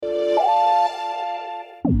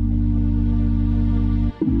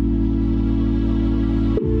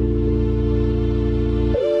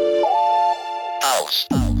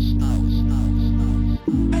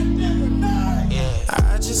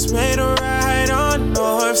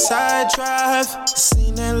Northside Drive.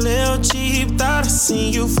 Seen that little Jeep, thought I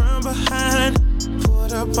seen you from behind.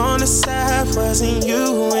 Pulled up on the side, wasn't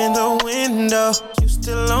you in the window? You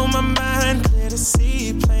still on my mind, clear to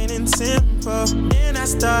see, plain and simple. Then I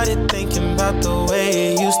started thinking about the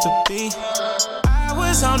way it used to be. I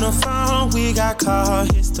was on the phone, we got call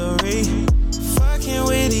history. Fucking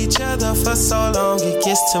with each other for so long, it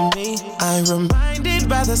gets to me. I'm reminded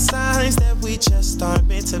by the signs that we just aren't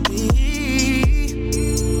meant to be.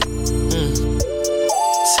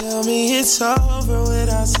 Tell me it's over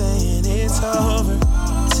without saying it's over.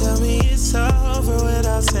 Tell me it's over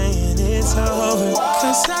without saying it's over.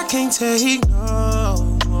 Cause I can't take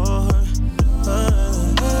no more.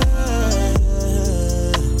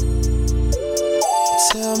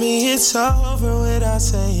 Tell me it's over without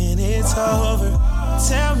saying it's over.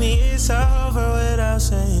 Tell me it's over without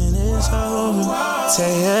saying it's over.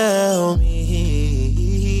 Tell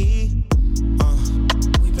me.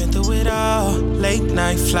 We've been through it all. Late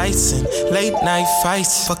night flights and late night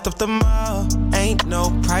fights. Fucked up the mall. Ain't no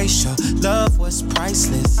price. Your love was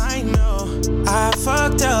priceless. I know I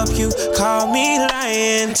fucked up. You called me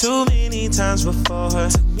lying too many times before.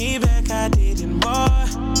 Took me back, I did it more.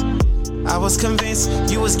 I was convinced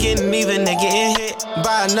you was getting even and getting hit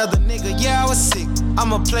by another nigga. Yeah, I was sick.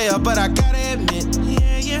 I'm a player, but I gotta admit.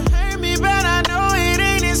 Yeah, you hurt me, but I know it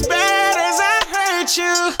ain't as bad as I hurt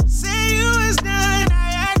you. Say you was done,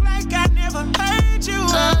 I act like I never heard you.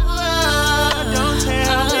 Don't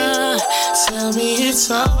tell me. Tell me it's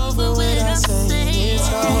over without saying it's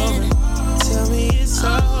over. Tell me it's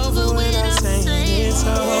over without saying it's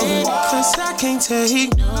over. Cause I can't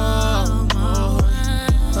take no more.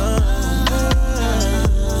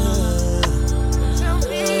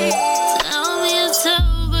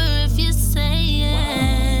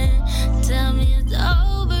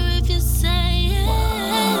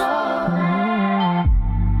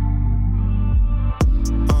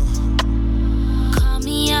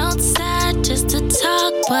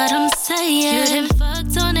 What I'm saying, you done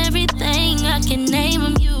fucked on everything. I can name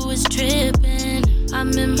them, you was tripping.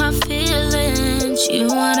 I'm in my feelings, you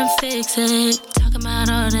wanna fix it. Talking about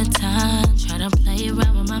all the time, try to play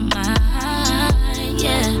around with my mind.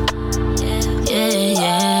 Yeah.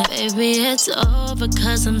 Baby, it's over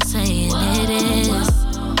cause I'm saying it is.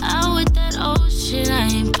 Out with that old shit, I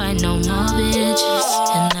ain't fight no more bitches.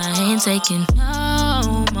 And I ain't taking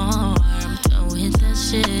no more. I'm done with that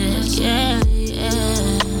shit, yeah.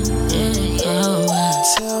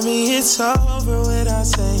 Tell me it's over without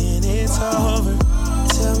saying it's over.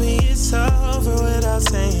 Tell me it's over without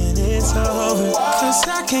saying it's over. Cause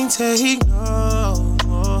I can't take no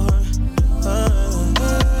more.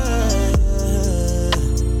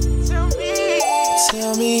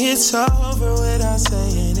 Tell me it's over without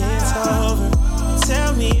saying it's over.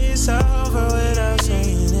 Tell me it's over without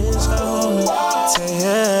saying it's over.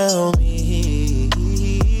 Tell me.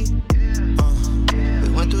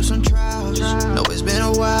 Some trials. Know it's been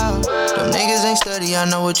a while. Them niggas ain't study, I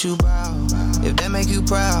know what you bout. If that make you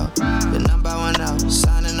proud, then I'm bowing out,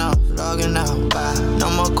 signing off, logging out. Bye. No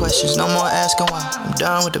more questions, no more asking why. I'm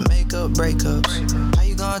done with the makeup breakups. How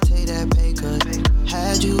you gonna take that pay cut?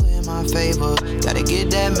 Had you in my favor, gotta get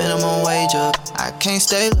that minimum wage up. I can't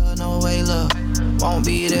stay love, no way love. Won't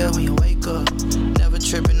be there when you wake up. Never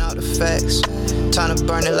tripping out the facts. Time to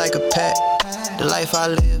burn it like a pack. The life I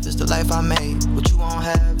live is the life I made. What you won't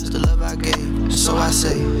have is the love I gave. So I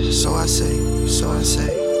say.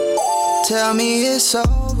 Tell me it's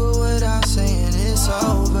over without saying it's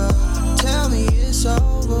over. Tell me it's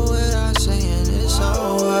over without saying it's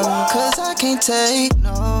over. Cause I can't take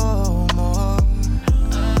no more.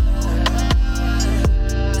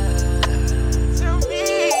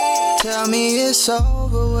 Tell me it's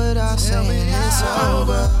over without saying it's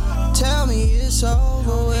over. Tell me it's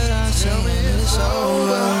over without saying it's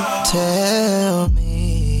over. Tell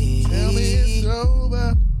me it's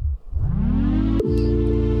over.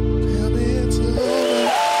 Tell me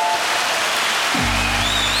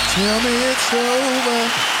it's over.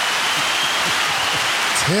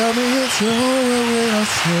 Tell me it's over when I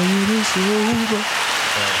tell you it's over.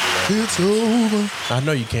 It's over. I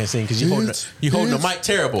know you can't sing because you holding the mic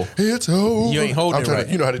terrible. It's over. You ain't holding it right.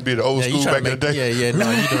 You know how to be the old school back in the day? Yeah,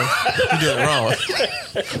 no, you doing it wrong.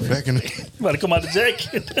 Back in the... You about to come out the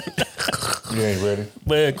jacket. You ain't ready.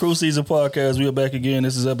 Man, Crew Season Podcast, we are back again.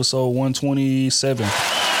 This is episode 127.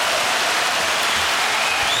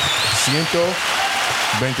 Ciento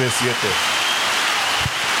 27.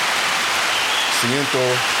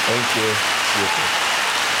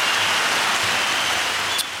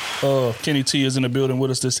 Kenny T is in the building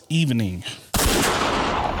with us this evening.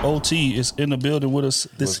 OT is in the building with us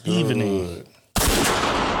this evening.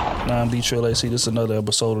 Nah, I'm D Trill AC. This is another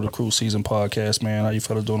episode of the Cruise Season Podcast, man. How you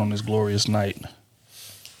fellas doing on this glorious night?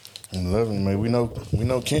 I'm loving it, man. We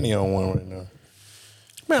know Kenny on one right now.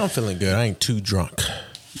 Man, I'm feeling good. I ain't too drunk.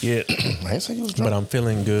 Yeah. I ain't say you was drunk. But I'm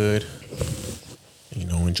feeling good. You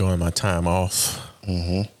know, enjoying my time off.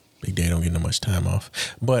 Mm-hmm. Big Day don't get no much time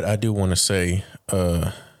off. But I do want to say,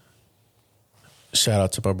 shout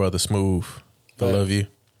out to my brother Smooth. I love you.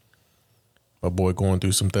 My boy going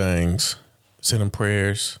through some things. Send him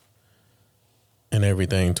prayers and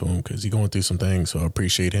everything to him because he's going through some things. So I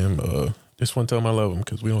appreciate him. Just want to tell him I love him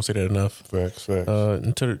because we don't say that enough. Facts.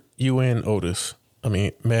 And to you and Otis.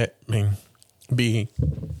 B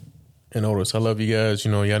and Otis. I love you guys.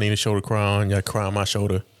 You know, y'all need a shoulder cry on. Y'all cry on my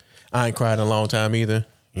shoulder. I ain't cried in a long time either.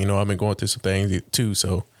 You know, I've been going through some things too.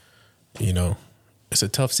 So, you know, it's a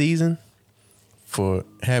tough season for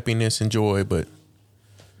happiness and joy, but,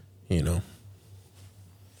 you know,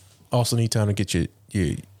 also need time to get your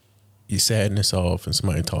sadness off and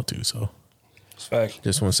somebody to talk to. So, It's fact.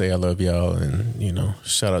 just want to say I love y'all and, you know,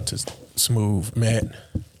 shout out to Smooth, Matt.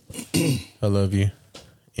 I love you.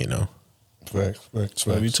 You know. Facts.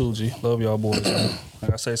 Love you too, G. Love y'all boys, man.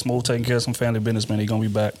 Like I say, Smooth taking care of some family business, man. He gonna be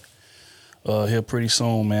back here pretty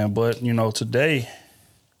soon, man. But, you know, today,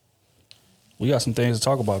 we got some things to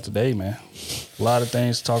talk about today, man. A lot of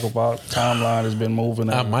things to talk about. Timeline has been moving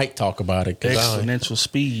I at might talk about it because exponential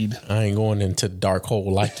speed. I ain't going into the dark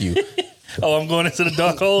hole like you. Oh, I'm going into the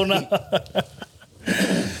dark hole now.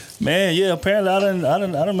 Man, yeah, apparently I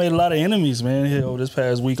done made a lot of enemies, man, here over this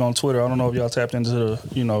past week on Twitter. I don't know if y'all tapped into the,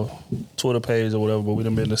 you know, Twitter page or whatever, but we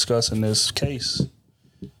done been discussing this case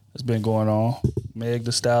that's been going on. Meg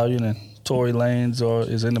Thee Stallion and Tory Lanez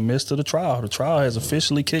is in the midst of the trial. The trial has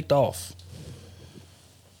officially kicked off.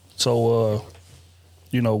 So,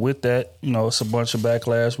 you know, with that, you know, it's a bunch of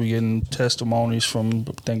backlash. We getting testimonies from,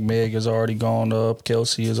 I think Meg has already gone up.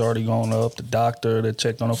 Kelsey has already gone up. The doctor that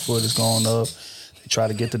checked on her foot has gone up. They try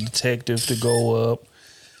to get the detective to go up.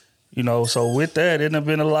 You know, so with that, it have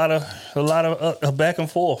been a lot of back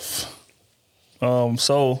and forth.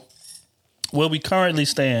 So where we currently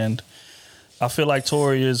stand, I feel like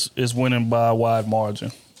Tory is winning by a wide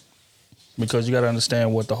margin. Because you got to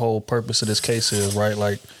understand what the whole purpose of this case is, right?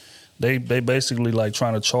 Like, They basically like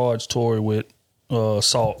trying to charge Tory with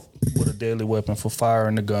assault with a deadly weapon for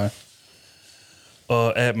firing the gun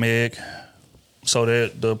at Meg. So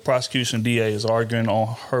that the prosecution DA is arguing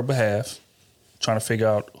on her behalf, trying to figure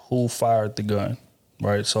out who fired the gun,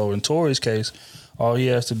 right? So in Tory's case, all he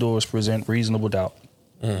has to do is present reasonable doubt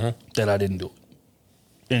that I didn't do it,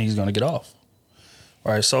 and he's gonna get off,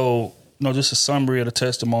 right? So, you know, just a summary of the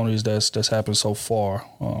testimonies that's happened so far,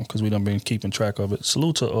 because we done been keeping track of it.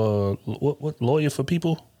 Salute to what Lawyer for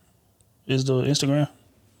People is the Instagram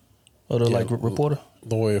or the reporter.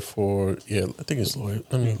 Lawyer for I think it's lawyer.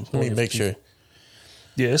 Let me make sure.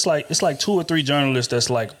 Yeah, it's like 2 or 3 journalists that's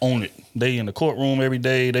like on it. They in the courtroom every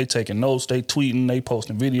day. They taking notes. They tweeting. They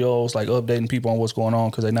posting videos, like updating people on what's going on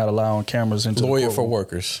because they're not allowing cameras into Lawyer the for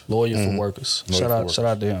Workers. Lawyer for Workers. Shout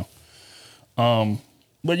out to him.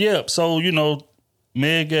 But yeah, so, you know,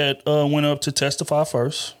 Meg went up to testify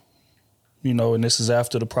first, you know, and this is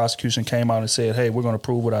after the prosecution came out and said, hey, we're going to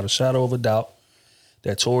prove without a shadow of a doubt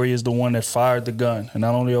that Tory is the one that fired the gun. And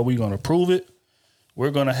not only are we going to prove it,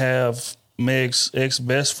 we're going to have Meg's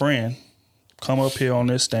ex-best friend come up here on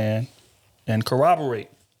this stand and corroborate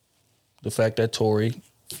the fact that Tory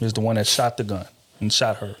is the one that shot the gun and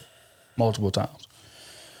shot her multiple times.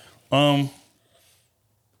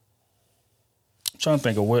 Trying to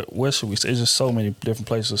think of where should we say? There's just so many different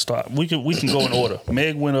places to start. We can go in order.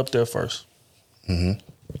 Meg went up there first, and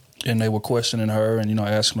they were questioning her and, you know,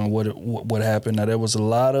 asking her what happened. Now there was a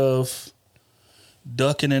lot of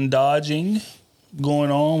ducking and dodging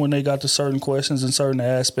going on when they got to certain questions and certain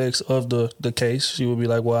aspects of the case. She would be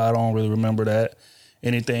like, "Well, I don't really remember that."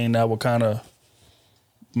 Anything that would kind of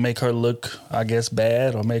make her look, I guess,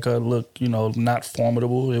 bad or make her look, you know, not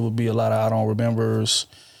formidable. It would be a lot of I don't remembers.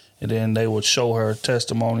 And then they would show her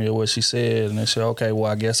testimony of what she said, and they say, okay,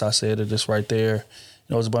 well, I guess I said it just right there. You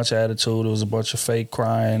know, it was a bunch of attitude. It was a bunch of fake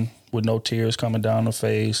crying with no tears coming down the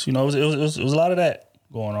face. You know, it was a lot of that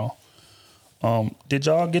going on. Did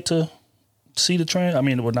y'all get to see the I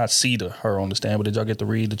mean, well, not see her on the stand, but did y'all get to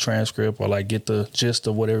read the transcript or like get the gist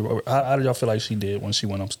of whatever? How did y'all feel like she did when she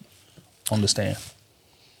went up on the stand?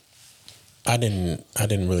 I didn't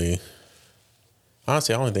really.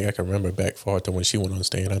 Honestly, I don't think I can remember back far to when she went on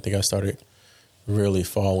stand. I think I started really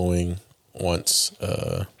following once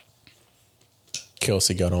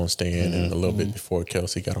Kelsey got on stand and a little bit before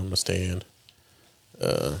Kelsey got on the stand.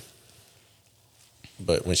 But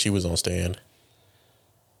when she was on stand,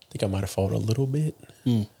 I think I might have followed a little bit.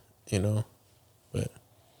 you know. But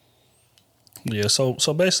yeah, so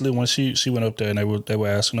basically when she went up there and they were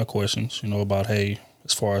asking her questions, you know, about, hey,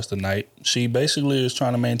 as far as the night, she basically is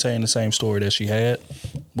trying to maintain the same story that she had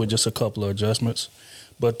with just a couple of adjustments.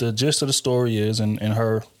 But the gist of the story is,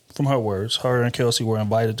 from her words, her and Kelsey were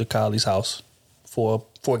invited to Kylie's house for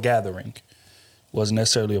a gathering. It wasn't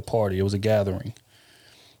necessarily a party, it was a gathering.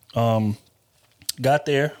 Got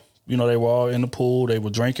there, you know, they were all in the pool, they were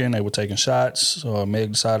drinking, they were taking shots.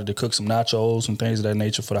 Meg decided to cook some nachos and things of that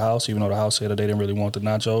nature for the house, even though the house said that they didn't really want the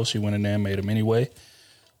nachos. She went in there and made them anyway.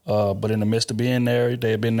 But in the midst of being there,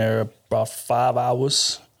 they had been there about 5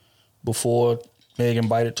 hours before Meg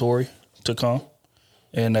invited Tory to come.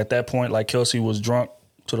 And at that point, like, Kelsey was drunk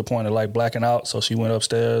to the point of, like, blacking out. So she went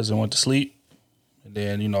upstairs and went to sleep. And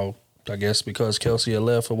then, you know, I guess because Kelsey had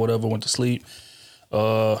left or whatever, went to sleep.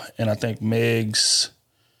 And I think Meg's,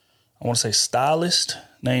 I want to say, stylist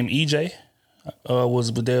named EJ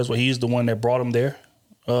was there as well. He's the one that brought him there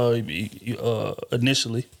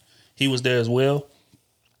initially. He was there as well.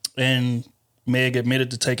 And Meg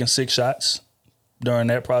admitted to taking 6 shots during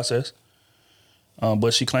that process.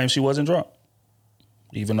 But she claims she wasn't drunk.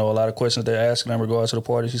 Even though a lot of questions they're asking in regards to the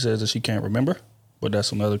party, she says that she can't remember. But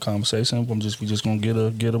that's another conversation. We just gonna get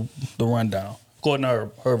the rundown according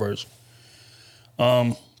to her version.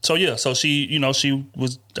 So she, you know, she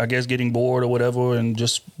was, I guess, getting bored or whatever, and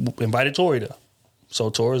just invited Tory there. So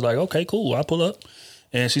Tory's like, okay, cool, I'll pull up.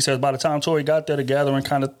 And she says by the time Tory got there, the gathering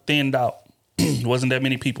kind of thinned out. It wasn't that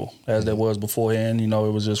many people as there was beforehand. You know,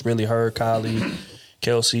 it was just really her, Kylie,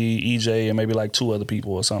 Kelsey, EJ, and maybe like 2 other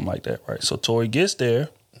people or something like that, right? So Tory gets there,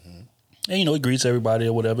 and, you know, he greets everybody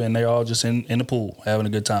or whatever, and they're all just in the pool having a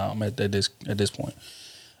good time at this point.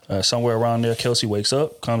 Somewhere around there, Kelsey wakes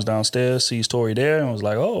up, comes downstairs, sees Tory there, and was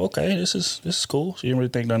like, "Oh, okay, this is cool." She didn't really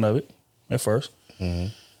think none of it at first,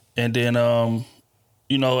 and then,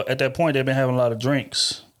 you know, at that point they've been having a lot of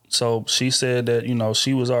drinks. So she said that, you know,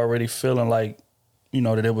 she was already feeling like, you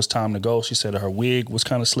know, that it was time to go. She said that her wig was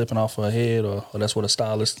kind of slipping off her head, or that's what a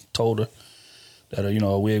stylist told her, that, you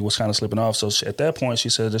know, her wig was kind of slipping off. So at that point, she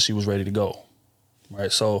said that she was ready to go,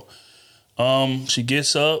 right? So she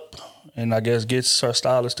gets up and I guess gets her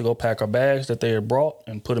stylist to go pack her bags that they had brought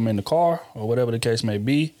and put them in the car or whatever the case may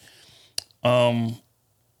be. But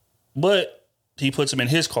he puts them in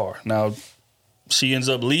his car. Now, she ends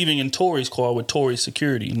up leaving in Tory's car with Tory's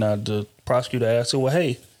security. Now, the prosecutor asked her, well,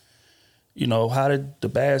 hey, you know, how did the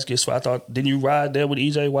bags get swiped? I thought, didn't you ride there with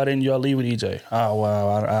EJ? Why didn't y'all leave with EJ? Oh,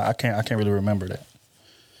 well, I can't really remember that.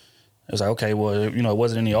 It was like, okay, well, you know,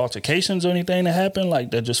 wasn't any altercations or anything that happened,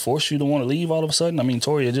 like, that just forced you to want to leave all of a sudden? I mean,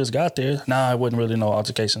 Tory had just got there. Nah, it wasn't really no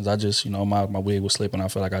altercations. I just, you know, my wig was slipping. I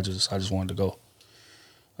felt like I just wanted to go.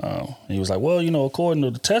 And he was like, well, you know, according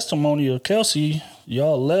to the testimony of Kelsey,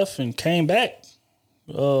 y'all left and came back.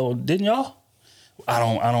 Didn't y'all? I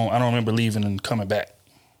don't remember leaving and coming back.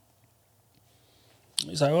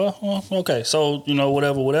 He's like, well, okay. So, you know,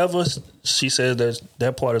 whatever. She says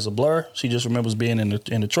that part is a blur. She just remembers being in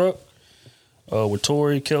the truck with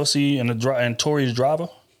Tory, Kelsey, and Tory's driver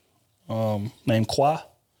named Kwa,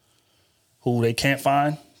 who they can't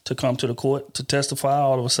find to come to the court to testify.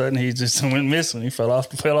 All of a sudden, he just went missing. He fell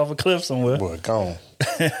off a cliff somewhere. Boy, gone.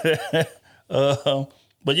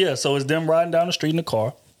 But yeah, so it's them riding down the street in the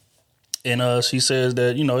car. And she says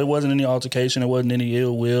that, you know, it wasn't any altercation. It wasn't any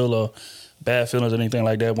ill will or bad feelings or anything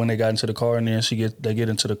like that when they got into the car. And then they get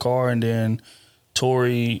into the car, and then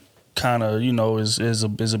Tory kind of, you know, is a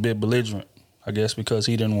bit belligerent, I guess, because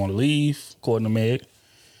he didn't want to leave, according to Meg.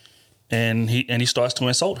 And he starts to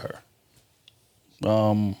insult her.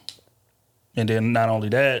 And then not only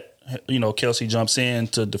that, you know, Kelsey jumps in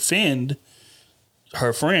to defend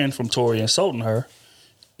her friend from Tory insulting her.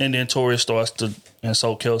 And then Tory starts to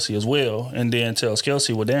insult Kelsey as well, and then tells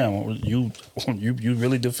Kelsey, well, damn, you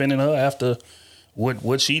really defending her after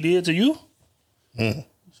what she did to you? And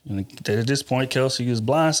at this point, Kelsey is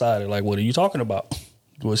blindsided. Like, what are you talking about?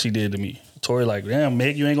 What she did to me? Tory like, damn,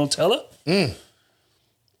 Meg, you ain't gonna tell her?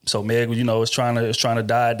 So Meg, you know, is trying to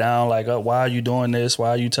die down. Like, why are you doing this? Why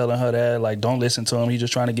are you telling her that? Like, don't listen to him. He's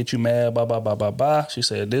just trying to get you mad. Blah blah blah blah blah. She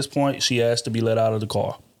said at this point she asked to be let out of the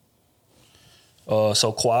car.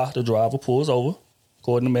 So Kwa, the driver, pulls over,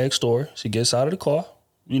 according to Meg's story. She gets out of the car,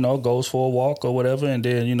 you know, goes for a walk or whatever, and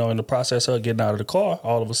then, you know, in the process of her getting out of the car,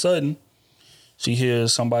 all of a sudden, she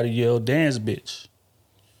hears somebody yell, "Dance, bitch."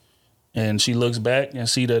 And she looks back and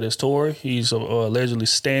see that it's Tory. He's allegedly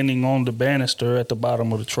standing on the banister at the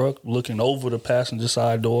bottom of the truck, looking over the passenger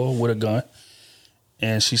side door with a gun.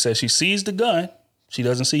 And she says she sees the gun. She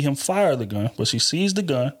doesn't see him fire the gun, but she sees the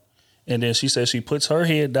gun. And then she says she puts her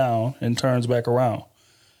head down and turns back around.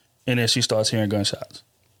 And then she starts hearing gunshots.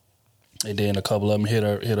 And then a couple of them hit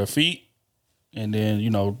her feet. And then, you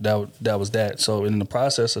know, that was that. So in the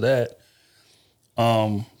process of that,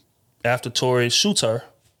 after Tory shoots her,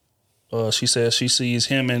 she says she sees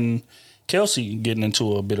him and Kelsey getting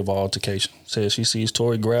into a bit of an altercation. Says she sees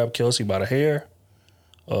Tory grab Kelsey by the hair,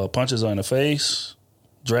 punches her in the face,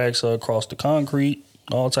 drags her across the concrete,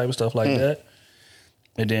 all type of stuff like that.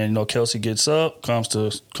 And then, you know, Kelsey gets up, comes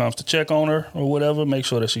to check on her or whatever, make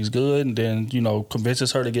sure that she's good, and then, you know,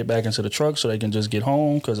 convinces her to get back into the truck so they can just get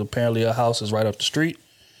home because apparently her house is right up the street.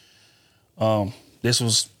 This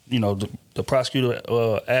was, you know, the prosecutor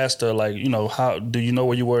asked her, like, you know, how do you know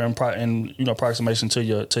where you were in you know, approximation to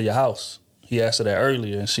your house? He asked her that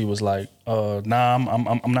earlier, and she was like, "Nah,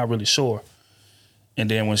 I'm not really sure."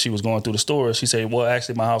 And then when she was going through the store, she said, "Well,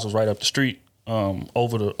 actually, my house was right up the street."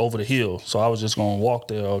 Over the hill. So I was just going to walk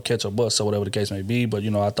there or catch a bus or whatever the case may be. But, you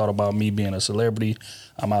know, I thought about me being a celebrity.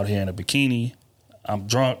 I'm out here in a bikini. I'm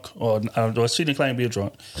drunk. Or she didn't claim to be a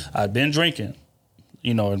drunk. I'd been drinking,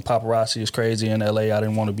 you know, and paparazzi is crazy in L.A. I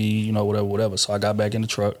didn't want to be, you know, whatever. So I got back in the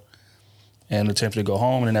truck and attempted to go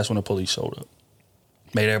home. And then that's when the police showed up.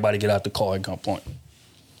 Made everybody get out the car at gunpoint.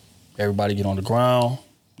 Everybody get on the ground.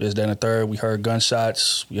 This, that, and the third. We heard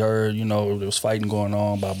gunshots. We heard, you know, there was fighting going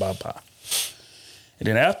on. Blah, blah, blah. And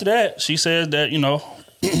then after that, she said that, you know,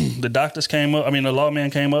 the doctors came up. I mean, the lawman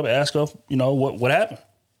came up and asked her, you know, what happened.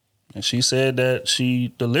 And she said that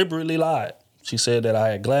she deliberately lied. She said that I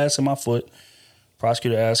had glass in my foot.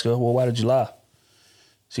 Prosecutor asked her, well, why did you lie?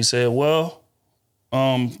 She said, well,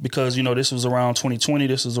 because, you know, this was around 2020.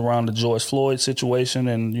 This was around the George Floyd situation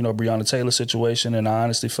and, you know, Breonna Taylor situation. And I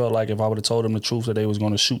honestly felt like if I would have told them the truth that they was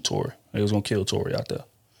going to shoot Tory. They was going to kill Tory out there.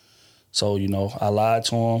 So, you know, I lied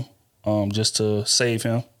to him. Just to save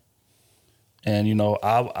him, and you know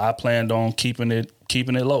I planned on keeping it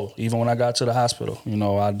low, even when I got to the hospital. You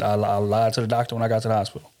know I lied to the doctor when I got to the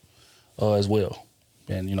hospital as well,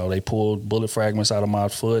 and you know they pulled bullet fragments out of my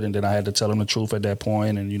foot, and then I had to tell them the truth at that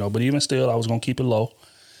point, and you know but even still I was gonna keep it low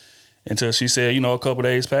until she said, you know, a couple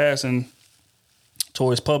days passed and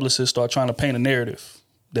Tory's publicist started trying to paint a narrative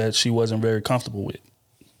that she wasn't very comfortable with,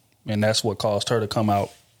 and that's what caused her to come out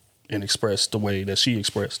and express the way that she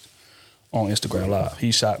expressed on Instagram Live.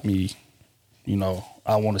 He shot me, you know,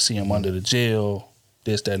 I want to see him under the jail,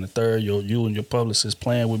 this, that, and the third. You and your publicist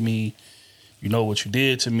playing with me. You know what you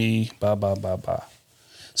did to me, blah, blah, blah, blah.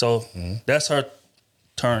 So that's her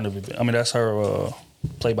turn of it. I mean, that's her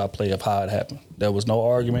play-by-play of how it happened. There was no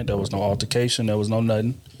argument. There was no altercation. There was no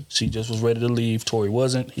nothing. She just was ready to leave. Tory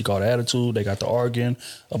wasn't. He caught attitude. They got to arguing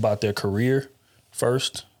about their career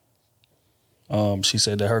first. She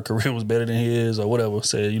said that her career was better than his or whatever.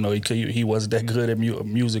 Said, you know, he wasn't that good at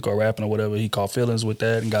music or rapping or whatever. He caught feelings with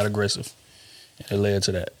that and got aggressive. And it led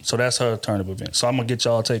to that. So that's her turn of events. So I'm going to get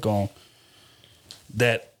y'all take on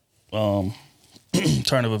that turn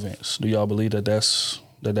of events. Do y'all believe that that's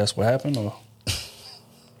what happened? Or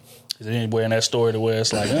is there anywhere in that story to where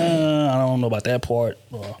it's like, I don't know about that part?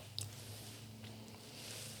 Or?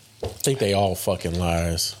 I think they all fucking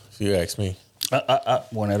lies, if you ask me.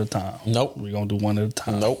 One at a time. Nope. We're going to do one at a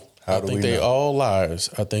time. Nope. I think they all lies.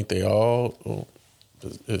 I think they all,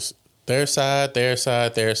 it's their side,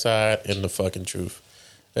 and the fucking truth.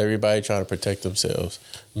 Everybody trying to protect themselves.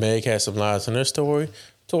 Meg has some lies in her story.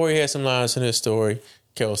 Tory has some lies in his story.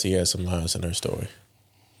 Kelsey has some lies in her story.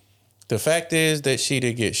 The fact is that she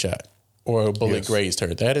did get shot or a bullet grazed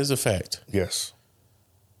her. That is a fact. Yes.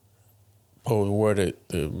 Or where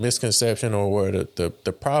the misconception or where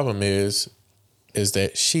the problem is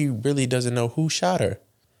that she really doesn't know who shot her.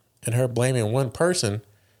 And her blaming one person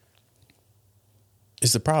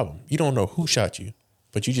is the problem. You don't know who shot you,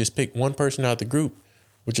 but you just picked one person out of the group,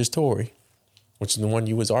 which is Tory, which is the one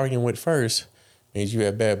you was arguing with first, means you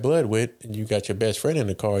have bad blood with, and you got your best friend in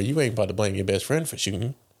the car. You ain't about to blame your best friend for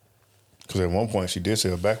shooting. Because at one point she did say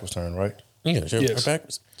her back was turned, right? Yeah, her back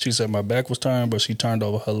was. She said my back was turned, but she turned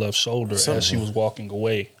over her left shoulder as she was walking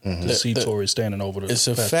away to see Tory standing over the. It's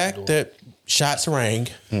a fact door. That shots rang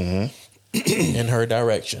in her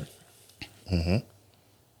direction.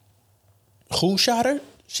 Who shot her?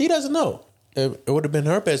 She doesn't know. It would have been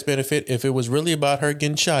her best benefit if it was really about her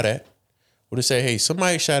getting shot at. Would have said, hey,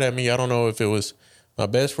 somebody shot at me. I don't know if it was my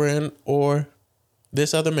best friend or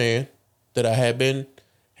this other man that I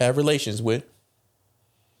have relations with.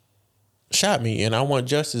 Shot me, and I want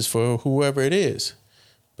justice for whoever it is.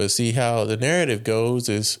 But see how the narrative goes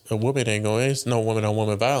is a woman ain't going, there's no woman on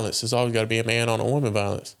woman violence. It's always got to be a man on a woman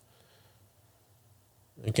violence.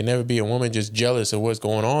 It can never be a woman just jealous of what's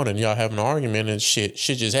going on and y'all have an argument and shit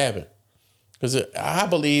just happened. Because I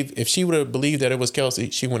believe if she would have believed that it was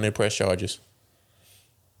Kelsey, she wouldn't have pressed charges.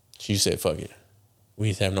 She said, fuck it.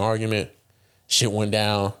 We have an argument. Shit went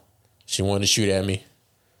down. She wanted to shoot at me.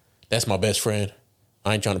 That's my best friend.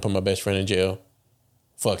 I ain't trying to put my best friend in jail.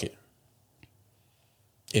 Fuck it.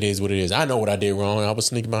 It is what it is. I know what I did wrong. I was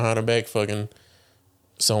sneaking behind her back, fucking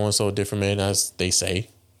so-and-so different man, as they say.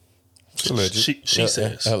 She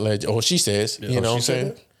says. Alleged. Oh, she says. Yeah. You know what I'm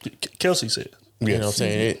saying? Kelsey says. You know what I'm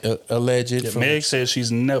saying? Alleged. Yeah, Meg says she's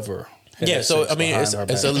never. Yeah, so I mean,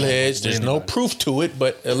 it's alleged. There's no proof to it,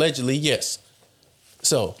 but allegedly, yes.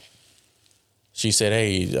 So she said,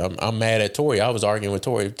 "Hey, I'm mad at Tory. I was arguing with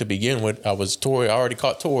Tory to begin with. I already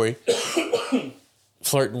caught Tory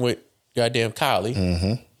flirting with goddamn Kylie.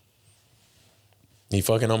 Mm-hmm. He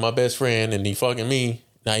fucking on my best friend, and he fucking me.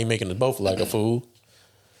 Now he making us both look like a fool."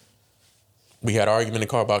 We had an argument in the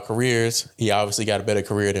car about careers. He obviously got a better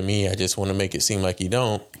career than me. I just want to make it seem like he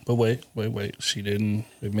don't. But wait. She didn't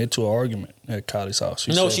admit to an argument at Kylie's house.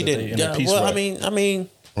 No, she didn't. Yeah, well, I mean,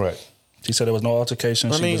 right. She said there was no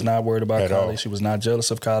altercation. She was not worried about Kylie. All. She was not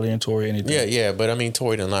jealous of Kylie and Tory or anything. Yeah, but I mean,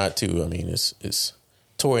 Tory done lied too. I mean, it's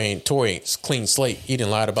Tory ain't clean slate. He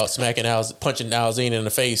done lied about punching Alzine in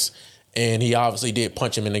the face, and he obviously did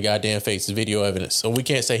punch him in the goddamn face. The video evidence. So we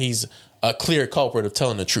can't say he's a clear culprit of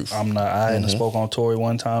telling the truth. I'm not. I hadn't spoke on Tory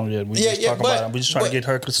one time. We just talking about it. We just trying to get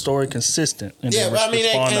her story consistent. And then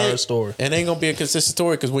respond to her story. And ain't gonna be a consistent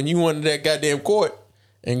story because when you went to that goddamn court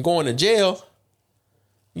and going to jail,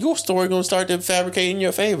 your story gonna start to fabricate in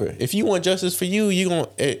your favor. If you want justice for you,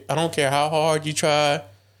 I don't care how hard you try,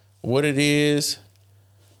 what it is.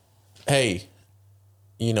 Hey,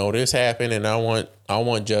 this happened, and I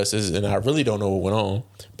want justice, and I really don't know what went on,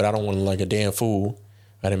 but I don't want to look like a damn fool.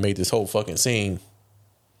 I done made this whole fucking scene.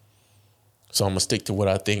 So I'm going to stick to what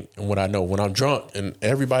I think and what I know. When I'm drunk, and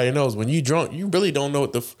everybody knows, when you drunk, you really don't know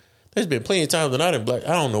what there's been plenty of times when I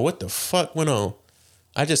don't know what the fuck went on.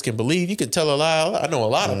 I just can believe you can tell a lie. I know a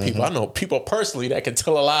lot of people. I know people personally that can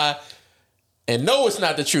tell a lie and know it's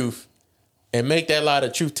not the truth and make that lie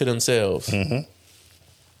the truth to themselves. Mm-hmm.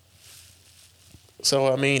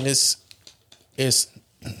 So, I mean, it's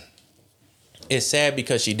sad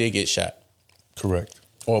because she did get shot. Correct.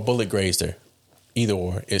 Or a bullet grazed her. Either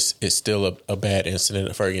or. It's still a bad incident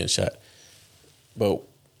of her getting shot. But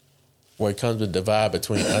where it comes with the divide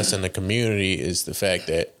between us and the community is the fact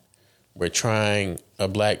that we're trying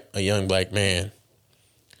a young black man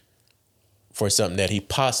for something that he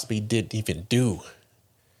possibly didn't even do.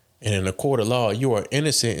 And in a court of law, you are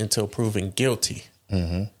innocent until proven guilty.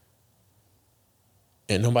 Mm-hmm.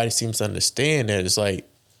 And nobody seems to understand that. It's like,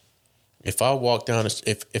 if I was walking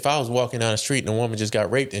down the street and a woman just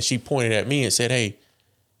got raped and she pointed at me and said, "Hey,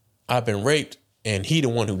 I've been raped," and he the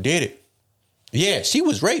one who did it. Yeah, she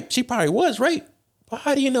was raped. She probably was raped. But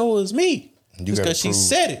how do you know it was me? Just because she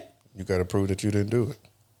said it. You got to prove that you didn't do it.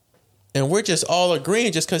 And we're just all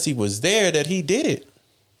agreeing just because he was there that he did it.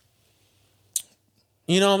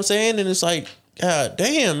 You know what I'm saying? And it's like, God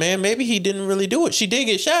damn, man, maybe he didn't really do it. She did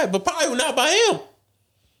get shot, but probably not by him.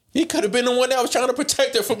 He could have been the one that was trying to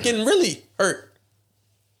protect her from getting really hurt.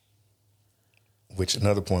 Which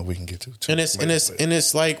another point we can get to. And it's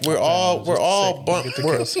like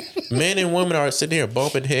men and women are sitting here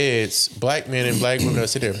bumping heads. Black men and black women are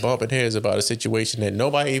sitting here bumping heads about a situation that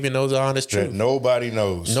nobody even knows the honest truth. Nobody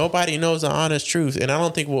knows. Nobody knows the honest truth, and I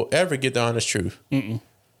don't think we'll ever get the honest truth. Mm-mm.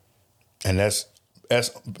 And that's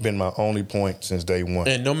been my only point since day one.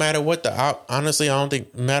 And no matter what honestly, I don't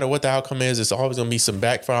think no matter what the outcome is, it's always going to be some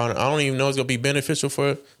backfire. I don't even know it's going to be beneficial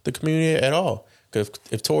for the community at all. Because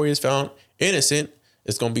if Tory is found innocent,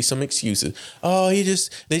 it's going to be some excuses. Oh, they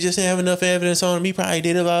just didn't have enough evidence on him. He probably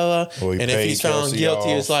did it, blah, blah, blah. And if he's found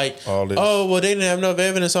guilty, it's like, oh, well, they didn't have enough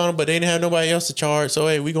evidence on him, but they didn't have nobody else to charge. So,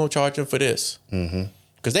 hey, we're going to charge him for this.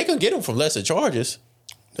 Because they can get him for lesser charges.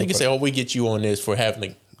 They can say, oh, we get you on this for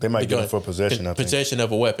having They might get him for possession, I think. Possession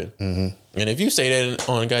of a weapon. Mm-hmm. And if you say that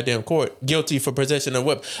on goddamn court, guilty for possession of a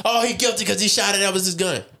weapon. Oh, he guilty because he shot it. That was his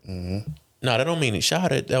gun. Mm-hmm. No, that don't mean he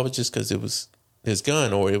shot it. That was just because it was his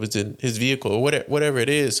gun or it was in his vehicle or whatever it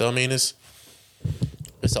is. So, I mean, it's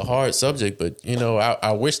a hard subject. But,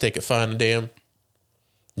 I wish they could find a damn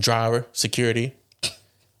driver, security,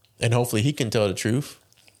 and hopefully he can tell the truth.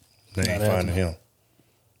 They ain't finding him.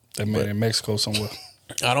 That man in Mexico somewhere.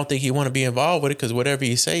 I don't think he want to be involved with it because whatever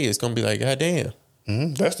he say is going to be like, God damn.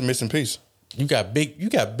 Mm-hmm. That's the missing piece. You got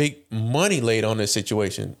big money laid on this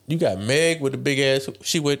situation. You got Meg with the big ass.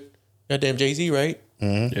 She with goddamn Jay-Z, right?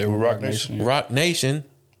 Mm-hmm. Yeah, with Rock Nation. Yeah. Rock Nation.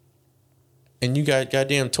 And you got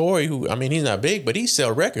goddamn Tory, who, I mean, he's not big, but he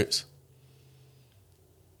sell records.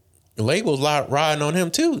 The label's riding on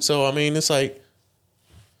him too. So, I mean, it's like,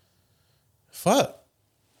 fuck.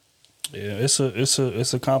 Yeah, it's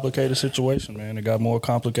a complicated situation, man. It got more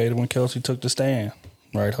complicated when Kelsey took the stand.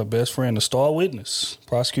 right? Her best friend, the star witness.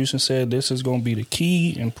 Prosecution said this is going to be the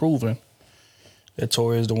key in proving that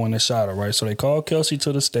Tory is the one that shot her, right? So they called Kelsey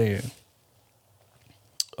to the stand.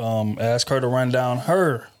 Asked her to run down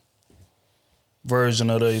her version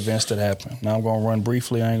of the events that happened. Now I'm going to run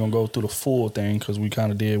briefly. I ain't going to go through the full thing because we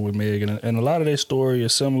kind of did with Meg. And a lot of their story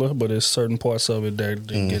is similar, but there's certain parts of it that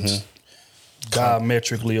gets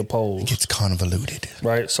diametrically opposed. It gets convoluted.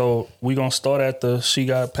 Right? So we're going to start at she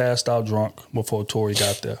got passed out drunk before Tory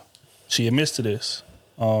got there. She admits to this.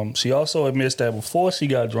 She also admits that before she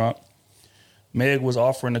got drunk, Meg was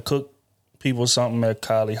offering to cook people something at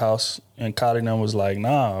Kylie's house, and Kylie and them was like,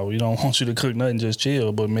 nah, we don't want you to cook nothing, just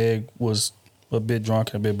chill. But Meg was a bit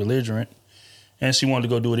drunk and a bit belligerent, and she wanted to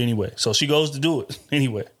go do it anyway. So she goes to do it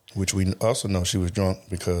anyway. Which we also know she was drunk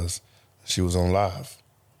because she was on live.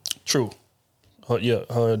 True. Her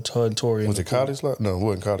and Tory. Was it Kylie's live? No, it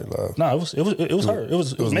wasn't Kylie's live. No, it was her. It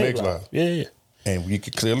was Meg's live. Yeah. And you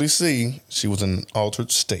could clearly see she was in an altered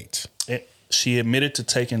state. And she admitted to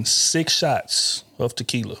taking 6 shots of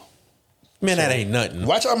tequila. Man, that ain't nothing.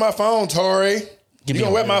 Watch out my phone, Tory. You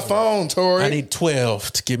gonna wet my phone, Tory. I need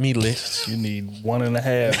 12 to get me lit. You need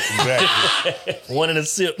 1.5. Exactly. 1 and a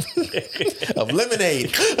sip of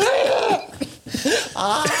lemonade.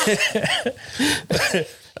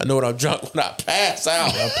 I know when I'm drunk when I pass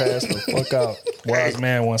out. I pass the fuck out. Wise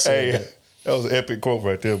man once said that was an epic quote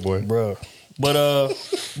right there, boy. Bruh.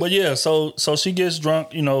 But yeah, so she gets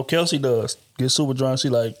drunk, you know, Kelsey does. Gets super drunk. She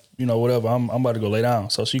like, you know, whatever, I'm about to go lay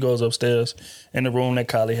down. So she goes upstairs in the room that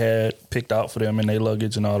Kylie had picked out for them and their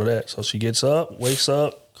luggage and all of that. So she gets up, wakes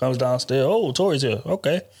up, comes downstairs. Oh, Tory's here.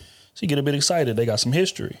 Okay. She get a bit excited. They got some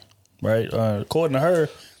history, right? According to her,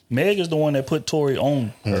 Meg is the one that put Tory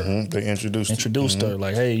on her. Mm-hmm. They introduced her.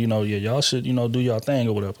 Like, hey, you know, yeah, y'all should, you know, do y'all thing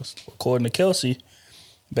or whatever. According to Kelsey,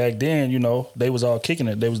 back then, you know, they was all kicking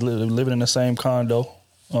it. They was living in the same condo,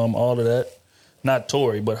 all of that. Not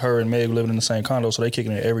Tory, but her and Meg living in the same condo, so they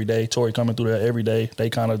kicking it every day. Tory coming through there every day. They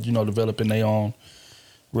kind of, you know, developing their own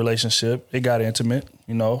relationship. It got intimate,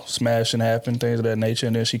 you know, smashing happened, things of that nature,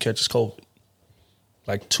 and then she catches COVID.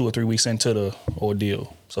 Like 2 or 3 weeks into the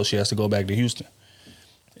ordeal. So she has to go back to Houston.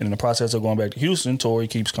 And in the process of going back to Houston, Tory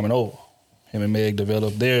keeps coming over. Him and Meg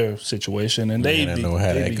develop their situation, and I know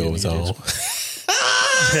how that goes on.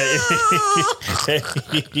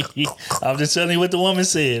 I'm just telling you what the woman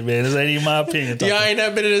said, man. This ain't even my opinion. Y'all ain't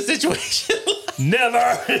never been in a situation.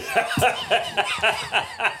 Never.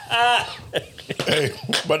 Hey,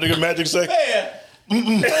 about to get Magic say.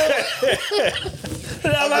 Never.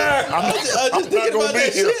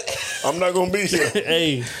 I'm not gonna be here.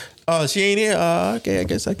 Hey. Oh, she ain't here? Okay, I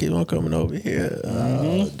guess I keep on coming over here.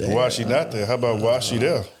 Why she not there? How about why she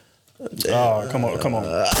there? Oh, come on. Wait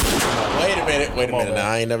a minute. Man. Now,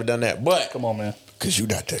 I ain't never done that. But come on, man. Cause you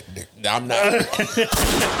not that dick. I'm not.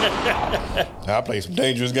 I played some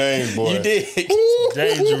dangerous games, boy. You did.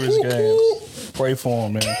 Dangerous games. Pray for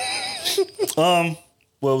him, man.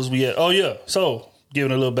 Where was we at? Oh yeah. So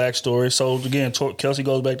giving a little backstory. So again, Kelsey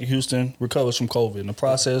goes back to Houston, recovers from COVID. In the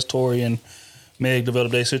process, Tory and Meg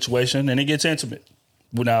develop their situation, and it gets intimate.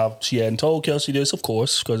 Well, now, she hadn't told Kelsey this, of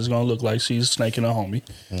course, because it's going to look like she's snaking her homie,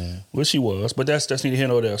 which she was, but that's neither here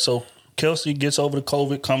nor there. So Kelsey gets over the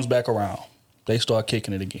COVID, comes back around. They start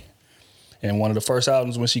kicking it again. And one of the first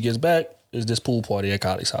outings when she gets back is this pool party at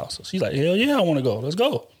Kylie's house. So she's like, hell yeah, I want to go. Let's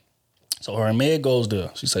go. So her and Meg goes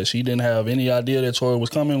there. She said she didn't have any idea that Tory was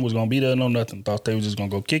coming, was going to be there, no nothing. Thought they was just going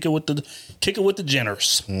to go kick it with the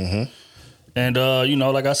Jenners. Mm-hmm. And, you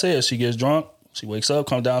know, like I said, she gets drunk. She wakes up,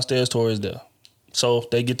 comes downstairs, Tory's there. So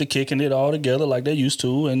they get to kicking it all together like they used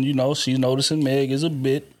to. And, you know, she's noticing Meg is a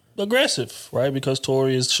bit aggressive, right? Because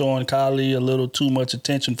Tory is showing Kylie a little too much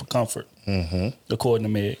attention for comfort, according to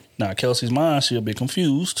Meg. Now, Kelsey's mind, she a bit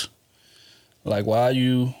confused. Like, why are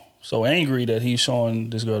you so angry that he's showing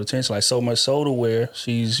this girl attention? Like, so much so to where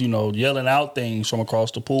she's, you know, yelling out things from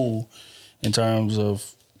across the pool in terms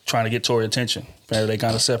of trying to get Tory attention. Apparently, they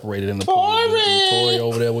kind of separated in the pool. Tory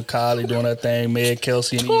over there with Kylie doing that thing. Meg,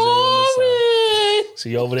 Kelsey, and EJ on this side.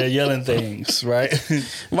 She over there yelling things, right?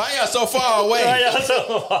 Why y'all so far away?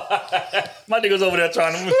 My nigga's over there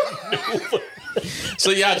trying to move. So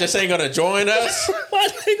y'all just ain't gonna join us? My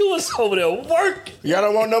nigga was over there working. Y'all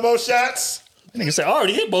don't want no more shots? Nigga said, I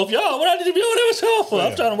already hit both y'all. What I need to be over there with y'all for? Yeah.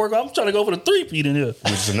 I'm trying to go for the 3-peat in here.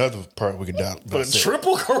 Which is another part we could dial. For the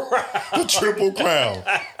triple crown. The triple crown.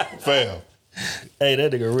 Fail. Hey,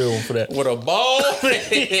 that nigga real one for that. With a ball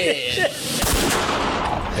head.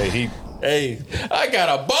 Hey, I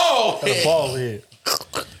got a ball head. A ball head.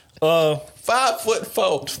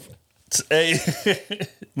 5'4". Hey,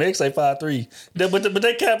 Meg say 5'3", but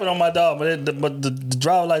they capping on my dog. But the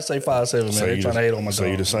driver lights say 5'7". Man, they trying to hate on my dog. So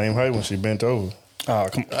you the same height when she bent over? Oh,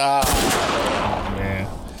 come on. Oh, man. You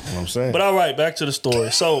know what I'm saying? But all right, back to the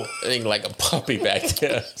story. So, Ain't like a puppy back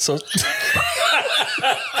there. so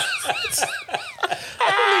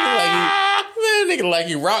Nigga like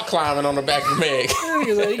you rock climbing on the back of Meg.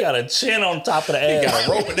 he got a chin on top of the ass. He got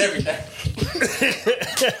a rope and everything.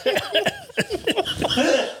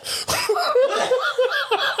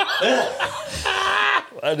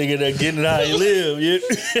 I nigga that getting how he live. Yeah.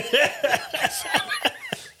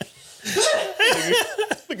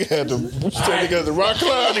 Nigga had the rock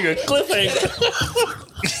climb. Nigga cliffhanger.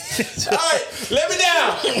 All right, let me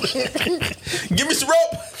down. Give me some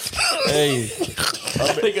rope. Hey,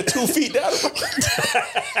 Nigga 2 feet down.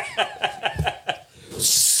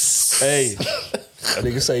 hey. That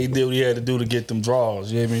nigga say he did what he had to do to get them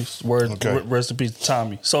draws. You hear me? Rest in peace to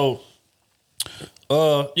Tommy. So,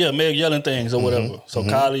 Meg yelling things or whatever. So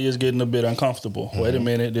Kylie is getting a bit uncomfortable. Wait a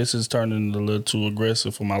minute, this is turning a little too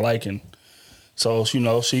aggressive for my liking. So,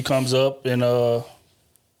 she comes up and, I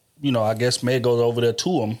guess Meg goes over there to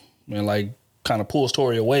him and like kind of pulls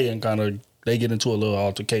Tori away and kind of they get into a little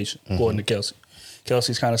altercation, according to Kelsey.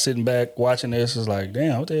 Kelsey's kind of sitting back watching this. Is like,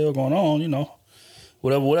 damn, what the hell going on?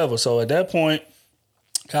 Whatever. So at that point,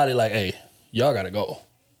 Kylie like, hey, y'all gotta go.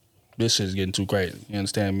 This shit is getting too crazy. You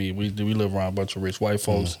understand me? We live around a bunch of rich white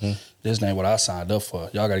folks. This ain't what I signed up for.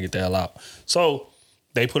 Y'all gotta get the hell out. So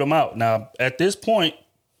they put him out. Now at this point,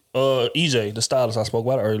 EJ, the stylist I spoke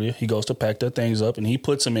about earlier, he goes to pack their things up and he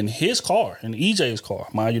puts them in his car, in EJ's car.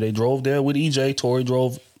 Mind you, they drove there with EJ. Tori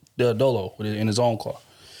drove the Dolo in his own car.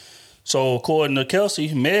 So according to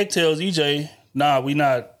Kelsey, Meg tells EJ, nah, we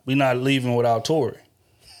not leaving without Tori.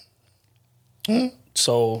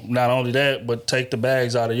 So not only that, but take the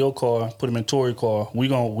bags out of your car, put them in Tori's car. We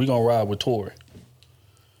gonna ride with Tori.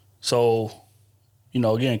 So,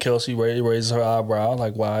 again, Kelsey raises her eyebrow,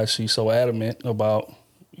 like, why is she so adamant about,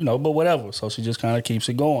 but whatever. So she just kind of keeps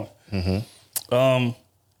it going.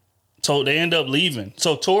 So they end up leaving.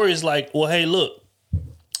 So Tori's like, well, hey, look,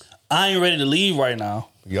 I ain't ready to leave right now.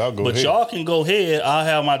 Y'all go but ahead. Y'all can go ahead. I'll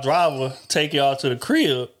have my driver take y'all to the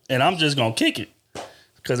crib, and I'm just gonna kick it.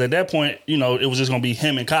 Because at that point, it was just gonna be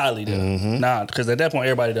him and Kylie there. Nah, because at that point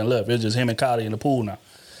everybody done left. It was just him and Kylie in the pool now.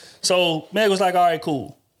 So Meg was like, all right,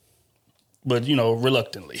 cool. But,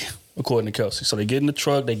 reluctantly, according to Kelsey. So they get in the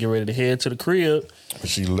truck, they get ready to head to the crib.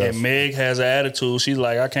 She left. And Meg has an attitude. She's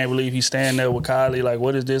like, I can't believe he's standing there with Kylie. Like,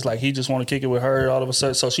 what is this? Like, he just want to kick it with her all of a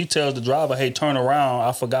sudden. So she tells the driver, hey, turn around.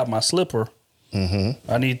 I forgot my slipper.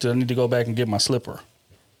 I need to go back and get my slipper.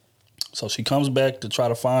 So she comes back to try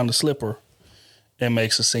to find the slipper and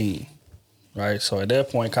makes a scene. Right? So at that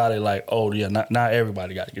point, Kylie like, oh, yeah, not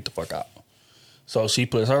everybody got to get the fuck out. So she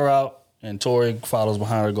puts her out. And Tori follows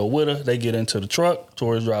behind her to go with her. They get into the truck,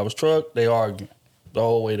 Tori's driver's truck. They argue the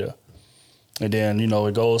whole way there. And then,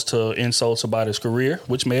 it goes to insults about his career,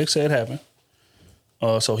 which Meg said happened.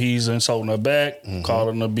 So he's insulting her back,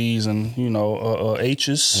 calling her B's and,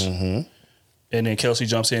 H's. And then Kelsey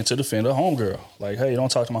jumps in to defend her homegirl. Like, hey,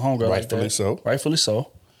 don't talk to my homegirl like that. Rightfully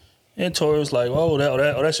so. And Tori was like, oh,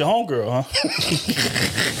 that's your homegirl, huh?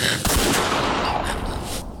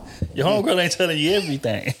 Your homegirl ain't telling you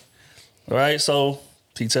everything. Right, so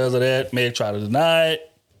he tells her that. Meg tried to deny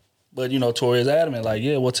it, but Tori is adamant, like,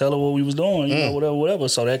 yeah, well, tell her what we was doing, whatever.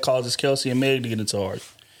 So that causes Kelsey and Meg to get into argument.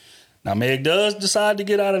 Now Meg does decide to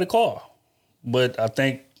get out of the car, but I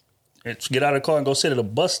think get out of the car and go sit at a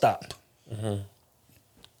bus stop.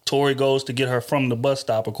 Tori goes to get her from the bus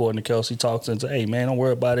stop, according to Kelsey. Talks and says, hey man, don't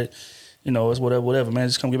worry about it. It's whatever, man.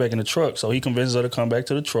 Just come get back in the truck. So he convinces her to come back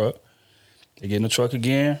to the truck. They get in the truck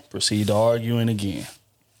again, proceed to arguing again.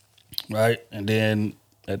 Right? And then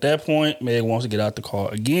at that point, Meg wants to get out the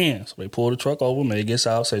car again. So they pull the truck over. Meg gets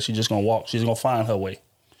out, says she's just going to walk. She's going to find her way.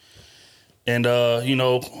 And,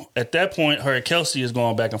 at that point, her and Kelsey is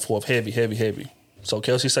going back and forth heavy. So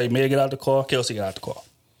Kelsey say, Meg, get out the car. Kelsey get out the car.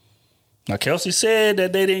 Now, Kelsey said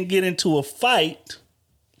that they didn't get into a fight.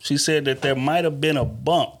 She said that there might have been a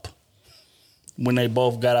bump when they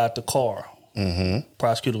both got out the car.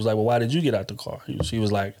 Prosecutor was like, well, why did you get out the car? She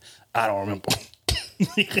was like, I don't remember.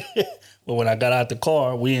 But when I got out the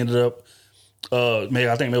car, we ended up, I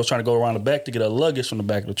think Meg was trying to go around the back to get her luggage from the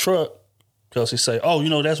back of the truck. Kelsey say, oh,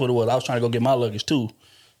 that's what it was. I was trying to go get my luggage too.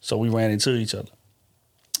 So we ran into each other.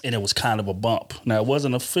 And it was kind of a bump. Now, it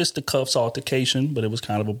wasn't a fisticuffs altercation, but it was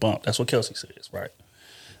kind of a bump. That's what Kelsey says, right?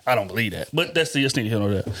 I don't believe that. But that's just neither here nor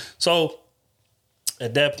there. So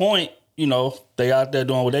at that point, they out there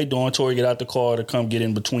doing what they doing. Tori get out the car to come get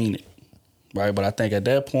in between it, right? But I think at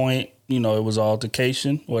that point, you know, it was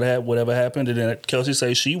altercation, whatever happened. And then Kelsey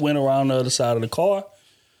says she went around the other side of the car.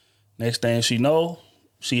 Next thing she know,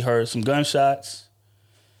 she heard some gunshots.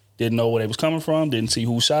 Didn't know where they was coming from. Didn't see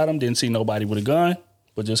who shot them. Didn't see nobody with a gun.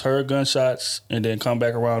 But just heard gunshots and then come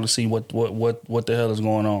back around to see what the hell is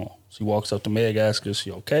going on. She walks up to Meg, asks her, is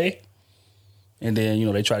she okay? And then, you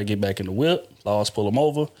know, they try to get back in the whip. Laws pull them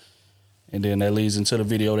over. And then that leads into the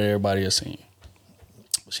video that everybody has seen.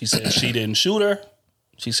 She says she didn't shoot her.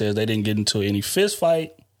 She says they didn't get into any fist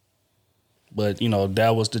fight. But, you know,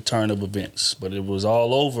 that was the turn of events. But it was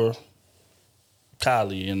all over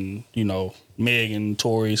Kylie and, you know, Meg and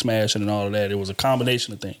Tory smashing and all of that. It was a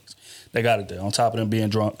combination of things. They got it there, on top of them being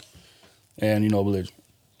drunk and, you know, belligerent.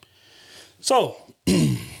 So,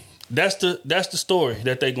 that's the story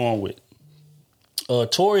that they going with.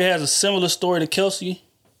 Tory has a similar story to Kelsey,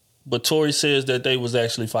 but Tory says that they was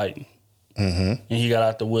actually fighting. Mm-hmm. And he got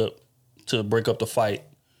out the whip to break up the fight.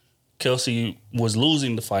 Kelsey was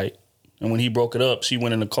losing the fight, and when he broke it up, she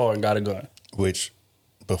went in the car and got a gun. Which,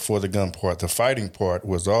 before the gun part, the fighting part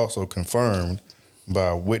was also confirmed by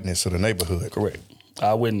a witness of the neighborhood. Correct.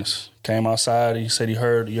 Eyewitness came outside. He said he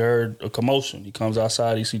heard a commotion. He comes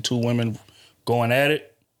outside. He see two women going at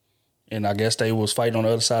it, and I guess they was fighting on the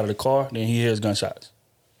other side of the car. Then he hears gunshots,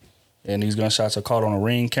 and these gunshots are caught on a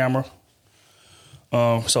Ring camera.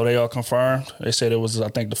 So they are confirmed. They said it was, I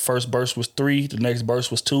think the first burst was 3, the next burst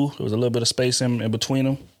was 2. There was a little bit of space in between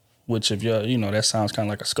them, which if you know, that sounds kind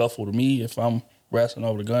of like a scuffle to me if I'm wrestling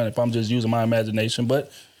over the gun, if I'm just using my imagination. But,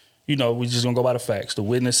 you know, we just gonna go by the facts. The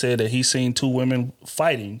witness said that he seen 2 women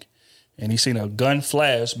fighting and he seen a gun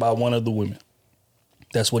flash by one of the women.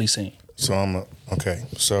 That's what he seen. So okay.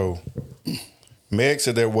 So Meg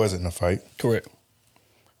said there wasn't a fight. Correct.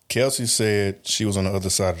 Kelsey said she was on the other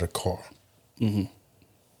side of the car. Mm-hmm.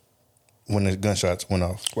 When the gunshots went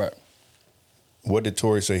off. Right. What did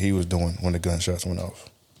Tory say he was doing when the gunshots went off?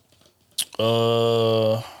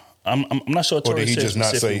 I'm not sure. Or did he just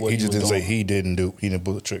not say? He just didn't say he didn't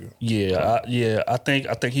pull the trigger. Yeah. I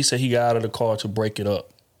think he said he got out of the car to break it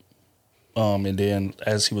up. And then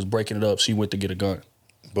as he was breaking it up, she went to get a gun.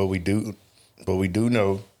 But we do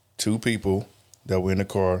know 2 people that were in the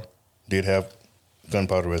car did have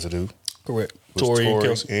gunpowder residue. Correct. Tory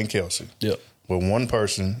and Kelsey. Yep. But one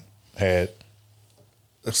person had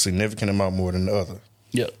a significant amount more than the other.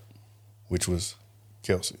 Yep. Which was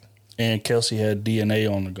Kelsey. And Kelsey had DNA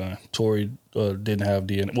on the gun. Tory didn't have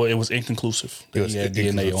DNA. Well, it was inconclusive that he had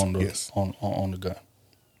DNA on the gun.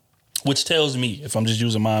 Which tells me, if I'm just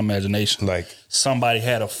using my imagination, like somebody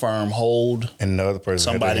had a firm hold, and the other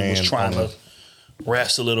person, somebody was trying to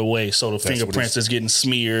wrestle it away, so the fingerprints is getting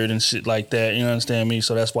smeared and shit like that. You understand me?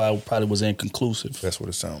 So that's why it probably was inconclusive. That's what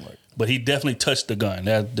it sounded like. But he definitely touched the gun.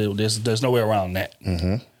 There's no way around that.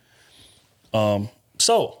 Mm-hmm.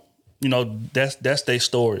 So, you know, that's their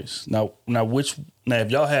stories. Now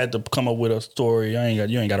if y'all had to come up with a story, you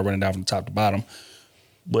ain't got to run it down from the top to bottom.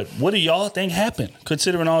 But what do y'all think happened,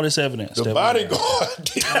 considering all this evidence? The bodyguard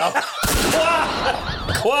did not.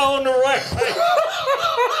 Qua on the right.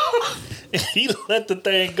 He let the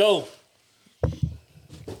thing go. I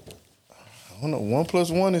don't know. 1 +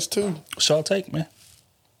 1 is 2. What's y'all take, man?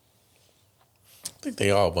 I think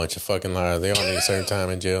they all a bunch of fucking liars. They all need a certain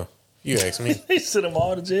time in jail. You ask me. He sent them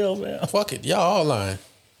all to jail, man. Fuck it. Y'all all lying.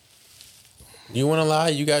 You want to lie?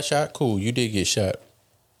 You got shot? Cool. You did get shot.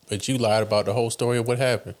 But you lied about the whole story of what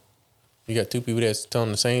happened. You got 2 people that's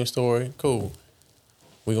telling the same story. Cool.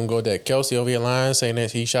 We gonna go with that. Kelsey over here lying, saying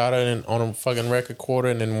that he shot her on a fucking record quarter,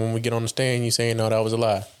 and then when we get on the stand, you saying no, that was a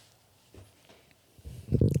lie.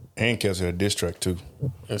 And Kelsey had a diss track too.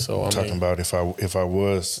 And so I'm talking about if I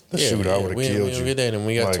was the shooter, I would have killed you. We get that, and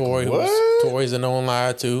we got like, Tory. Tory's a known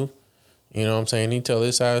liar too. You know what I'm saying? He tell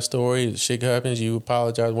his side of the story. Shit happens, you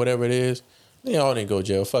apologize, whatever it is. They all didn't go to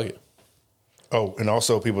jail. Fuck it. Oh, and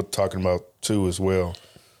also people talking about too as well.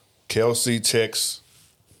 Kelsey texts,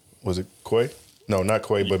 was it Quay? No, not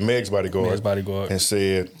Quay, but Meg's bodyguard. And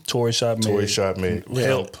said Tory shot Meg.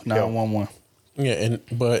 Help 911. Yeah,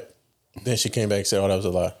 but then she came back and said, "Oh, that was a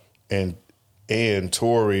lie." And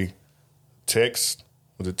Tory text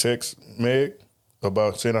Meg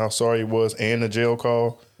about saying how sorry he was and the jail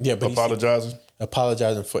call. Yeah, but apologizing.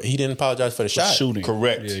 He didn't apologize for the shot. Shooting.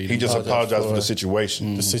 Correct. Yeah, he just apologized for the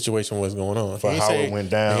situation. The situation was going on. For how it went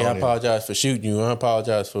down. He apologized for shooting you. I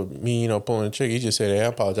apologize for me, pulling the trigger. He just said, "Hey, I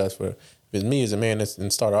apologize for Because me as a man that's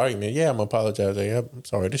and start an argument, yeah, I'm gonna apologize. Hey, I'm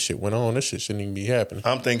sorry, this shit went on. This shit shouldn't even be happening.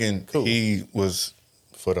 I'm thinking he was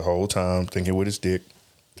for the whole time thinking with his dick,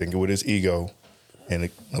 thinking with his ego, and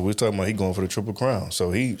we were talking about he going for the Triple Crown.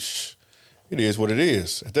 So it is what it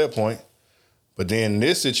is at that point. But then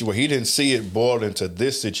this situation, he didn't see it boil into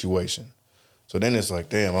this situation. So then it's like,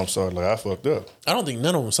 damn, I'm sorry, like I fucked up. I don't think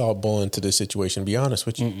none of them saw it boil into this situation, to be honest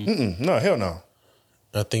with you. No, hell no.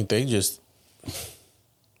 I think they just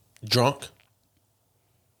drunk,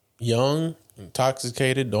 young,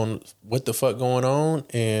 intoxicated, don't know what the fuck going on,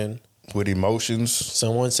 and with emotions.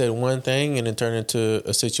 Someone said one thing and it turned into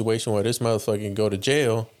a situation where this motherfucker can go to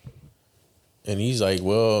jail. And he's like,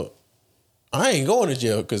 well, I ain't going to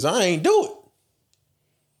jail because I ain't do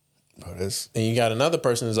it. And you got another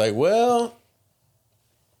person that's like, well,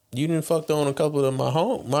 you done fucked on a couple of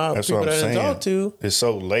my that's people that I talked to. It's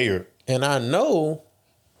so layered. And I know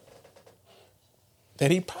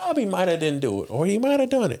that he probably might have didn't do it or he might have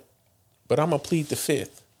done it. But I'm going to plead the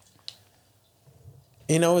fifth.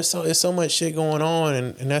 You know, it's so much shit going on.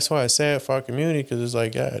 And that's why it's sad for our community because it's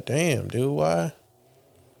like, God damn, dude, why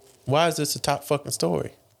is this a top fucking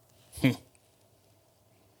story?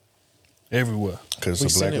 Everywhere. Because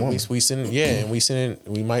it's a black woman.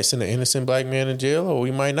 We might send an innocent black man in jail or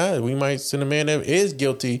we might not. We might send a man that is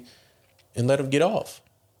guilty and let him get off.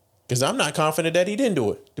 Because I'm not confident that he didn't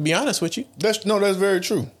do it, to be honest with you. That's very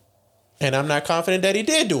true. And I'm not confident that he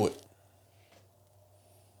did do it.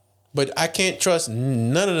 But I can't trust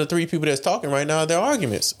none of the three people that's talking right now, their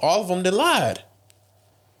arguments. All of them that lied.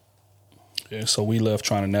 Yeah, so we left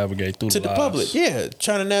trying to navigate through to the public. Yeah,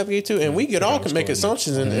 trying to navigate through. And we can make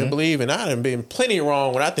assumptions and believe. And I done been plenty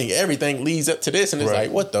wrong when I think everything leads up to this. And it's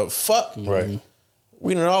like, what the fuck? Right.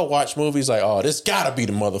 We done all watch movies like, oh, this gotta be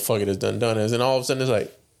the motherfucker that's done this. And all of a sudden it's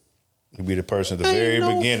like, you be the person at the very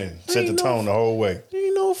beginning. Set the tone the whole way.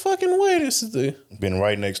 Ain't no fucking way this is the... Been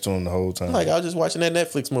right next to him the whole time. Like, I was just watching that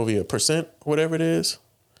Netflix movie, A Percent, whatever it is.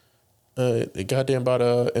 The goddamn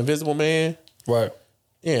about Invisible Man. Right.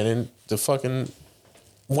 Yeah, and then the fucking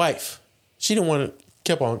wife. She didn't want to...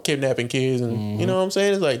 Kept on kidnapping kids and... You know what I'm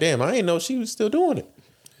saying? It's like, damn, I didn't know she was still doing it.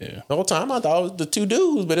 Yeah. The whole time I thought it was the two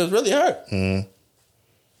dudes, but it was really her.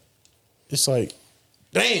 It's like,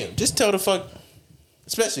 damn, just tell the fuck...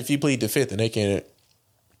 Especially if you plead the fifth and they can't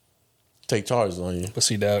take charges on you. But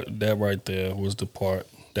see, that right there was the part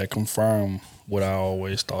that confirmed what I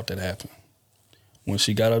always thought that happened. When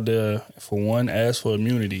she got up there, for one, asked for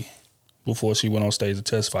immunity before she went on stage to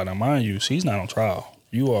testify. Now, mind you, she's not on trial.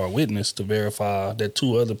 You are a witness to verify that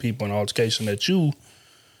two other people in altercation that you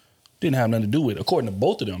didn't have nothing to do with. According to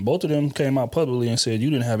both of them came out publicly and said you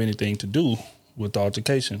didn't have anything to do with the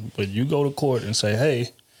altercation. But you go to court and say, hey,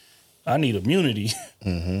 I need immunity.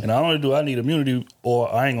 And not only do I need immunity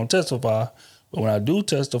or I ain't gonna testify, but when I do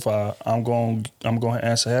testify, I'm going to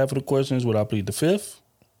answer half of the questions with I plead the fifth,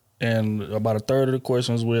 and about a third of the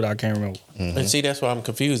questions with I can't remember. And see, that's why I'm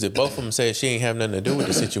confused. If both of them said she ain't have nothing to do with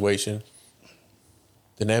the situation,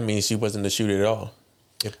 then that means she wasn't the shooter at all.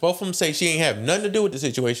 If both of them say she ain't have nothing to do with the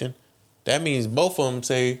situation, that means both of them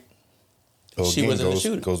say she wasn't the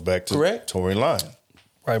shooter. Goes back to correct Tory Lanez.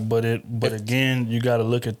 Right, but again, you got to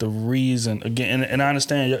look at the reason again, and I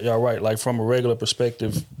understand y'all right. Like from a regular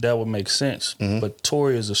perspective, that would make sense. But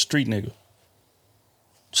Tory is a street nigga,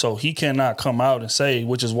 so he cannot come out and say,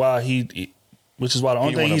 which is why the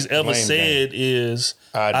only thing he's ever said is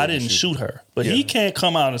I didn't shoot her. But he can't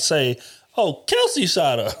come out and say, oh, Kelsey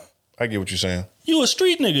shot her. I get what you're saying. You a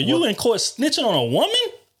street nigga. You in court snitching on a woman.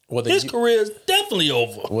 Well, his career is definitely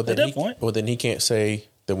over at that point. Well, then he can't say.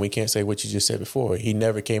 Then we can't say what you just said before. He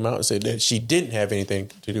never came out and said that she didn't have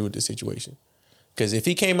anything to do with the situation. Because if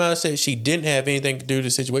he came out and said she didn't have anything to do with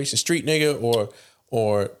the situation, street nigga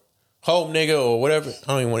or home nigga or whatever, I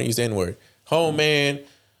don't even want to use the N-word. Home man,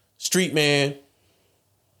 street man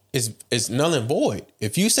is null and void.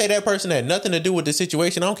 If you say that person had nothing to do with the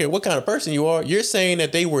situation, I don't care what kind of person you are, you're saying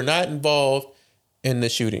that they were not involved in the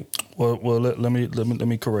shooting. Well, let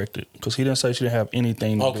me correct it, because he didn't say she didn't have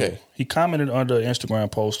anything to do. He commented under an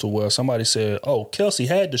Instagram post to where somebody said, "Oh, Kelsey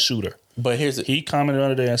had to shoot her." But he commented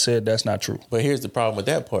under there and said that's not true. But here's the problem with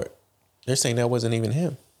that part: they're saying that wasn't even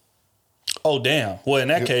him. Oh damn! Well, in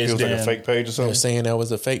that case, it was like a fake page or something. They're saying that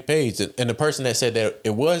was a fake page, and the person that said that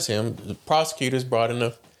it was him, the prosecutors brought in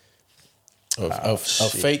a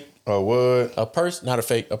fake. What? A person, not a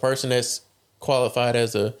fake. A person that's qualified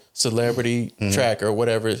as a celebrity tracker or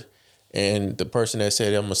whatever, and the person that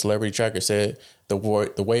said I'm a celebrity tracker said the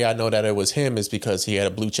way I know that it was him is because he had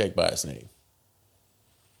a blue check by his name.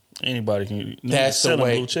 Anybody can. That's the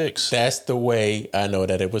way. Blue checks. That's the way I know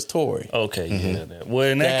that it was Tory. Okay, yeah. Well,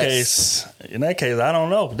 in that case, I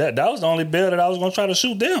don't know. That was the only bill that I was going to try to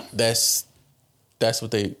shoot them. That's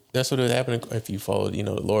what was happening if you followed, the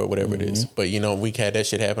Lord, whatever it is. But we had that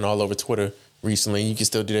shit happen all over Twitter recently. You can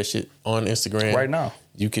still do that shit on Instagram right now.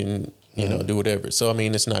 You can do whatever. So I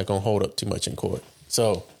mean, it's not gonna hold up too much in court.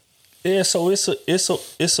 So Yeah, so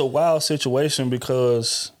it's a wild situation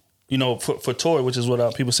because, you know, for Tory, which is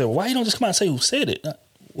what people say, well, why you don't just come out and say who said it?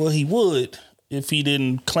 Well, he would if he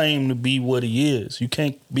didn't claim to be what he is. You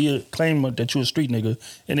can't claim that you're a street nigga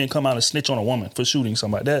and then come out and snitch on a woman for shooting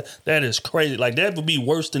somebody. That is crazy. Like, that would be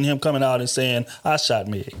worse than him coming out and saying, I shot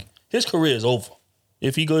Meg. His career is over.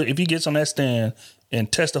 If he gets on that stand and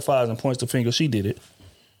testifies and points the finger, she did it,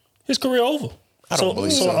 his career over. I don't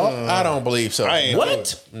believe so. I don't believe so.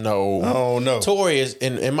 What? No. Oh no. Tory is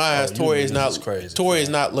in my eyes. Tory is not crazy. Tory is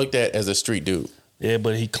not looked at as a street dude. Yeah,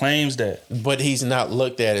 but he claims that. But he's not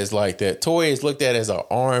looked at as like that. Tory is looked at as an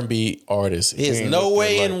R&B artist. There's no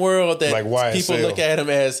way in the world that people look at him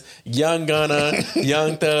as Young Gunna,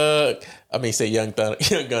 Young Thug. I mean, say Young Thug,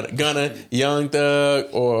 Gunna, Young Thug,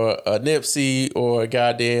 or a Nipsey, or a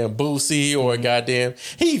goddamn Boosie, or a goddamn.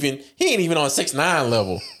 He ain't even on 6ix9ine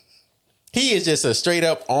level. He is just a straight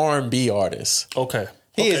up R&B artist. Okay.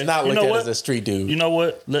 He is not looked at as a street dude. You know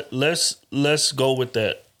what? Let's go with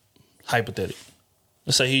that hypothetical.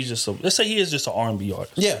 Let's say he is just an R&B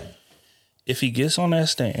artist. Yeah. If he gets on that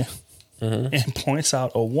stand and points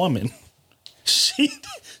out a woman,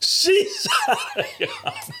 she's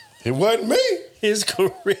it wasn't me. His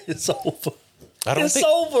career is over. It's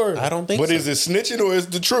over. I don't think but so. Is it snitching or is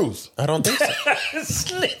it the truth? I don't think so. It's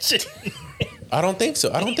snitching. I don't think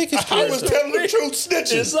so. I don't think his career I was telling the truth,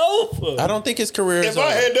 snitching. It's over. I don't think his career is If over.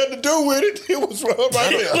 I had nothing to do with it, it was right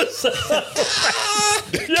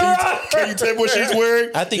there. You're right. Can you tell me what she's wearing?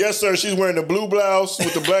 I think- yes, sir. She's wearing the blue blouse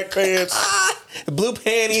with the black pants. The blue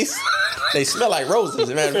panties, they smell like roses. As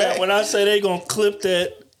a matter of fact. When I say they gonna clip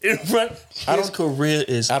that in front, his career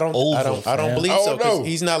is over. I don't believe so. Oh, no. 'Cause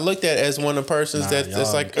he's not looked at as one of the persons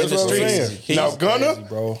that's like in That's the what I'm streets. saying. He's Now, Gunna, crazy,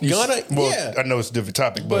 bro. Gunna, well, yeah. I know it's a different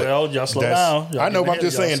topic, but Well, y'all slow that's- down. Y'all I know, getting but I'm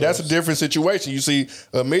just ahead of saying that's a yourselves. different situation. You see,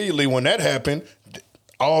 immediately when that happened,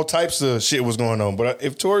 all types of shit was going on. But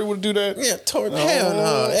if Tory would do that, Yeah, hell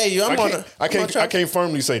no. Hey, I can't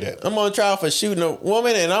firmly say that. I'm on trial for shooting a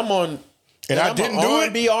woman, and I'm on. And I didn't do it?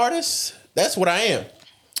 R&B artist. That's what I am.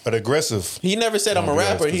 But aggressive. He never said I'm a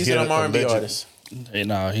rapper. He said I'm R&B alleged. artist. Hey,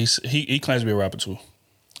 nah, he claims to be a rapper too.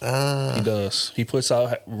 He does. He puts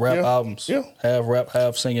out rap albums. Yeah. Half rap,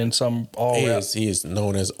 half singing, some all rap. He is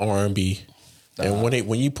known as R&B. And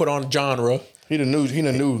when you put on genre, He the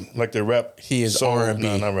new like the rap. He is soul. R&B.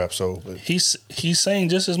 No, not rap soul. But He's saying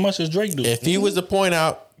just as much as Drake do. if he was to point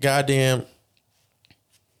out, goddamn,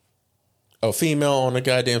 a female on the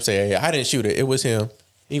goddamn say, hey, I didn't shoot it, it was him,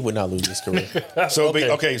 he would not lose his career. so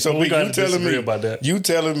Okay. so We B, gotta you telling disagree me about that. You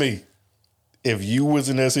telling me if you was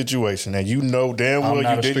in that situation and you know damn well I'm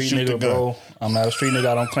not you a didn't street shoot the nigga, gun. bro. I'm not a street nigga.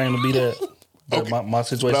 I don't claim to be that. That's my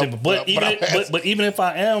situation. But even if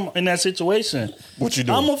I am in that situation, What you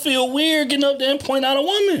doing? I'm gonna feel weird getting up there and point out a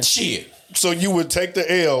woman. Shit. So you would take the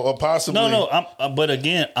L or possibly No. But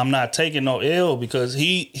again, I'm not taking no L because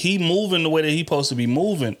he moving the way that he supposed to be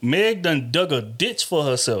moving. Meg done dug a ditch for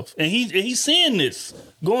herself, and he's seeing this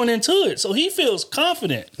going into it, so he feels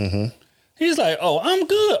confident. Mm-hmm. He's like, "Oh, I'm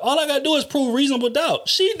good. All I gotta do is prove reasonable doubt.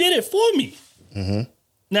 She did it for me." Mm-hmm.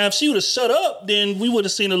 Now, if she would have shut up, then we would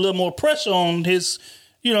have seen a little more pressure on his,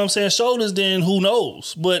 you know what I'm saying, shoulders. Then who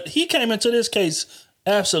knows? But he came into this case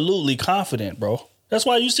absolutely confident, bro. That's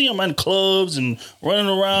why you see him in clubs and running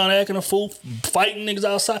around acting a fool, fighting niggas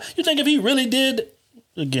outside. You think if he really did,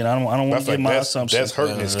 again, I don't want to get my assumption. That's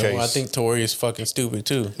hurting his case. I think Tory is fucking stupid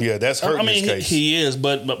too. Yeah, that's hurting his case. He is,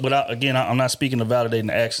 but I'm not speaking to validating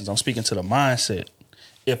the actions. I'm speaking to the mindset.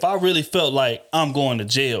 If I really felt like I'm going to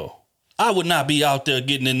jail, I would not be out there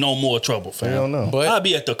getting in no more trouble, fam. Hell no. But I'd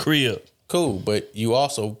be at the crib. cool, but you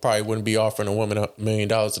also probably wouldn't be offering a woman $1 million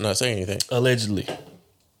to not say anything. Allegedly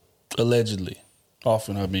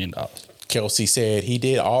offering her $1 million. Kelsey said he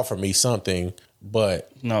did offer me something,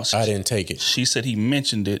 but No, I didn't take it. She said he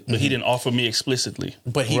mentioned it, but he didn't offer me explicitly.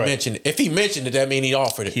 But he mentioned it. If he mentioned it, that means he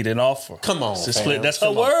offered it. He didn't offer. Come on, It's a fam. split. That's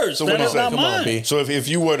Come her on. words. So fam. what That's is that? not Come on, mine. B. So if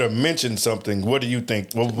you were to mention something, what do you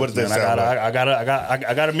think? What does that Man, sound like? I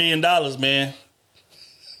got $1 million, man.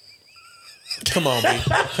 Come on, B.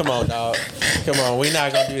 Come on, dog. Come on. We're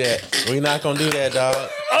not going to do that. We're not going to do that, dog.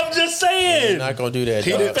 I'm just We're saying. not going to do that,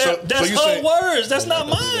 He dog. didn't- Fam, so that's you her saying- words. That's not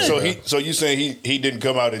mine. So you saying he didn't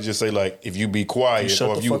come out and just say like, if you be quiet shut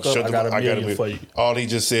or the if you fuck up, shut I got $1 million for you. All he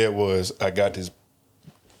just said was, I got this.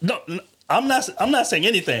 No, I'm not saying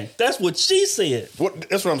anything. That's what she said.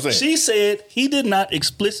 That's what I'm saying. She said he did not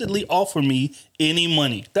explicitly offer me any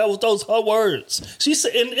money. Those her words. She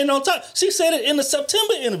said, and on top, she said it in the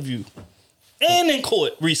September interview and in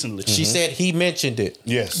court recently. She said he mentioned it.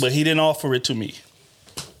 Yes. But he didn't offer it to me.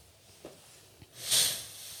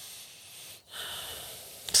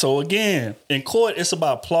 So again, in court, it's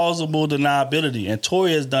about plausible deniability, and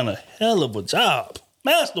Tory has done a hell of a job,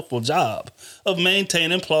 masterful job of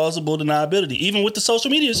maintaining plausible deniability, even with the social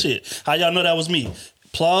media shit. How y'all know that was me?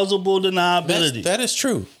 Plausible deniability. That is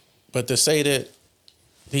true, but to say that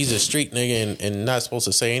he's a street nigga and not supposed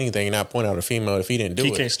to say anything and not point out a female if he didn't do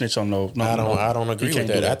it. He can't snitch on no. I don't agree with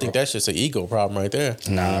that. I think that's just an ego problem right there.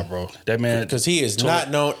 Nah, bro. That man, because he is not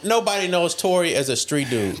known. Nobody knows Tory as a street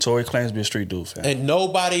dude. Tory claims to be a street dude, fam. And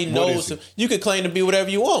nobody knows. You can claim to be whatever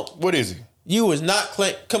you want. What is he? You is not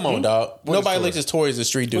claim. Come on, dog. Nobody looks at Tory as a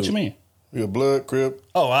street dude. What you mean? You a blood, Crip?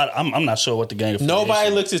 Oh, I'm not sure what the gang.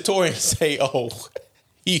 Nobody looks at Tory and say, "Oh,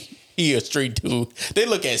 he a street dude." They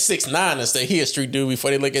look at 6ix9ine and say he a street dude before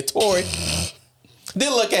they look at Tory. They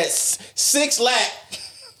look at 6 Lack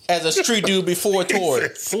as a street dude before Tory.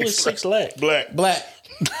 Who is 6 Lack? Black. Black,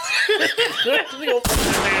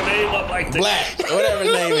 whatever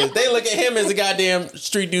his name is. They look at him as a goddamn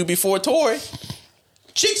street dude before Tory.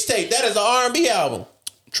 Chicks Tape, that is an R&B album.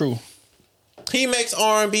 True. He makes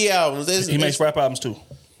R&B albums. He makes rap albums too.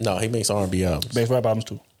 No, he makes R&B albums. Makes rap albums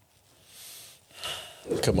too.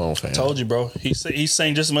 Come on, fam. Told you, bro. He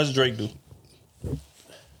sang just as much as Drake do.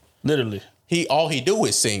 Literally. All he do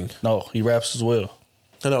is sing. No, he raps as well.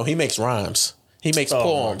 No, he makes rhymes. He makes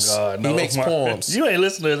poems. My God, no. He makes poems. You ain't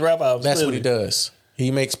listening to his rap albums. That's what he does.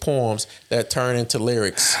 He makes poems that turn into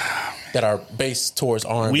lyrics that are based towards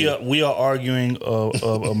R&B. We are arguing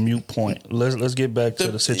a mute point. Let's get back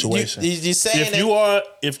to the situation. You saying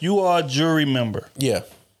if you are a jury member, yeah,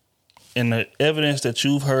 and the evidence that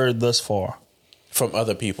you've heard thus far from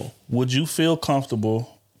other people, would you feel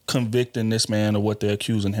comfortable convicting this man of what they're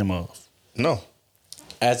accusing him of? No.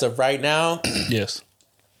 As of right now, yes.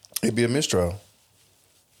 It'd be a mistrial.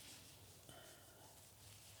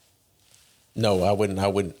 No, I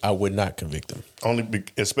would not convict him.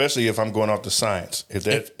 Especially if I'm going off the science.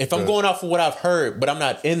 If I'm going off of what I've heard, but I'm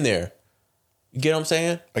not in there. You get what I'm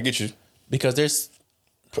saying? I get you. Because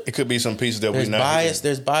it could be some pieces that we're not bias.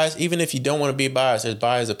 There's bias. Even if you don't want to be biased, there's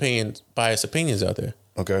biased opinions out there.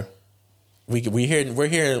 Okay. We're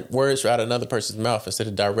hearing words out of another person's mouth instead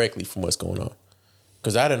of directly from what's going on.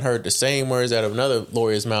 Because I done heard the same words out of another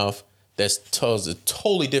lawyer's mouth that tells a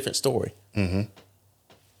totally different story. Mm-hmm.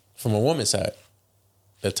 From a woman's side.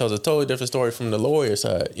 That tells a totally different story from the lawyer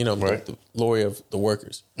side. You know, right. the lawyer of the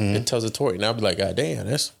workers. Mm-hmm. It tells a story. And I'll be like, God damn,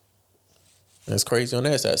 that's crazy on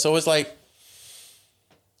that side. So it's like,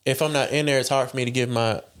 if I'm not in there, it's hard for me to give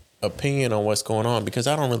my opinion on what's going on because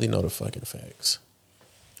I don't really know the fucking facts.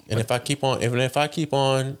 And if I keep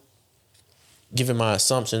on giving my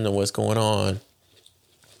assumption of what's going on,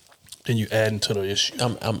 then you add into the issue.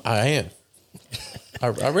 I am.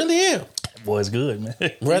 I really am. Boy, it's good, man.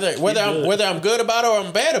 Whether I'm good about it or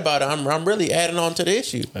I'm bad about it, I'm really adding on to the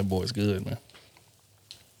issue. That boy's good, man.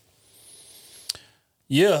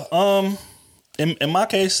 Yeah. In my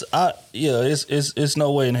case, it's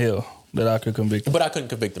no way in hell that I could convict him. But I couldn't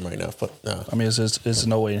convict him right now. But no. I mean, it's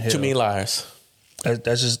no way in hell. Too many liars.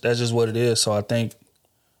 That's just what it is. So I think,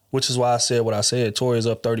 which is why I said what I said. Tory is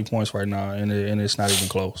up 30 points right now, and it's not even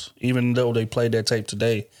close. Even though they played that tape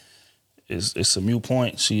today, it's a mute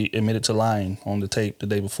point. She admitted to lying on the tape the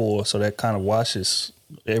day before, so that kind of washes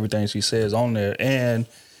everything she says on there, and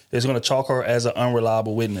it's going to chalk her as an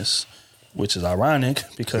unreliable witness, which is ironic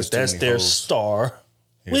because that's their star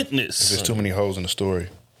witness. There's too many holes in the story.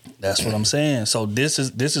 That's what I'm saying. So this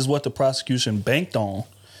is what the prosecution banked on.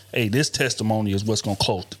 Hey, this testimony is what's going to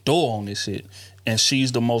close the door on this shit. And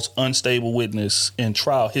she's the most unstable witness in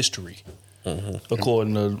trial history,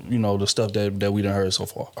 according to the stuff that we done heard so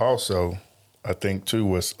far. Also, I think too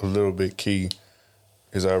what's a little bit key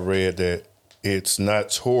is I read that it's not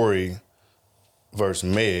Tory versus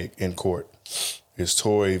Meg in court. It's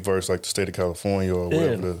Tory versus like the state of California or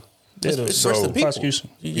whatever. It's versus the prosecution.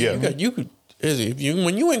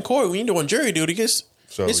 When you in court, when you doing jury duty,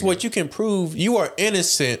 it's what you can prove. You are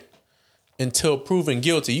innocent until proven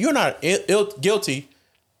guilty. You're not guilty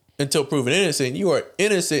until proven innocent. You are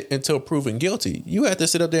innocent until proven guilty. You have to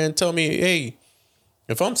sit up there and tell me, hey,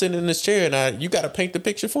 if I'm sitting in this chair and you got to paint the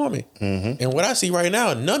picture for me. Mm-hmm. And what I see right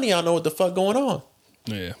now, none of y'all know what the fuck going on.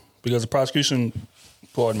 Yeah, because the prosecution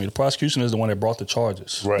is the one that brought the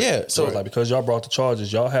charges. Right. Yeah. So it's like, because y'all brought the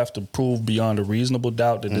charges, y'all have to prove beyond a reasonable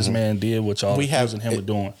doubt that this man did what y'all accusing him of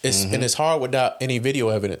doing. And it's hard without any video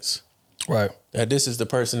evidence. Right. That this is the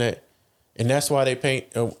person that, and that's why they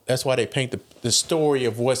paint the story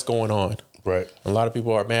of what's going on. Right. A lot of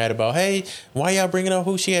people are mad about, hey, why y'all bringing up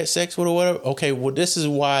who she had sex with or whatever? Okay, well, this is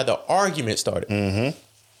why the argument started. Mm-hmm.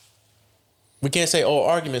 We can't say,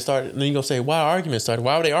 argument started. And then you're going to say, why argument started?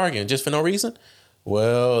 Why were they arguing? Just for no reason?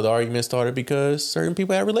 Well, the argument started because certain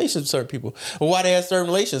people had relations with certain people. Well, why they had certain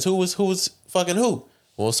relations? Who was fucking who?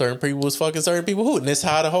 Well, certain people was fucking certain people who. And that's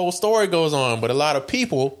how the whole story goes on. But a lot of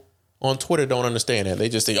people on Twitter don't understand that. They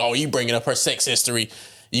just think, oh, you bringing up her sex history.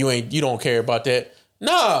 You don't care about that.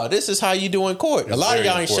 Nah, this is how you do in court. It's a lot of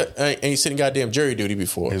y'all very ain't sitting goddamn jury duty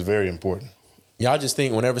before. It's very important. Y'all just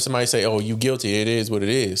think whenever somebody say, oh, you guilty, it is what it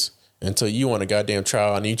is. Until you on a goddamn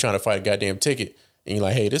trial and you trying to fight a goddamn ticket. And you're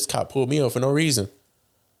like, hey, this cop pulled me over for no reason.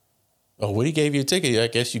 Oh, what, he gave you a ticket? I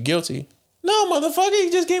guess you guilty. No, motherfucker, he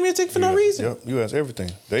just gave me a ticket for no reason. Yep, you ask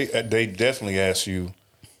everything. They definitely ask you,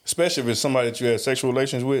 especially if it's somebody that you had sexual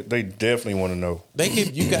relations with, they definitely want to know.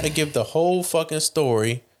 You got to give the whole fucking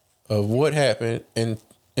story of what happened and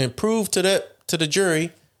prove to the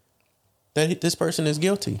jury that this person is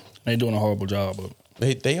guilty. They doing a horrible job of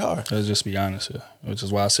it. They are. Let's just be honest here. Which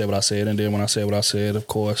is why I said what I said. And then when I said what I said, of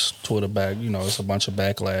course, Twitter back, it's a bunch of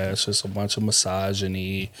backlash. It's a bunch of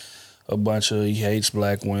misogyny, a bunch of he hates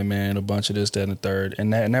black women, a bunch of this, that, and the third.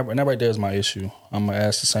 And that right there is my issue. I'm going to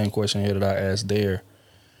ask the same question here that I asked there.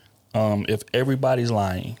 If everybody's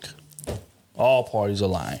lying, all parties are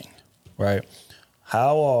lying, right?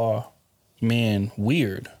 How are men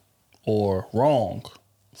weird or wrong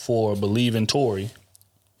for believing Tory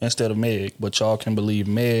instead of Meg, but y'all can believe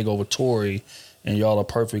Meg over Tory, and y'all are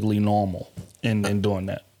perfectly normal in doing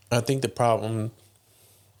that? I think the problem,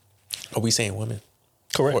 are we saying women?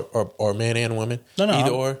 Correct. Or men and women? No.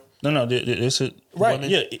 Either or? No. It's right. Women?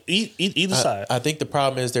 Yeah, either side. I think the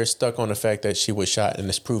problem is they're stuck on the fact that she was shot and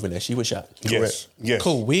it's proven that she was shot. Yes.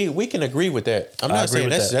 Cool. We can agree with that. I'm not saying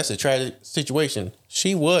that's a tragic situation.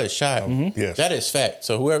 She was shot. Mm-hmm. Yes. That is fact.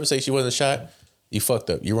 So whoever says she wasn't shot, you fucked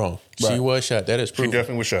up. You're wrong. Right. She was shot. That is proven. She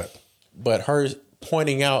definitely was shot. But her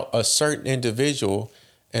pointing out a certain individual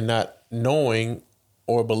and not knowing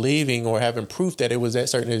or believing or having proof that it was that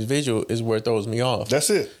certain individual is where it throws me off. That's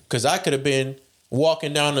it. Because I could have been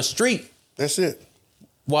walking down the street That's it.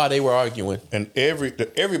 while they were arguing. And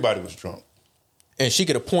everybody was drunk. And she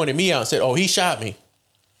could have pointed me out and said, oh, he shot me.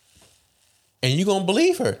 And you going to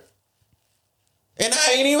believe her. And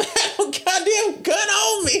I ain't even had no goddamn gun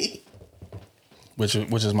on me. Which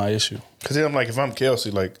is my issue. Because then I'm like, if I'm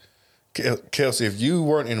Kelsey, Kelsey, if you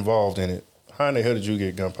weren't involved in it, how in the hell did you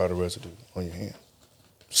get gunpowder residue on your hand?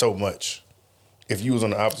 So much. If you was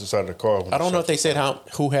on the opposite side of the car. I don't know if they said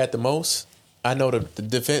who had the most. I know the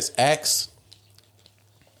defense asked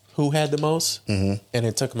who had the most. Mm-hmm. And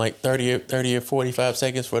it took them like 30 or 45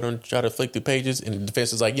 seconds for them to try to flick through pages. And the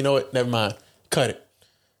defense was like, you know what? Never mind. Cut it.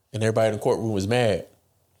 And everybody in the courtroom was mad.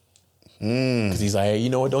 Because he's like, hey,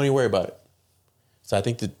 you know what? Don't even worry about it. So I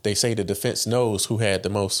think that they say the defense knows who had the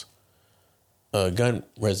most gun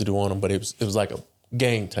residue on them, but it was like a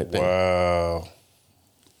gang type thing. Wow.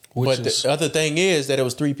 But the other thing is that it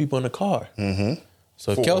was 3 people in the car. Mm-hmm.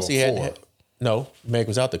 So if Kelsey had no, Meg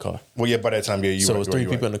was out the car. Well, yeah, by that time, yeah, so it was 3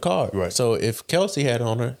 people in the car. Right. So if Kelsey had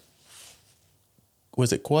on her,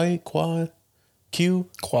 was it Qua?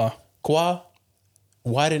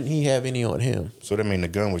 Why didn't he have any on him? So that means the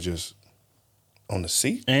gun was just on the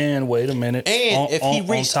seat? And wait a minute. And if he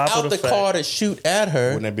reached out the car to shoot at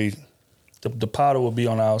her, wouldn't that be? The powder would be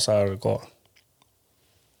on the outside of the car.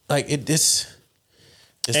 Like it's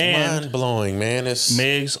mind blowing, man. It's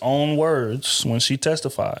Meg's own words when she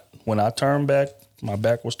testified. When I turned back, my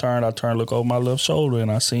back was turned. I turned, look over my left shoulder,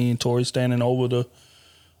 and I seen Tory standing over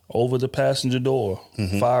the passenger door,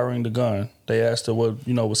 firing the gun. They asked her, "Well,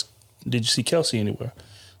 did you see Kelsey anywhere?"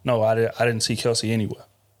 No, I didn't see Kelsey anywhere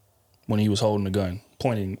when he was holding the gun,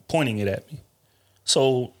 pointing it at me.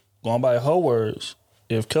 So going by her words,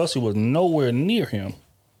 if Kelsey was nowhere near him,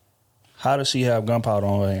 how does she have gunpowder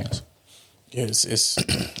on her hands? Yeah, it's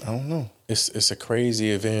I don't know. It's a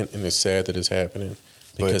crazy event, and it's sad that it's happening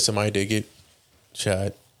because somebody did get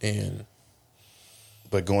shot.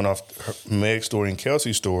 But going off Meg's story and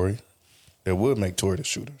Kelsey's story, that would make Tory the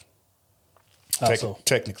shooter.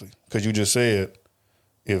 Technically, because you just said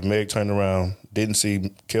if Meg turned around, didn't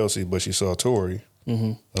see Kelsey, but she saw Tory,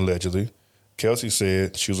 allegedly. Kelsey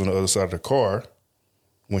said she was on the other side of the car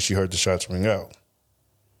when she heard the shots ring out.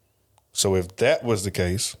 So if that was the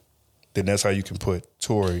case, then that's how you can put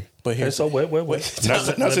Tory. But here's so wait. Not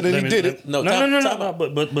that he did it. No.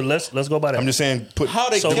 But let's go by that. I'm just saying. How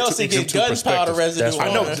did Kelsey get gunpowder residue?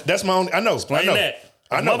 I know. That's my own. I know. Explain that.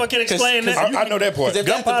 I know. Mother can explain that. I know that part.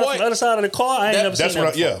 Gunpowder on the other side of the car. I ain't never seen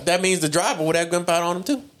that. Yeah. That means the driver would have gunpowder on him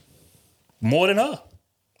too. More than her.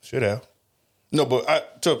 Should have. No,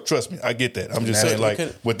 but trust me, I get that. I'm just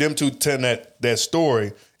saying, with them two telling that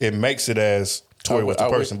story, it makes it as Tory was the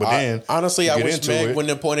person. But then, honestly, I wish Meg wouldn't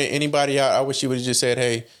have pointed anybody out. I wish she would have just said,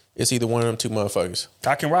 "Hey, it's either one of them two motherfuckers."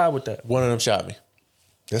 I can ride with that. One of them shot me.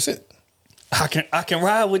 That's it. I can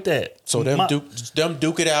ride with that. So them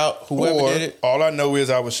duke it out. Whoever did it. All I know is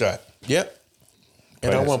I was shot. Yep.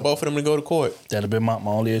 And I want both of them to go to court. That'd have been my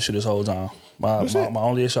only issue this whole time. My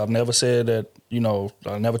only issue. I've never said that.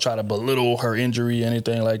 I never tried to belittle her injury,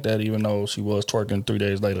 anything like that. Even though she was twerking 3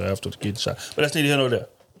 days later after getting shot. But that's neither here nor there,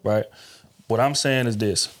 right? What I'm saying is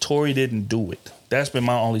this: Tory didn't do it. That's been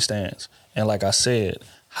my only stance. And like I said,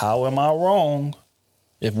 how am I wrong?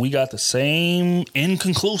 If we got the same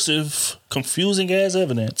inconclusive, confusing ass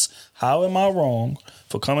evidence, how am I wrong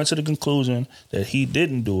for coming to the conclusion that he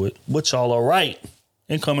didn't do it, but y'all are right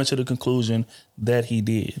in coming to the conclusion that he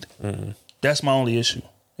did? Mm-hmm. That's my only issue.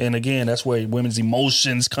 And again, that's where women's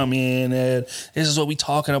emotions come in. And this is what we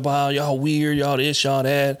talking about. Y'all weird, y'all this, y'all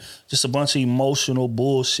that. Just a bunch of emotional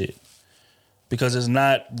bullshit. Because it's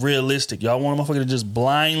not realistic. Y'all want a motherfucker to just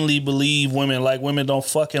blindly believe women like women don't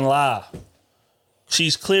fucking lie.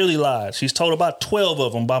 She's clearly lied. She's told about 12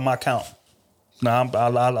 of them by my count. Now, I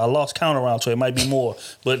lost count around, so it might be more.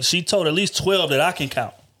 But she told at least 12 that I can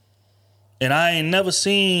count. And I ain't never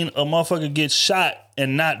seen a motherfucker get shot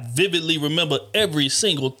and not vividly remember every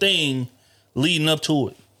single thing leading up to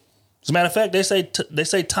it. As a matter of fact, they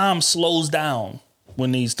say time slows down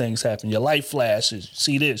when these things happen. Your light flashes. You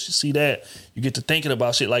see this, you see that. You get to thinking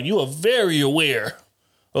about shit. Like, you are very aware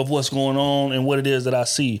of what's going on and what it is that I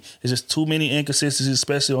see. It's just too many inconsistencies,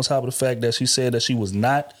 especially on top of the fact that she said that she was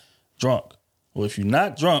not drunk. Well, if you're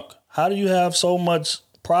not drunk, how do you have so much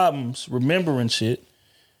problems remembering shit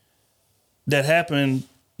that happened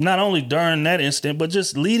not only during that incident, but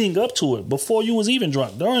just leading up to it, before you was even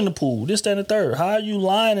drunk, during the pool, this, that, and the third? How are you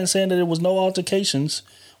lying and saying that there was no altercations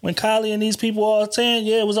when Kylie and these people are saying,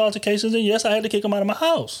 yeah, it was altercations, and yes, I had to kick them out of my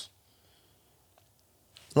house?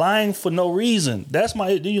 Lying for no reason. That's my.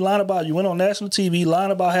 You lying about you went on national TV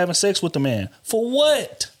lying about having sex with the man. For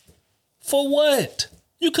what? For what?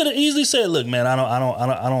 You could have easily said, "Look, man, I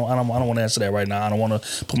don't want to answer that right now. I don't want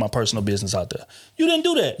to put my personal business out there." You didn't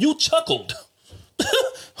do that. You chuckled.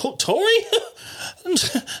 Tory?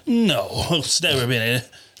 No, it's never been it.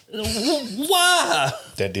 Why?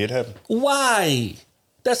 That did happen. Why?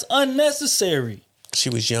 That's unnecessary. She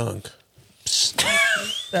was young.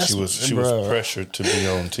 She was pressured to be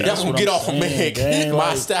on TV. That's what get off of Meg.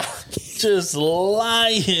 My style. Just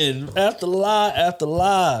lying after lie after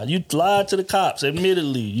lie. You lied to the cops,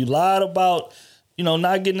 admittedly. You lied about,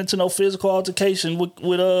 not getting into no physical altercation with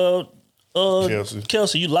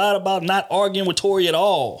Kelsey. You lied about not arguing with Tory at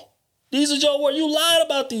all. These are your words. You lied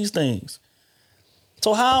about these things.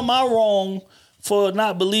 So how am I wrong for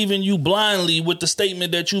not believing you blindly with the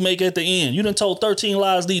statement that you make at the end? You done told 13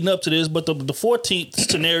 lies leading up to this, but the 14th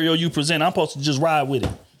scenario you present, I'm supposed to just ride with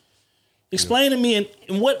it. Explain to me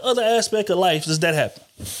in what other aspect of life does that happen?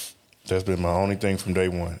 That's been my only thing from day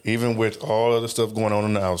one. Even with all other stuff going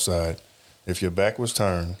on the outside, if your back was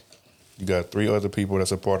turned, you got 3 other people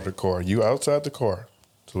that's a part of the car. You outside the car.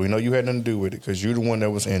 So we know you had nothing to do with it because you're the one that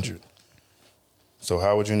was injured. So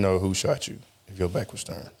how would you know who shot you if your back was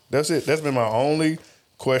turned? That's it. That's been my only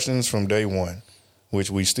questions from day one,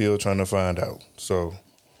 which we still trying to find out. So,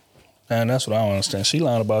 and that's what I don't understand. She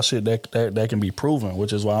lying about shit that can be proven,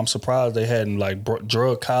 which is why I'm surprised they hadn't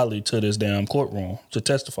drug Kylie to this damn courtroom to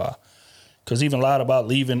testify. Because even lied about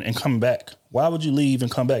leaving and coming back. Why would you leave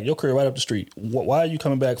and come back? Your career right up the street. Why are you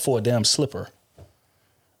coming back for a damn slipper?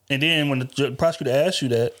 And then when the prosecutor asks you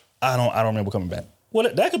that, I don't remember coming back. Well,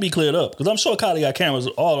 that could be cleared up because I'm sure Kylie got cameras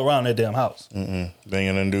all around that damn house. They ain't got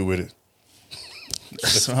nothing to do with it.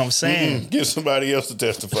 That's what I'm saying. Get somebody else to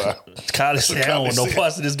testify. Kylie said, I don't want no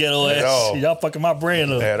parts of this ghetto ass. Y'all fucking my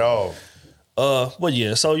brand up. At all. But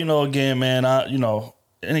yeah, so, again, man,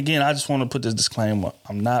 and again, I just want to put this disclaimer.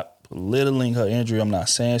 I'm not belittling her injury. I'm not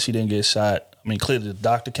saying she didn't get shot. I mean, clearly the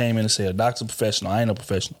doctor came in and said, a doctor's a professional. I ain't a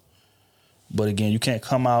professional. But again, you can't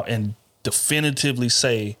come out and definitively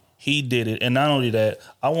say he did it. And not only that,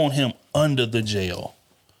 I want him under the jail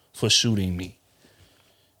for shooting me.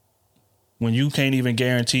 When you can't even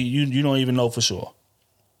guarantee, you don't even know for sure.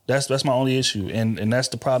 That's my only issue. And that's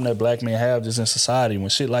the problem that black men have just in society. When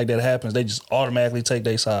shit like that happens, they just automatically take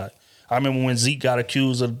their side. I remember when Zeke got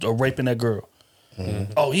accused of raping that girl.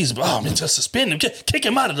 Mm-hmm. Oh, just suspend him. Kick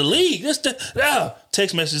him out of the league.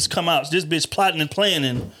 Text messages come out. This bitch plotting and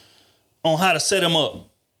planning on how to set him up.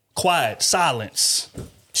 Quiet. Silence.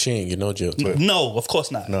 She ain't get no jail time. No, of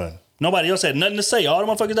course not. None. Nobody else had nothing to say. All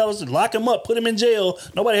the motherfuckers that was lock him up, put him in jail.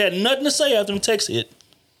 Nobody had nothing to say after the text hit.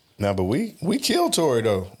 Now, but we killed Tory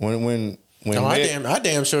though. When I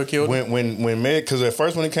damn sure killed him. When Meg, because at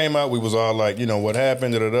first when it came out, we was all like, what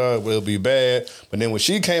happened? Well, it'll be bad. But then when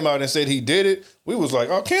she came out and said he did it, we was like,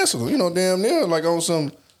 oh, cancel. Damn near like on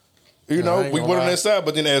some. You know, we went on that side,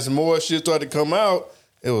 but then as more shit started to come out,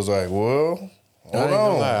 it was like, well, hold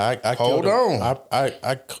on.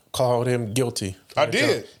 I called him guilty. I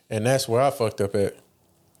did. And that's where I fucked up at.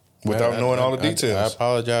 Without knowing all the details. I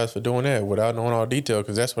apologize for doing that without knowing all the details,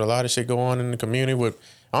 because that's what a lot of shit go on in the community with.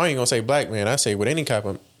 I ain't gonna say black man. I say with any type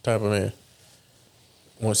of man.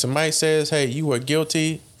 When somebody says, "Hey, you are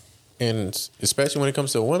guilty," and especially when it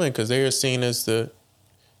comes to women, because they are seen as the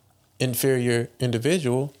inferior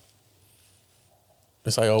individual,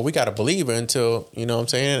 it's like, oh, we gotta believe her until, you know what I'm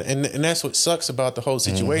saying, and that's what sucks about the whole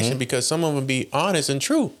situation, because some of them be honest and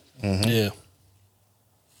true, yeah,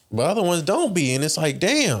 but other ones don't be, and it's like,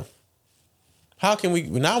 damn. How can we,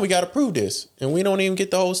 now we got to prove this, and we don't even get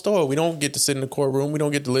the whole story. We don't get to sit in the courtroom. We don't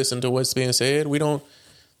get to listen to what's being said.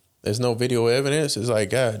 There's no video evidence. It's like,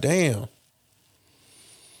 God damn.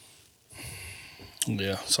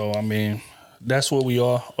 Yeah. So, I mean, that's where we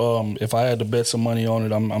are. If I had to bet some money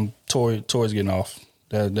on it, Tory's getting off.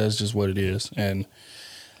 That's just what it is. And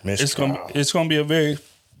it's gonna be a very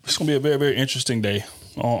very interesting day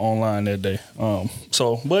online that day.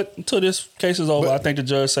 But until this case is over, I think the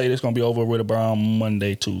judge say it's gonna be over with around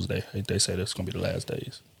Monday, Tuesday. They say that's gonna be the last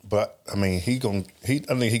days. But I mean, I think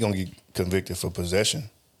he gonna get convicted for possession.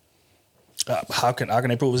 How can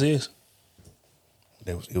they prove it's his?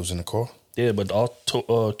 It was in the car. Yeah, but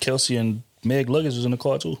Kelsey and Meg luggage was in the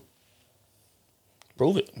car too.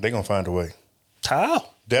 Prove it. They gonna find a way. How?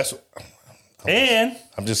 I'm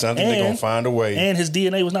just saying they're gonna find a way. And his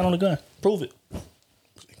DNA was not on the gun. Prove it.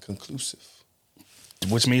 Conclusive.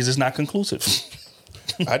 Which means it's not conclusive.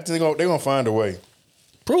 I think they're gonna find a way.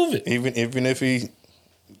 Prove it. Even if he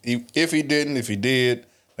didn't, if he did,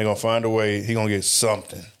 they're gonna find a way. He gonna get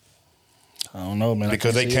something. I don't know, man.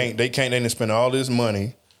 Because they didn't spend all this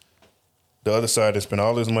money. The other side didn't spend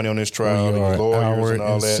all this money on this trial, and lawyers and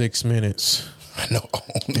all that. 6 minutes. I know.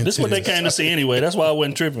 This is what they came to see anyway. That's why I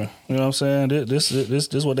wasn't tripping. You know what I'm saying? This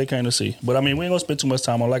is what they came to see. But I mean, we ain't gonna spend too much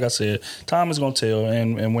time on. Like I said, time is gonna tell,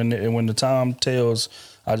 and when the time tells,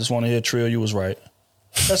 I just want to hear Trill, you was right.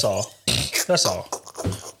 That's all. That's all.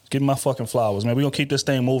 Give me my fucking flowers, man. We gonna keep this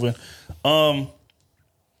thing moving. You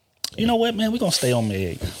know what, man? We gonna stay on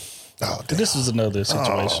Meg. Oh, this is another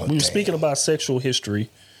situation. We were speaking about sexual history,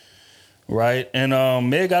 right? And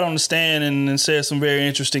Meg got on the stand and said some very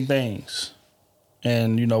interesting things.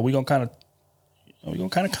 And you know, we're gonna kind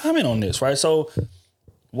of comment on this, right? So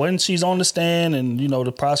when she's on the stand, and you know,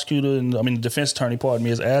 the prosecutor the defense attorney, pardon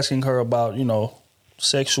me, is asking her about, you know,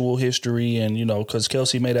 sexual history, and you know, because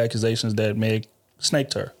Kelsey made accusations that Meg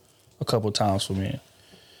snaked her a couple of times for men.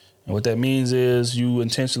 And what that means is you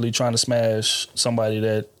intentionally trying to smash somebody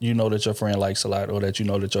that you know that your friend likes a lot, or that you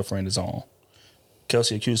know that your friend is on.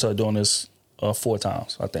 Kelsey accused her of doing this 4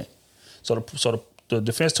 times, I think. So the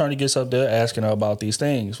defense attorney gets up there asking her about these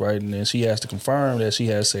things, right? And then she has to confirm that she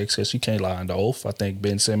has sex, because she can't lie under oath. I think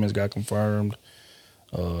Ben Simmons got confirmed.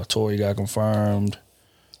 Tory got confirmed.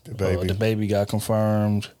 The baby got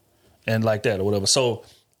confirmed. And like that or whatever. So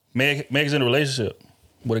Meg's in a relationship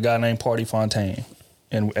with a guy named Party Fontaine.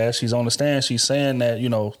 And as she's on the stand, she's saying that, you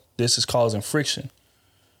know, this is causing friction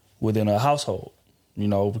within her household, you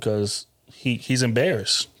know, because he's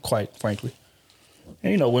embarrassed, quite frankly.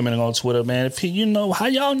 And you know, women are on Twitter, man. If you know, how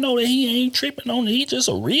y'all know that he ain't tripping on it? He just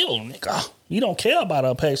a real nigga. He don't care about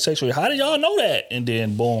her past sexually. How do y'all know that? And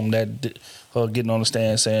then boom, her getting on the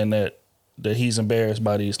stand saying that he's embarrassed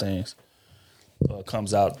by these things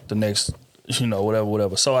comes out the next, you know,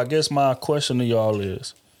 whatever. So I guess my question to y'all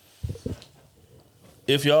is,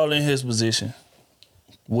 if y'all in his position,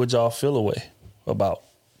 would y'all feel a way about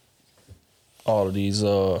all of these,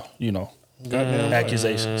 you know,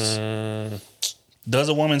 accusations? Does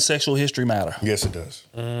a woman's sexual history matter? Yes, it does.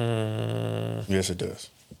 Yes, it does.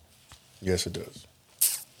 Yes, it does.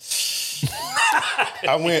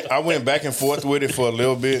 I went back and forth with it for a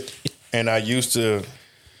little bit, and I used to.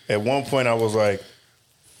 At one point, I was like,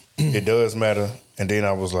 "It does matter," and then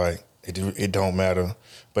I was like, "It don't matter."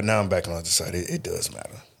 But now I'm back on the other side. It does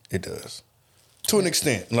matter. It does, to an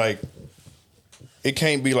extent. Like, it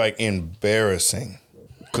can't be like embarrassing,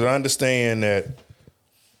 because I understand that.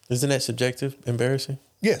 Isn't that subjective? Embarrassing?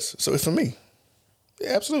 Yes. So it's for me. Yeah,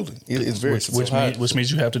 absolutely. It's very which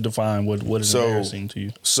means you have to define what is embarrassing to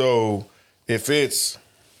you. So if it's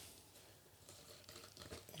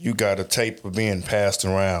you got a tape of being passed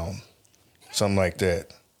around, something like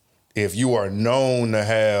that. If you are known to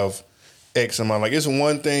have X amount, like it's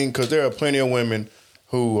one thing, because there are plenty of women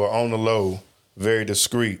who are on the low, very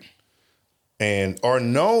discreet, and are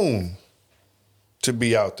known to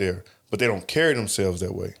be out there, but they don't carry themselves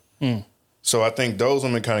that way. So I think those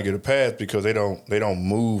women kind of get a pass because they don't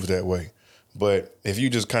move that way. But if you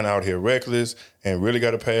just kind of out here reckless and really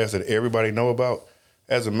got a past that everybody know about,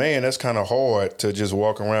 as a man, that's kind of hard to just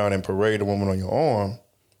walk around and parade a woman on your arm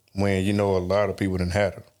when you know a lot of people done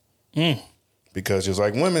had her. Because just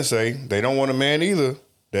like women say, they don't want a man either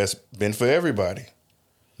that's been for everybody.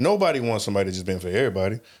 Nobody wants somebody that's just been for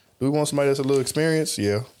everybody. Do we want somebody that's a little experienced?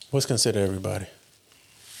 Yeah. What's considered everybody?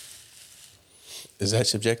 Is that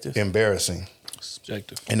subjective? Embarrassing.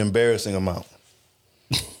 Subjective. An embarrassing amount.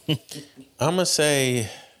 I'm going to say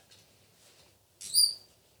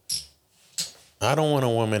I don't want a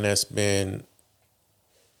woman that's been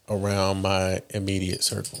around my immediate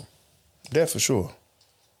circle. That for sure.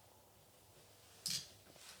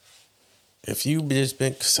 If you just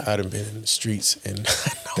been, because I done been in the streets and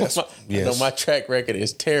I know my track record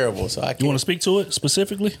is terrible. So I can't. You want to speak to it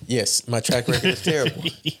specifically? Yes, my track record is terrible.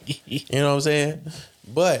 You know what I'm saying?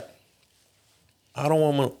 But I don't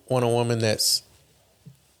want a woman that's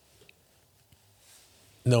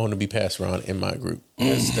known to be passed around in my group.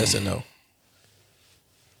 That's a no.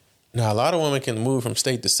 Now, a lot of women can move from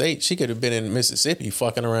state to state. She could have been in Mississippi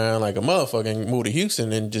fucking around like a motherfucker and move to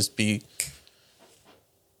Houston and just be,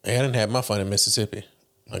 hey, I didn't have my fun in Mississippi.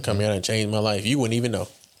 I come here and change my life. You wouldn't even know.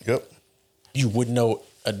 Yep. You wouldn't know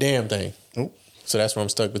a damn thing. Nope. So that's where I'm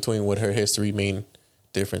stuck between what her history mean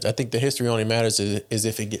difference. I think the history only matters is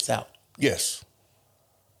if it gets out. Yes.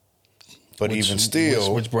 But even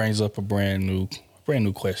still. Which brings up a brand new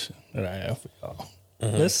question that I have for y'all.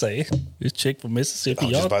 Let's say this chick from Mississippi, I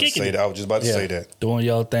was just about to say that. Doing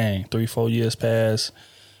y'all thing. 3-4 years pass,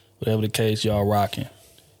 whatever the case, y'all rocking.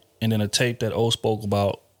 And then a tape that O spoke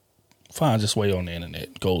about finds its way on the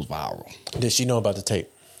internet, goes viral. Did she know about the tape?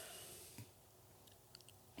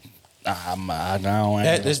 I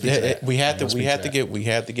don't. We have to give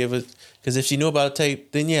it, because if she knew about the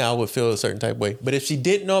tape, then yeah, I would feel a certain type of way. But if she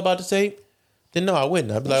didn't know about the tape, then no, I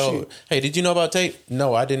wouldn't. I'd be like, oh, hey, did you know about tape?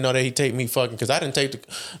 No, I didn't know that he taped me fucking, because I didn't tape the.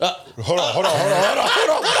 Hold on. What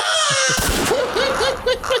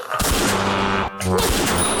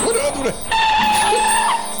did I do that?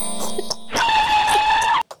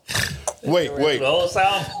 Wait. The whole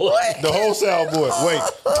soundboard. The whole soundboard. Wait.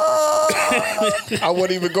 I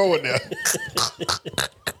wasn't even going there.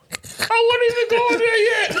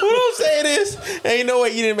 Yet. What I'm saying is, ain't no way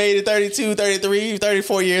you didn't made it 32, 33,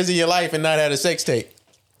 34 years of your life and not had a sex tape.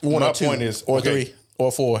 One or two, point is, or okay, 3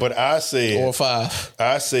 or 4. But I said, or 5.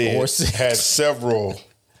 I said, or 6. Had several,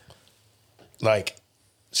 like,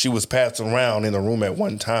 she was passed around in the room at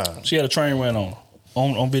one time. She had a train ran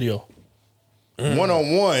on video.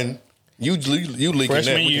 One-on-one, you leaking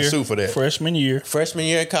that, we can sue for that. Freshman year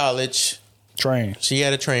of college. Train. She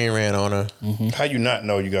had a train ran on her. Mm-hmm. How you not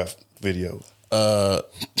know you got video?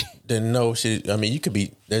 Then no, you could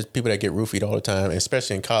be, there's people that get roofied all the time,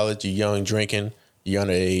 especially in college. You're young, drinking, you're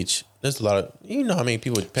underage. There's a lot of, you know how many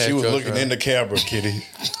people pass. She was looking in the camera, Kitty.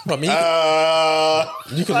 I mean,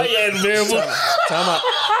 you can look. I had variables.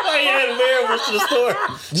 I had variables to the story.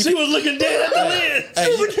 She was looking dead at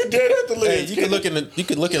the lens. You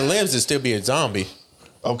could look in the lens and still be a zombie.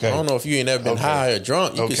 Okay. I don't know if you ain't never been high or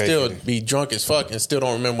drunk. You can still be drunk as fuck and still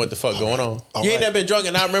don't remember what the fuck going on. You ain't never been drunk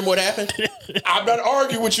and not remember what happened? I'm not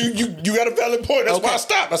arguing with you. You got a valid point. That's why I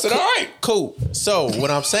stopped. I said, all right. Cool. So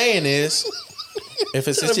what I'm saying is, if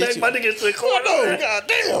it's a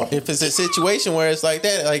if it's a situation where it's like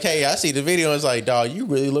that, like, hey, I see the video, it's like, dog, you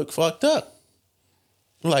really look fucked up.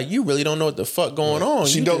 Like, you really don't know what the fuck going on.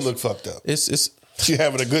 She don't look fucked up. It's she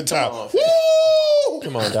having a good time. Woo!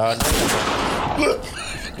 Come on, dog. Look.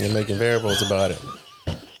 You're making variables about it.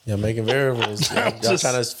 You're making variables. Y'all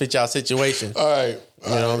trying to fit y'all situation. All right.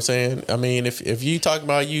 You know what I'm saying? I mean, if you talk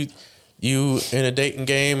about you in a dating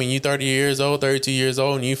game and you 30 years old, 32 years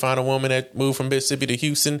old, and you find a woman that moved from Mississippi to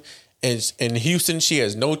Houston, and in Houston she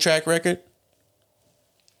has no track record,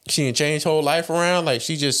 she didn't change whole life around, like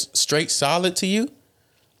she just straight solid to you,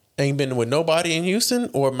 ain't been with nobody in Houston,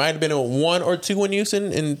 or might have been with 1 or 2 in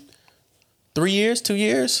Houston in 3 years, 2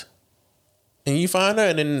 years, and you find her,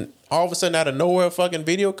 and then all of a sudden out of nowhere a fucking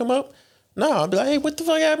video come up, no, I'll be like, hey, what the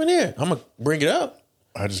fuck happened here? I'm gonna bring it up.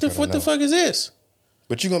 What the fuck is this?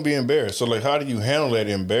 But you're going to be embarrassed. So, like, how do you handle that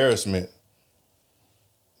embarrassment?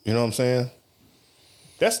 You know what I'm saying?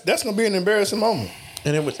 That's going to be an embarrassing moment.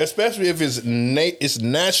 And it was, especially if it's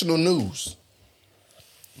national news.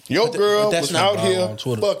 Your girl was out here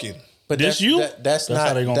fucking. But that's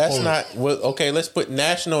not. Well, okay, let's put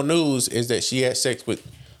national news is that she had sex with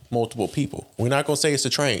multiple people. We're not going to say it's a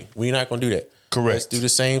train. We're not going to do that. Correct. Let's do the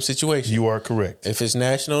same situation. You are correct. If it's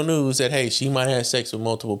national news that, hey, she might have sex with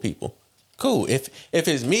multiple people. Cool. If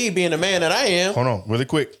it's me being the man that I am. Hold on, really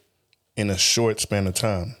quick. In a short span of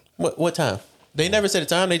time. What time? They never said the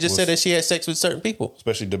time. They just said that she had sex with certain people.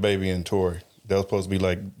 Especially DaBaby and Tory. They were supposed to be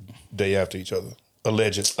like day after each other.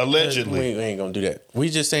 Allegedly. We ain't gonna do that.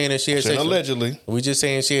 We just saying that she had sex. Allegedly. We just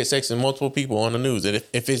saying she had sex with multiple people on the news. And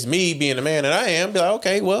if it's me being the man that I am, be like,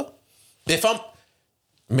 okay, well, if I'm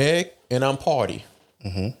Meg and I'm Party,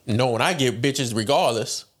 knowing I get bitches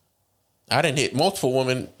regardless, I didn't hit multiple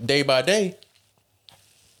women day by day.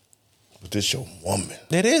 But this your woman.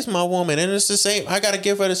 That is my woman, and it's the same. I gotta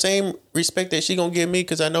give her the same respect that she gonna give me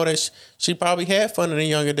because I know that she probably had fun in the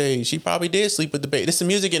younger days. She probably did sleep with the baby. This is the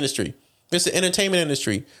music industry. It's the entertainment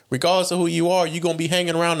industry. Regardless of who you are, you're going to be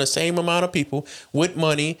hanging around the same amount of people with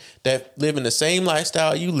money that live in the same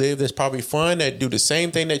lifestyle you live. That's probably fun, that do the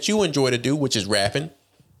same thing that you enjoy to do, which is rapping,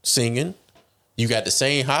 singing. You got the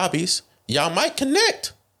same hobbies. Y'all might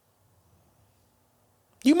connect.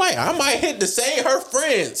 I might hit the same, her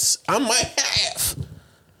friends. I might have.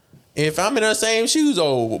 If I'm in her same shoes,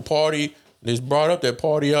 Party, just brought up that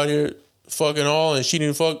Party out here fucking all and she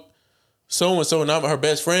didn't fuck so-and-so, not her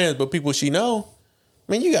best friends, but people she know.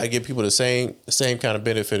 I mean, you got to give people the same kind of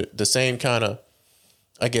benefit, the same kind of,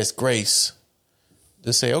 I guess, grace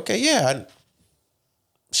to say, okay, yeah,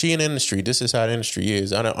 she in the industry. This is how the industry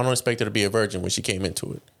is. I don't expect her to be a virgin when she came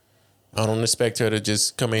into it. I don't expect her to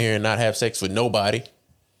just come in here and not have sex with nobody.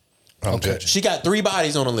 I'm judging. She got 3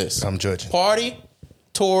 bodies on the list. I'm judging. Party,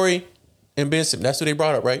 Tory, and Ben Simmons. That's what they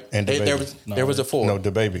brought up, right? And there was a 4. No,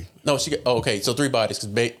 DaBaby. No, she got, okay, so 3 bodies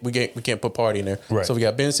because we can't put Party in there. Right. So we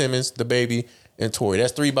got Ben Simmons, DaBaby, and Tory.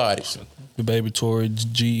 That's 3 bodies. DaBaby, Tory,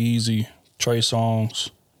 G-Eazy, Trey Songz.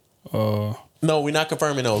 No, we're not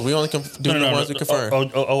confirming those. We only do the ones we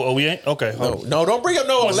confirm. We ain't? Okay. No, don't bring up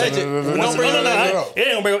no alleged. Don't bring up no. It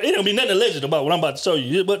ain't gonna be nothing alleged about what I'm about to show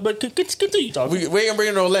you. But continue talking. We ain't gonna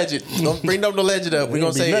bring no alleged. Don't bring no alleged up. We're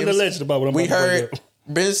gonna say nothing alleged about what I'm about to bring up. We heard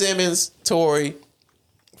Ben Simmons, Tory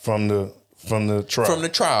from the trial. From the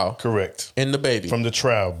trial. Correct. And DaBaby. From the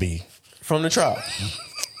trial, B. From the trial.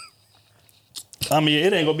 I mean,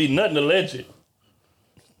 it ain't gonna be nothing alleged.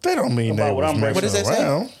 They don't mean that. What does that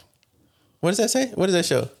say? What does that say? What does that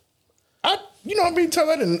show? I mean, tell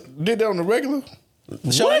I did that on the regular.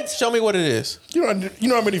 Show me what it is. You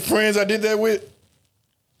know how many friends I did that with?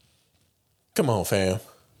 Come on, fam.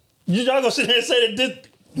 Y'all gonna sit here and say that this?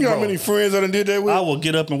 You know how many friends I done did that with? I will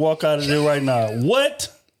get up and walk out of there right now.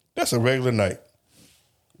 What? That's a regular night.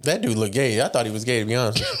 That dude look gay. I thought he was gay, to be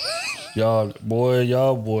honest. Y'all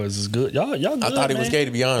boys is good. Y'all good. I thought he was gay,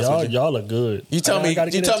 to be honest with you. Y'all are good. You tell me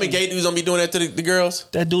gay dudes don't be doing that to the girls?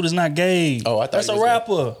 That dude is not gay. Oh, I thought that's a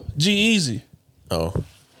rapper. G-Eazy. Oh.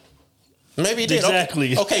 Maybe he did.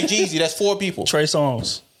 Exactly. Okay, G-Eazy, that's 4 people. Trey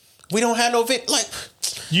Songz. We don't have no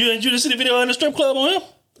You didn't see the video in the strip club on him?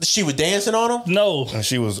 She was dancing on him? No. And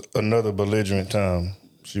she was another belligerent time.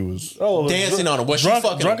 She was dancing on him. Was she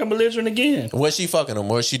fucking drunk and belligerent again? Was she fucking him?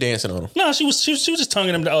 Or was she dancing on him? No, she was just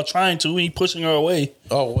tonguing him out, trying to. He pushing her away.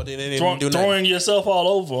 Oh, well, they didn't do nothing. Throwing yourself all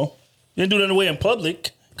over. You didn't do that away in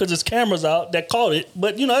public because there's cameras out that caught it.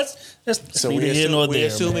 But that's so we're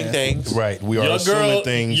assuming things. Right. We are assuming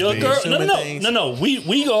things. Your girl. No.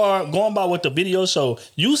 We are going by what the video show.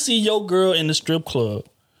 You see your girl in the strip club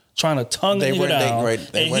trying to tongue him down,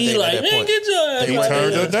 and he like, man, get your. He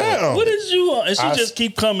turned her down. What is you on? And she just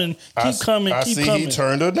keep coming. I see he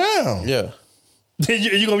turned her down. Yeah.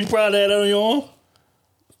 You gonna be proud of that on your own?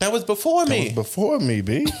 That was before me. That was before me,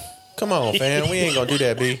 B. Come on, fam. We ain't gonna do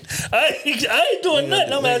that, B. I ain't doing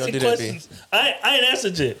nothing. I'm asking questions. I ain't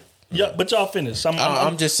answered yet. Yeah, but y'all finish.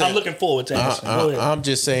 I'm just saying. I'm looking forward to answering. I'm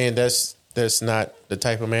just saying that's not the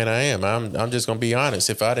type of man I am. I'm just gonna be honest.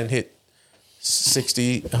 If I didn't hit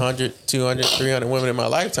 60, 100, 200, 300 women in my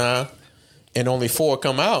lifetime and only 4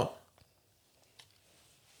 come out,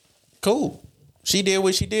 cool. She did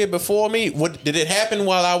what she did before me. What did it happen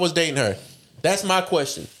while I was dating her? That's my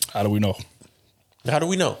question. How do we know?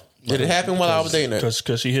 Did it happen while I was dating her?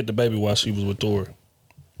 Because she hit the baby while she was with Tory.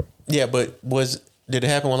 Yeah, but did it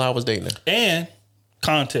happen while I was dating her? And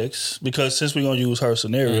context, because since we're gonna use her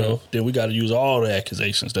scenario, then we got to use all the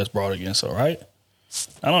accusations that's brought against her, right?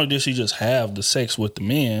 Not only did she just have the sex with the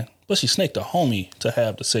men, but she snaked a homie to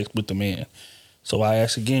have the sex with the men. So I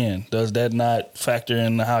ask again, does that not factor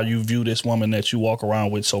in how you view this woman that you walk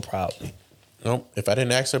around with so proudly? Nope. If I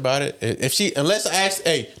didn't ask her about it, unless I asked,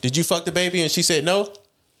 hey, did you fuck the baby? And she said no,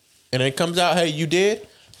 and it comes out, hey, you did,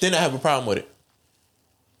 then I have a problem with it.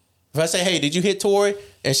 If I say, hey, did you hit Tory?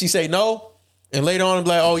 And she say no, and later on I'm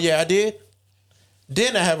like, oh yeah, I did,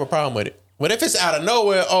 then I have a problem with it. But if it's out of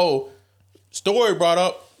nowhere, Story brought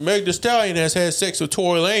up Meg Thee Stallion has had sex with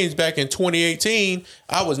Tory Lanez back in 2018.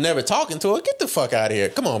 I was never talking to her. Get the fuck out of here.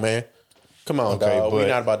 Come on, man. Come on, dog. We're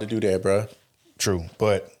not about to do that, bro. True.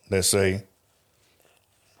 But let's say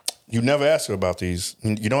you never ask her about these.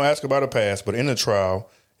 You don't ask about her past, but in the trial,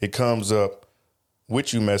 it comes up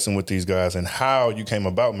with you messing with these guys and how you came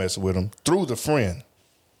about messing with them through the friend.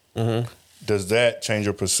 Mm-hmm. Does that change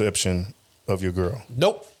your perception of your girl?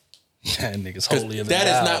 Nope. That nigga's holy in the That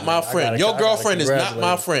is not my friend. Your girlfriend is not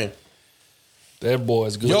my friend. That boy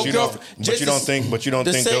is good. Your But you don't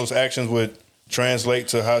think those actions would translate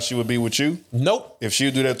to how she would be with you? Nope. If she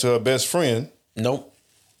would do that to her best friend? Nope.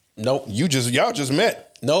 Y'all just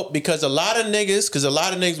met. Nope. Because a lot of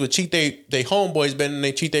niggas would cheat they homeboys better than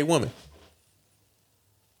they cheat their women.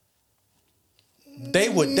 They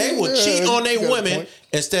would cheat on their women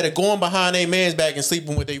instead of going behind their man's back and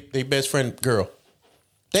sleeping with their best friend girl.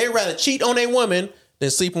 They'd rather cheat on their woman than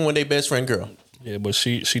sleeping with their best friend girl. Yeah, but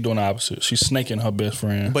she doing the opposite. She's snaking her best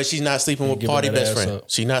friend. But she's not sleeping with party best friend.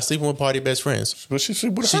 She's not sleeping with party best friends. But she's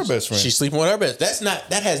sleeping with her best friend. She's sleeping with her best.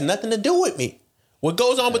 That has nothing to do with me. What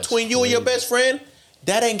goes on between you and your best friend,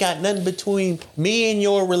 that ain't got nothing between me and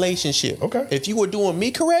your relationship. Okay. If you were doing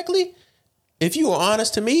me correctly, if you were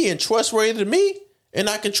honest to me and trustworthy to me, and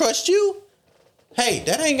I can trust you, hey,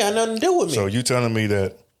 that ain't got nothing to do with me. So you telling me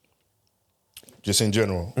that, just in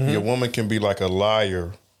general, your woman can be like a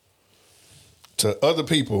liar to other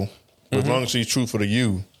people, as long as she's truthful to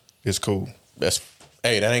you, it's cool. That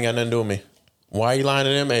ain't got nothing to do with me. Why are you lying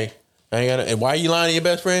to them? Hey, and why are you lying to your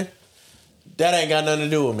best friend? That ain't got nothing to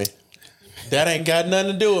do with me. That ain't got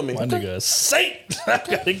nothing to do with me. My nigga is saint. I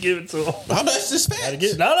gotta give it to him. That's just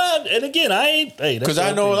facts. No, and again, I ain't. Hey, because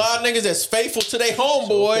I know a lot of niggas that's faithful to their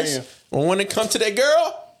homeboys, but when it comes to their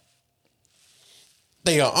girl,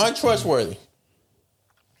 they are untrustworthy.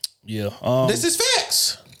 Yeah. This is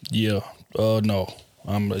facts. Yeah. No.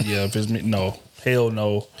 If it's me, no. Hell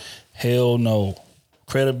no.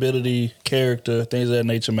 Credibility, character, things of that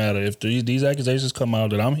nature matter. If these accusations come out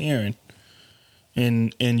that I'm hearing,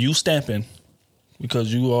 and you stamping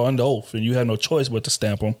because you are under oath and you have no choice but to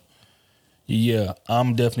stamp them, yeah,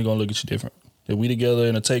 I'm definitely gonna look at you different. If we together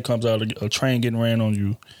and a tape comes out, a train getting ran on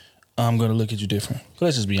you, I'm gonna look at you different.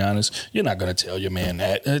 Let's just be honest. You're not gonna tell your man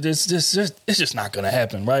that. It's just not gonna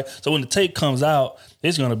happen, right? So when the tape comes out,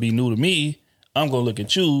 it's gonna be new to me. I'm gonna look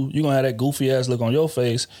at you. You're gonna have that goofy ass look on your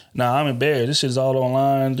face. Now I'm embarrassed. This shit's all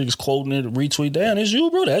online. Niggas quoting it, retweet. Damn, it's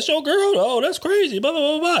you, bro. That's your girl. Oh, that's crazy. Blah,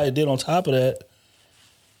 blah, blah, blah. And then on top of that,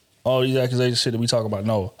 all these accusations shit that we talk about.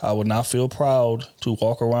 No, I would not feel proud to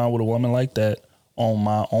walk around with a woman like that on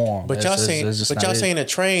my arm. But y'all saying a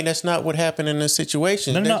train, that's not what happened in this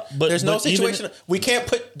situation. There's no situation. We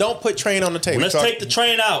don't put train on the table. Let's take the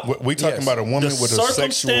train out. We talking about a woman with a sexual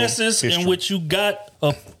circumstances in which you got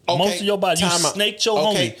most of your body. You snaked your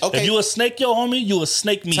homie. If you a snake your homie, you a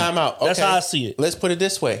snake me. Time out. That's how I see it. Let's put it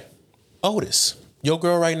this way. Otis, your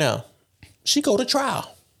girl right now, she go to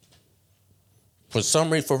trial. For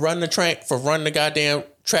some reason, for running the goddamn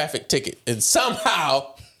traffic ticket. And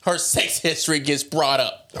somehow her sex history gets brought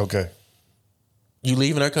up. Okay. You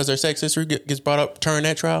leaving her because her sex history gets brought up during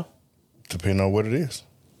that trial? Depending on what it is.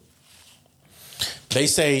 They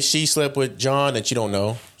say she slept with John that you don't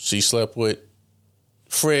know. She slept with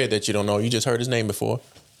Fred that you don't know. You just heard his name before.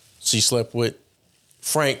 She slept with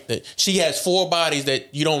Frank. That she has 4 bodies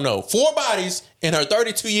that you don't know. 4 bodies in her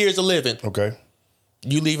 32 years of living. Okay.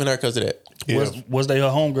 You leaving her because of that? Yeah. Was they her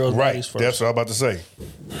homegirls? Right. First? That's what I'm about to say.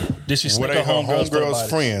 Did she were they her homegirls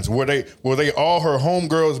friends? Were they all her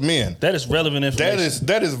homegirls men? That is relevant information.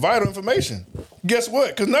 That is vital information. Guess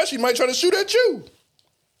what? Because now she might try to shoot at you.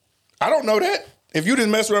 I don't know that. If you didn't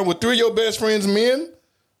mess around with 3 of your best friends' men,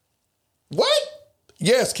 what?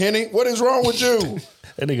 Yes, Kenny. What is wrong with you?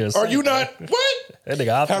 That nigga are you not? What? That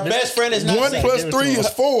nigga her best friend is not 1 plus 3 is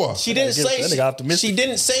 4. She didn't say she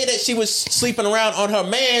didn't say that she was sleeping around on her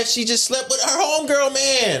man. She just slept with her homegirl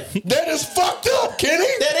man. That is fucked up, Kenny.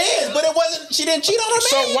 That is, but it wasn't. She didn't cheat on her man.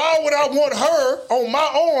 So why would I want her on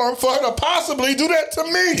my arm for her to possibly do that to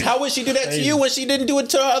me? How would she do that to you when she didn't do it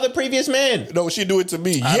to her other previous man? No, she do it to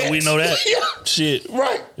me. How do we know that? Shit,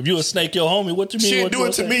 right? If you a snake, your homie, what you mean? She didn't do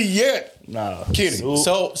it to me yet. Nah, Kenny.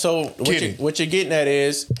 So what you're getting at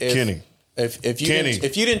is Kenny. If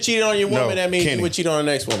you didn't cheat on your woman, that means you would cheat on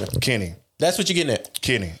the next woman. Kenny. That's what you're getting at.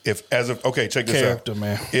 Kenny. Check this character, out.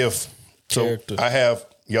 Man. Character. I have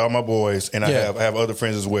y'all my boys and I have other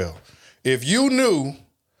friends as well. If you knew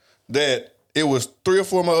that it was 3 or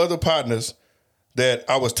 4 of my other partners that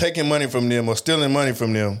I was taking money from them or stealing money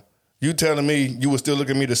from them, you telling me you would still look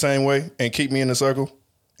at me the same way and keep me in the circle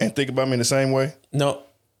and think about me in the same way? No.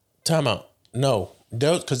 Time out. No.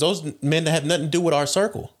 Because those men that have nothing to do with our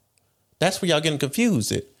circle. That's where y'all getting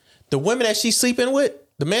confused. The women that she's sleeping with,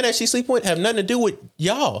 the men that she's sleeping with have nothing to do with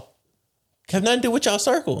y'all. Have nothing to do with y'all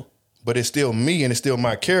circle. But it's still me and it's still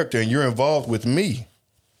my character and you're involved with me.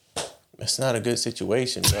 It's not a good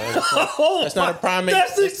situation, bro. That's not a prime.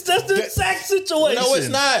 That's the exact situation. No, it's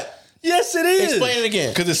not. Yes, it is. Explain it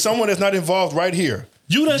again. Because it's someone that's not involved right here.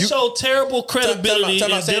 You done show terrible credibility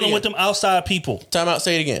Time out, in dealing with them outside people. Time out.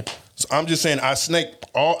 Say it again. So I'm just saying I snake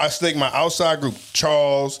my outside group.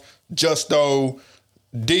 Charles, Justo,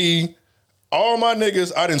 D, all my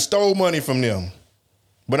niggas, I done stole money from them.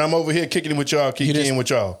 But I'm over here kicking it with y'all, kicking with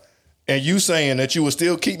y'all. And you saying that you will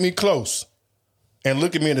still keep me close and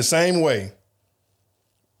look at me in the same way,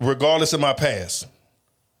 regardless of my past.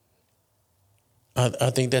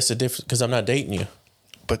 I think that's the difference because I'm not dating you.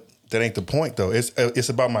 But that ain't the point, though. It's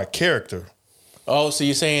about my character. Oh, so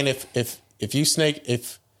you're saying if you snake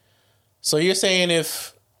so you're saying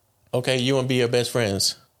if you and B are best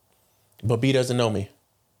friends, but B doesn't know me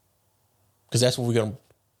because that's what we're gonna.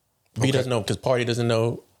 B doesn't know because Party doesn't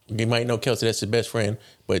know. He might know Kelsey, that's his best friend,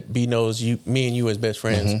 but B knows me and you as best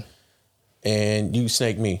friends, and you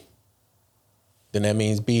snake me. Then that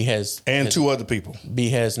means B has two other people. B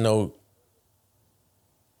has no.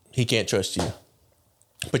 He can't trust you,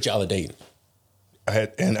 but y'all are dating.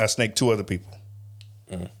 I snaked 2 other people.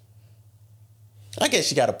 I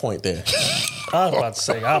guess you got a point there. I was about to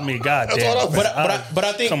say, I mean, goddamn. But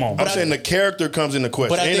I think. Come on. I'm saying the character comes into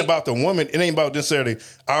question. It ain't about the woman. It ain't about necessarily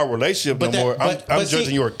our relationship no more. I'm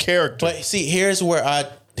judging your character. But see, here's where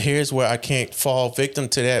I can't fall victim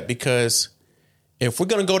to that because if we're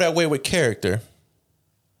gonna go that way with character,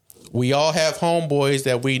 we all have homeboys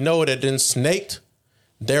that we know that done snaked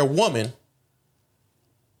their woman,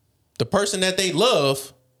 the person that they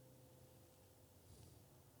love,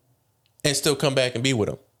 and still come back and be with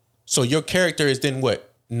them. So your character is then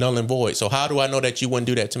what? Null and void. So how do I know that you wouldn't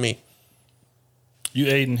do that to me? You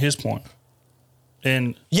aiding his point.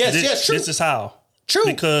 And yes, true. This is how. True.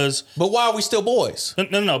 But why are we still boys?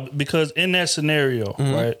 No. Because in that scenario,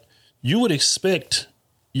 right, you would expect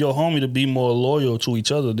your homie to be more loyal to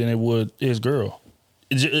each other than it would his girl.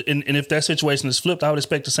 And if that situation is flipped, I would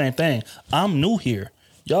expect the same thing. I'm new here.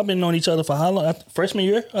 Y'all been knowing each other for how long? Freshman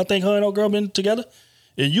year, I think her and old girl been together.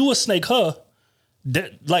 And you would snake her.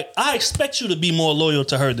 I expect you to be more loyal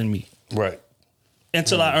to her than me. Right.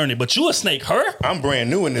 Until I earn it. But you would snake her? I'm brand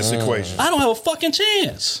new in this equation. I don't have a fucking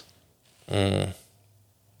chance. That's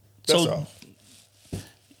all.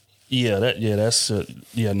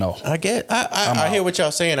 No. I hear what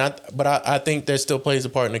y'all saying, but I think that still plays a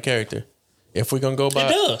part in the character. If we're gonna go by, it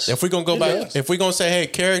does. If we're gonna go by, if we're gonna say, hey,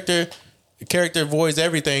 character voids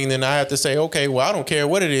everything, then I have to say, okay, well, I don't care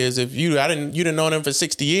what it is. If you didn't know them for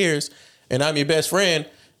 60 years, and I'm your best friend,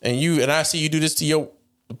 and I see you do this to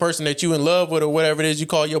the person that you in love with or whatever it is you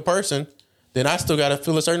call your person, then I still gotta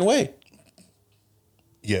feel a certain way.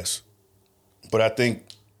 Yes, but I think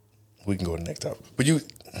we can go to the next topic. But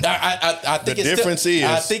I think the difference is.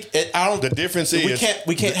 I think I don't. The difference is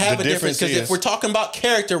we can't have a difference because if we're talking about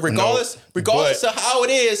character, regardless of how it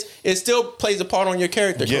is, it still plays a part on your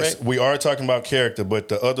character. Yes, correct? We are talking about character, but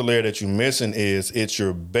the other layer that you're missing is it's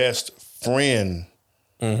your best friend,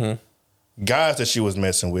 guys that she was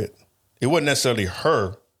messing with. It wasn't necessarily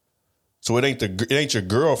her, so it ain't your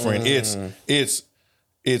girlfriend. It's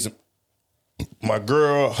my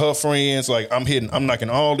girl, her friends. Like I'm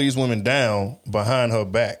knocking all these women down behind her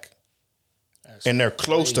back, and they're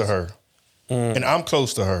close to her, and I'm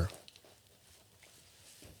close to her.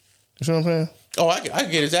 You see what I'm saying? Oh, I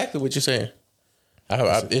get exactly what you're saying.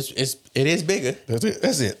 It is bigger.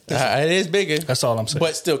 That's it. It is bigger. That's all I'm saying.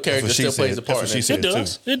 But still, character still plays a part.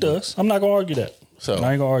 It does. I'm not gonna argue that. So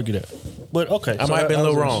I ain't gonna argue that. But okay, I might have been a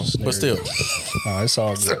little wrong, but still, it's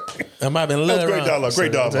all good. I might have been a little wrong.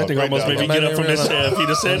 Great dialogue. I think I almost made me get up from this chair if he'd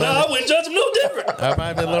have said, "No, I wouldn't judge him no different." I might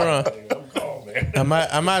have been a little wrong. I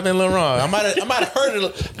might have been a little wrong. I might have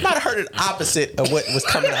heard it opposite of what was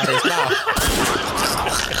coming out of his mouth.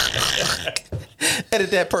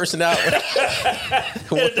 Edit that person out. Edit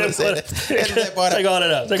that part out. Take all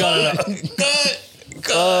that out.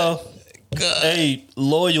 Good. Hey,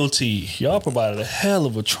 loyalty. Y'all provided a hell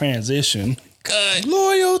of a transition. Good.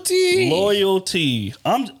 Loyalty.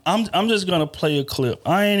 I'm just gonna play a clip.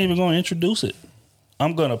 I ain't even gonna introduce it.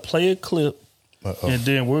 I'm gonna play a clip, and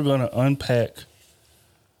then we're gonna unpack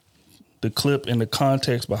the clip and the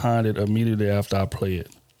context behind it immediately after I play it.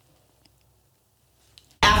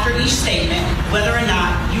 After each statement, whether or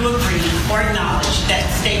not you agree or acknowledge that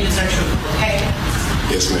statements are true, okay?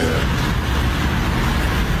 Yes, ma'am.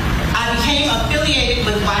 I became affiliated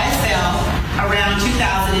with YSL around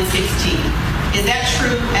 2016. Is that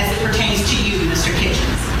true as it pertains to you, Mr.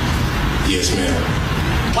 Kitchens? Yes, ma'am.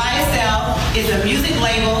 YSL is a music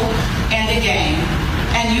label and a gang,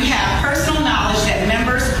 and you have personal knowledge that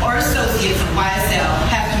members or associates of YSL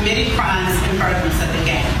have committed crimes in furtherance of the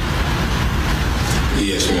gang.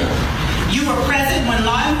 Yes, ma'am. You were present when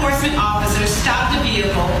law enforcement officers stopped a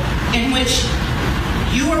vehicle in which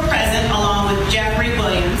you were present along with Jeffrey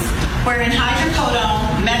Williams, wherein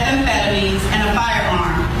hydrocodone, methamphetamines, and a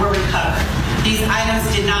firearm were recovered. These items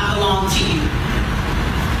did not belong to you.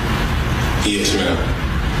 Yes, ma'am.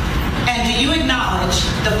 And do you acknowledge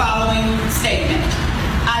the following statement?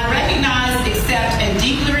 I recognize, accept, and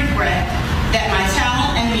deeply regret that my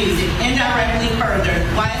talent and music indirectly furthered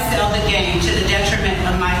YSL the gang to the detriment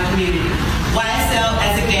of my community. YSL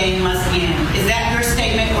as a gang must end. Is that your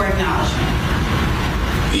statement or acknowledgement?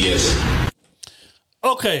 Yes.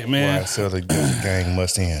 Okay, man. YSL the gang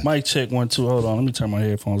must end. Mic check 1 2. Hold on, let me turn my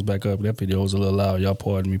headphones back up. That video was a little loud. Y'all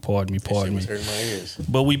pardon me.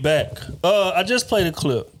 But we back. I just played a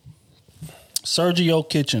clip. Sergio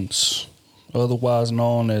Kitchens, otherwise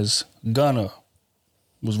known as Gunna,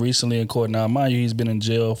 was recently in court. Now, mind you, he's been in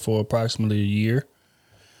jail for approximately a year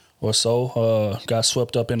or so. Got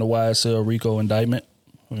swept up in the YSL RICO indictment,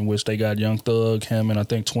 in which they got Young Thug, him, and I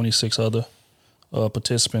think 26 other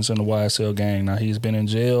participants in the YSL gang. Now, he's been in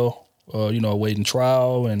jail, awaiting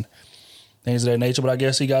trial and things of that nature. But I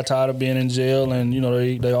guess he got tired of being in jail, and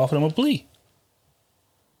they offered him a plea.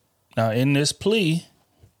 Now, in this plea,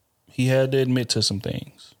 he had to admit to some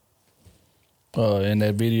things. In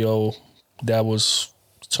that video, that was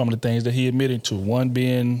some of the things that he admitted to. One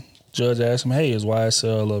being, judge asked him, hey, is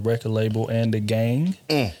YSL a record label and a gang?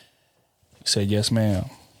 He said, yes, ma'am.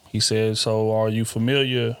 He said, so are you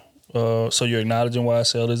familiar? So you're acknowledging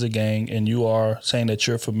YSL is a gang, and you are saying that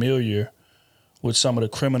you're familiar with some of the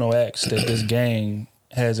criminal acts that this gang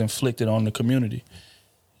has inflicted on the community?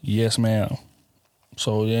 Yes, ma'am.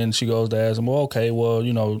 So then she goes to ask him, well, okay, well,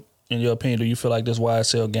 in your opinion, do you feel like this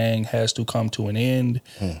YSL gang has to come to an end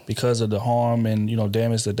because of the harm and,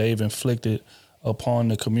 damage that they've inflicted upon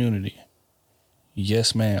the community?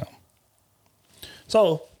 Yes, ma'am.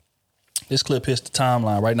 So this clip hits the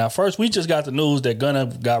timeline right now. First, we just got the news that Gunna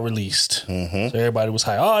got released. So everybody was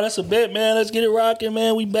like, oh, that's a bet, man. Let's get it rocking,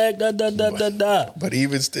 man. We back, da. But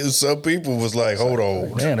even still, some people was like, hold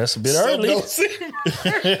on. Man, that's a bit early.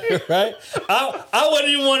 Right? I wasn't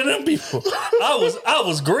even one of them people. I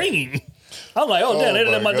was green. I'm like, oh, damn, they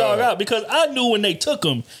didn't let my dog out, because I knew when they took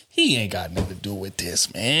him, he ain't got nothing to do with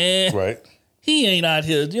this, man. Right. He ain't out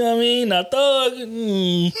here, you know what I mean? Now, Thug, you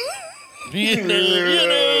know,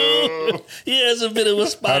 he has a bit of a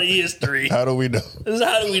spotty history. How do we know?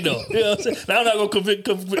 How do we know? You know what I'm saying? Now, I'm not going to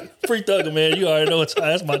convict Free Thugger, man. You already know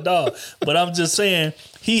that's my dog. But I'm just saying,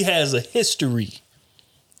 he has a history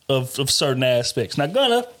of certain aspects. Now,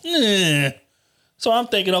 Gunna, So I'm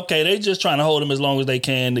thinking, okay, they just trying to hold him as long as they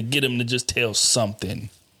can to get him to just tell something.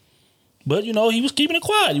 But, he was keeping it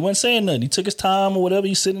quiet. He wasn't saying nothing. He took his time or whatever.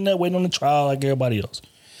 He's sitting there waiting on the trial like everybody else.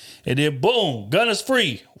 And then, boom, Gunna's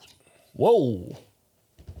free. Whoa.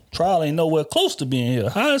 Trial ain't nowhere close to being here.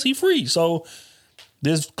 How is he free? So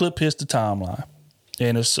this clip hits the timeline.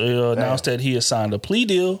 And it's announced that he has signed a plea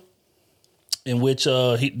deal in which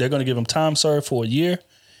they're going to give him time served for a year.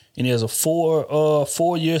 And he has a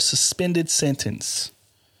 4-year suspended sentence.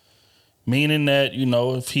 Meaning that,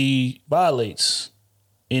 if he violates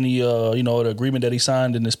any, the agreement that he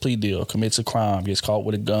signed in this plea deal, commits a crime, gets caught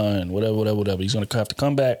with a gun, whatever, he's going to have to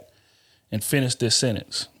come back and finish this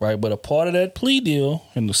sentence, right? But a part of that plea deal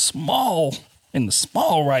in the small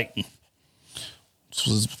writing,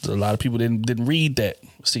 a lot of people didn't read that.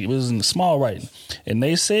 See, it was in the small writing. And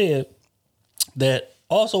they said that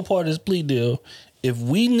also part of this plea deal, if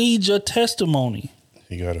we need your testimony,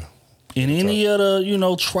 you gotta in any other,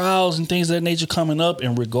 trials and things of that nature coming up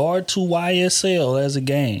in regard to YSL as a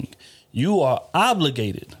gang, you are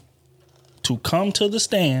obligated to come to the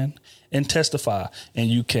stand and testify. And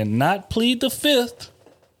you cannot plead the fifth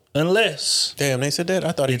unless... Damn, they said that?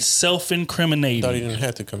 I thought it's self-incriminating. I thought he didn't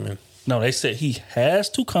have to come in. No, they said he has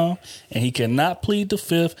to come and he cannot plead the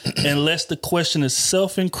fifth unless the question is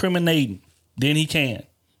self-incriminating. Then he can.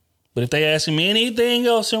 But if they ask him anything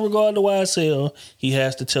else in regard to YSL, he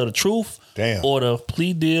has to tell the truth. Damn. Or the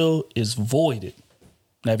plea deal is voided.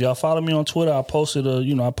 Now, if y'all follow me on Twitter, I posted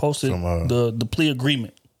the plea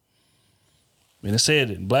agreement. And it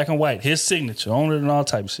said it in black and white, his signature on it and all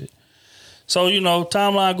type of shit. So,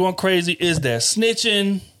 timeline going crazy. Is that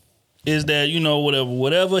snitching? Is that,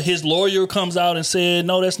 whatever. His lawyer comes out and said,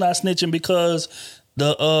 no, that's not snitching because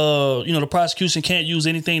the prosecution can't use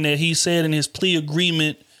anything that he said in his plea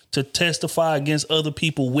agreement to testify against other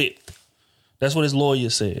people with. That's what his lawyer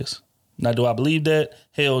says. Now, do I believe that?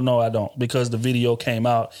 Hell no, I don't. Because the video came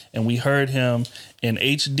out and we heard him in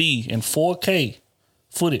HD, in 4K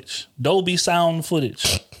footage, Dolby sound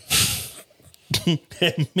footage,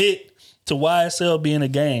 admit to YSL being a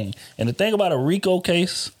gang. And the thing about a RICO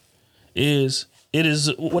case is it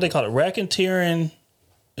is what they call it, racketeering.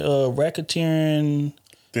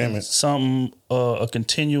 Damn it. Something, a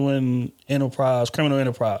continuing enterprise, criminal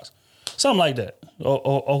enterprise. Something like that.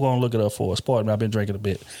 I'll go and look it up for us. Pardon me, I've been drinking a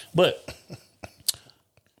bit. But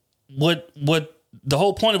what the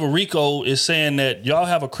whole point of a RICO is saying that y'all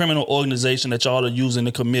have a criminal organization that y'all are using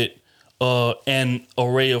to commit an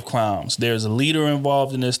array of crimes. There's a leader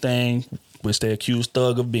involved in this thing, which they accuse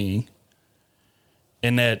Thug of being.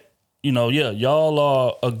 And that, y'all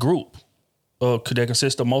are a group that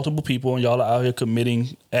consists of multiple people, and y'all are out here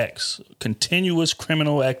committing acts, continuous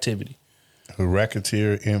criminal activity. A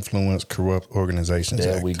racketeer, influence, corrupt organizations.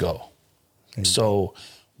 There Act. we go. So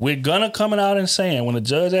we're gonna coming out and saying when the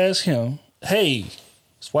judge asks him, "Hey,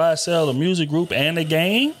 is YSL a music group and a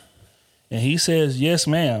gang?" and he says, "Yes,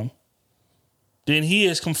 ma'am," then he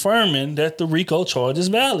is confirming that the RICO charge is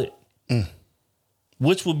valid,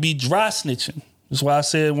 which would be dry snitching. That's why I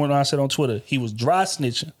said when I said on Twitter, he was dry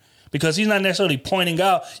snitching. Because he's not necessarily pointing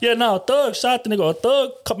out, Thug shot the nigga, or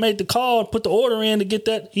Thug made the call and put the order in to get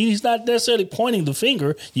that. He's not necessarily pointing the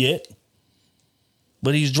finger yet.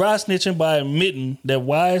 But he's dry snitching by admitting that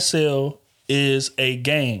YSL is a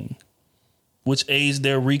gang, which aids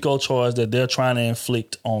their RICO charge that they're trying to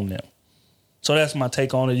inflict on them. So that's my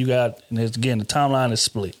take on it. You got, and again, the timeline is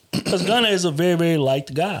split. Because Gunna is a very, very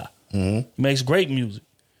liked guy. He makes great music.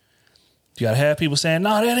 You got to have people saying,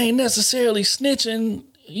 no, that ain't necessarily snitching.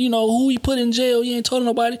 Who he put in jail, he ain't told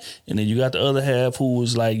nobody. And then you got the other half who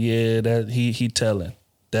was like, yeah, that he telling.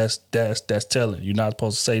 That's telling. You're not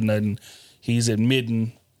supposed to say nothing. He's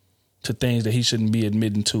admitting to things that he shouldn't be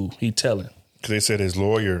admitting to. He telling. Because they said his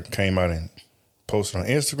lawyer came out and posted on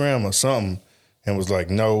Instagram or something and was like,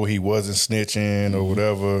 no, he wasn't snitching or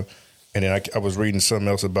whatever. And then I was reading something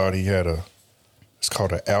else about he had it's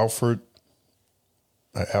called an Alfred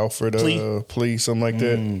plea, something like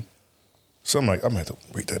that. So I'm like, I'm going to have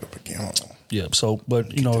to read that up again. I don't know. Yeah, so,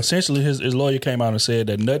 but, essentially his lawyer came out and said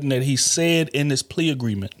that nothing that he said in this plea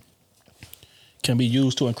agreement can be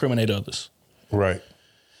used to incriminate others. Right.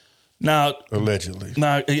 Now, allegedly.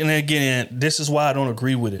 Now, and again, this is why I don't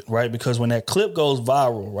agree with it, right? Because when that clip goes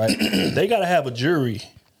viral, right, they got to have a jury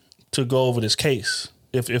to go over this case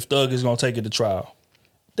if Thug is going to take it to trial.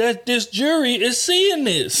 That this jury is seeing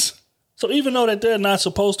this. So even though that they're not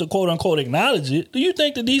supposed to quote unquote acknowledge it, do you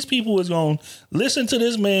think that these people is going to listen to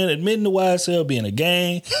this man admitting to YSL being a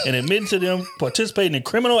gang and admitting to them participating in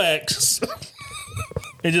criminal acts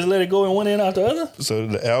and just let it go in one end out the other? So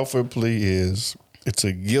the Alfred plea it's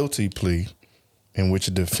a guilty plea in which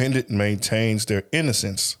a defendant maintains their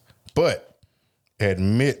innocence, but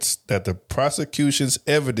admits that the prosecution's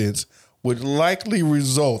evidence would likely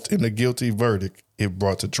result in a guilty verdict if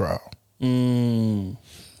brought to trial.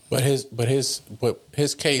 But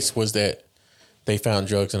his case was that they found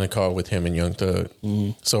drugs in the car with him and Young Thug.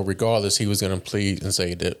 So regardless, he was going to plead and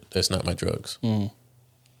say that that's not my drugs.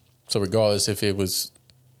 So regardless if it was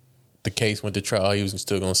the case went to trial, he was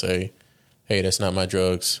still going to say, hey, that's not my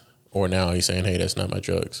drugs. Or now he's saying, hey, that's not my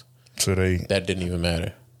drugs. So that didn't even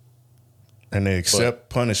matter. And they accept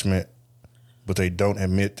punishment, but they don't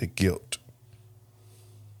admit the guilt.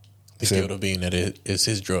 The guilt of being that it is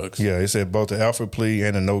his drugs. Yeah, it said both the Alfred plea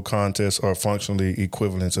and the no contest are functionally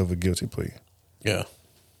equivalents of a guilty plea. Yeah.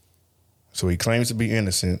 So he claims to be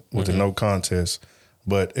innocent with the no contest,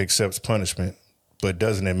 but accepts punishment, but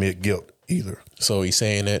doesn't admit guilt either. So he's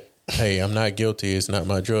saying that, hey, I'm not guilty. It's not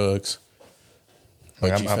my drugs.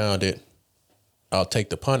 But you found it. I'll take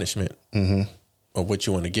the punishment of what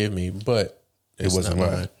you want to give me, but it wasn't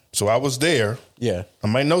mine. So I was there. Yeah. I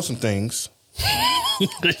might know some things. You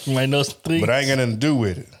might know some things. But I ain't got nothing to do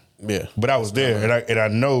with it. Yeah. But I was there, and I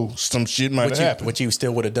know some shit might have happened. What you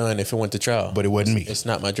still would have done if it went to trial. But it wasn't me. It's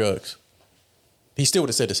not my drugs. He still would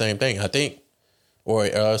have said the same thing, I think. Or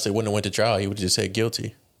else it wouldn't have went to trial. He would have just said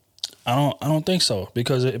guilty. I don't think so.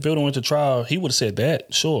 Because if it would have went to trial, he would have said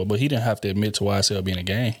that, sure. But he didn't have to admit to YSL being a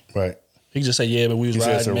gang. Right. He could just say, yeah, but we was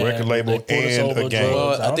riding, it's a record label and a gang.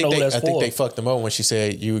 Well, I think they fucked him over when she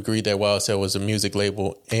said you agreed that YSL was a music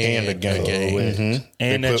label and a gang.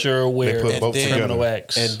 And that you're aware of both criminal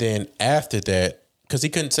acts. And then after that, because he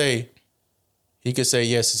could say,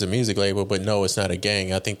 yes, it's a music label, but no, it's not a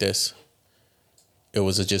gang. I think it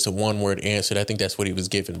was just a one-word answer. I think that's what he was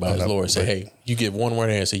given by his lawyer. Say, hey, you give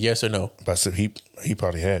one-word answer, yes or no. But I said he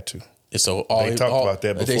probably had to. And so they talked about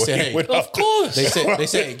that before. They said, hey, of course. They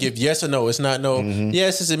said give yes or no. It's not no.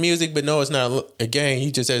 Yes, it's a music, but no, it's not a gang.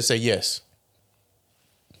 He just had to say yes.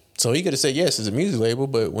 So he could have said yes, it's a music label,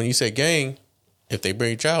 but when you say gang, if they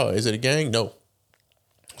bring trial, is it a gang? No.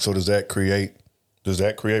 So does that create Does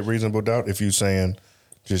that create reasonable doubt if you saying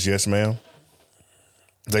just yes, ma'am?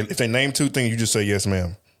 If they name two things, you just say yes,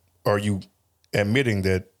 ma'am. Are you admitting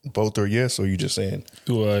that both are yes, or you just saying?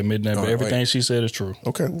 Do I admit that everything she said is true?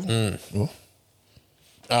 Okay. Well,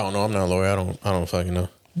 I don't know. I'm not a lawyer. I don't fucking know.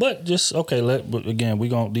 But just okay. But again, we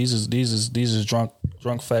gon' these is drunk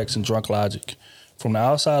facts and drunk logic. From the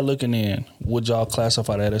outside looking in, would y'all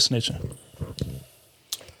classify that as snitching?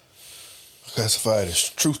 Classified as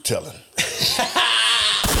truth telling.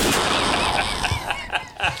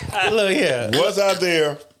 Look here. Was I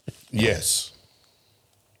there? Yes.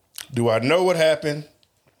 Do I know what happened?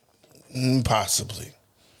 Possibly.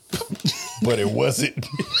 But it wasn't.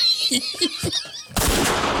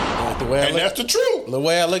 And that's the truth. The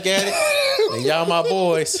way I look at it, and y'all my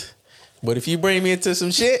boys. But if you bring me into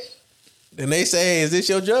some shit, then they say, hey, is this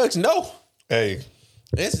your drugs? No. Hey.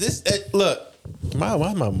 It's this. Look.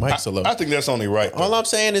 Why my mic so low? I think that's only right. All I'm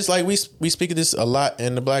saying is like we speak of this a lot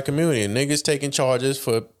in the black community. Niggas taking charges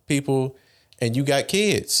for people, and you got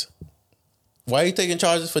kids. Why are you taking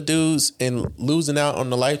charges for dudes and losing out on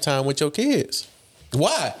the lifetime with your kids?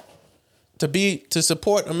 Why? To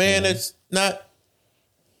support a man that's not.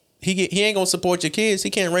 He ain't gonna support your kids.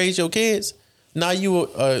 He can't raise your kids. Now you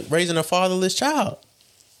raising a fatherless child.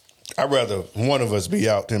 I'd rather one of us be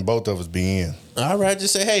out than both of us be in. I'd rather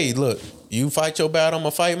just say, hey, look, you fight your battle, I'm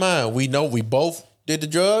gonna fight mine. We know we both did the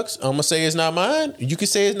drugs. I'm gonna say it's not mine. You can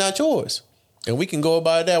say it's not yours. And we can go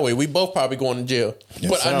about it that way. We both probably going to jail.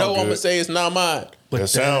 But I know I'm gonna say it's not mine. But that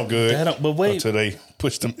sound good. But wait. Until they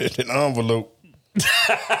push them in an envelope.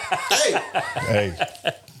 Hey,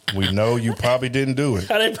 we know you probably didn't do it.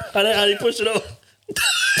 How they push it over?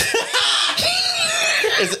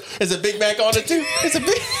 Is a Big Mac on it too? It's a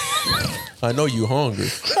big. I know you hungry.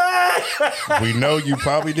 We know you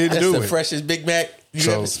probably didn't do it. That's the freshest Big Mac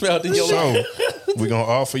you ever smelled in your life. So we're gonna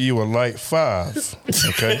offer you a light 5.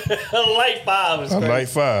 Okay, a light 5 is a crazy. light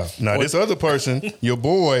 5. Now this other person, your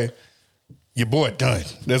boy done.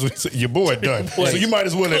 That's what he said. Your boy done. So you might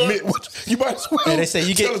as well admit. You might as well. And they say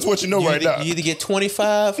you tell us what you know right now. You either get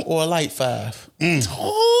 25 or a light 5. Hey.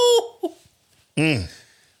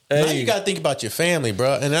 Now you gotta think about your family,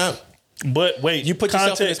 bro. But wait, you put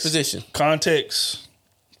yourself in this position. Context,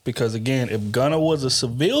 because again, if Gunna was a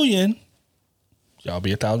civilian, y'all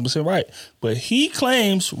be 1,000% right. But he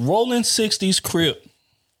claims Rolling 60's Crip.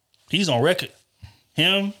 He's on record.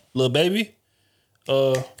 Him, Lil Baby,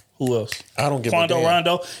 who else? I don't give Quando a damn.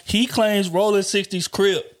 Rondo. He claims Rolling 60's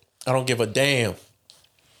Crip. I don't give a damn.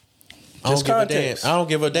 I Just don't give a damn. context. I don't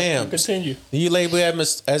give a damn. Continue. You label him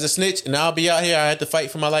as a snitch, and I'll be out here. I had to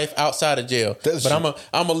fight for my life outside of jail. That's but true.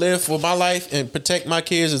 I'm gonna live for my life and protect my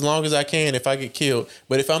kids as long as I can if I get killed.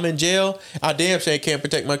 But if I'm in jail, I damn sure can't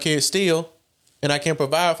protect my kids still, and I can't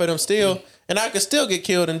provide for them still, and I could still get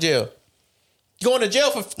killed in jail. Going to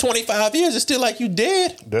jail for 25 years is still like you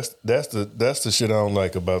dead. That's the shit I don't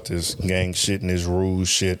like about this gang shit and this rules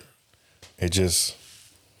shit. It just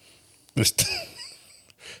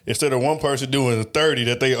instead of one person doing the 30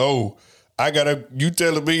 that they owe, you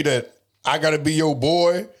telling me that I gotta be your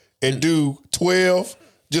boy and do 12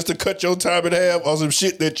 just to cut your time in half on some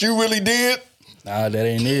shit that you really did? Nah, that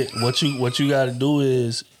ain't it. What you got to do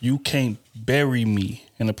is you can't bury me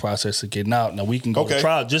in the process of getting out. Now we can go to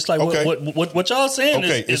trial, just like what y'all saying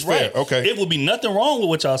is right. Fair. Okay, it would be nothing wrong with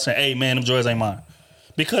what y'all saying. Hey man, them joys ain't mine.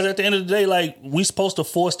 Because at the end of the day, like, we supposed to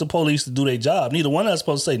force the police to do their job. Neither one of us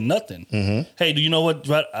supposed to say nothing. Mm-hmm. Hey, do you know what?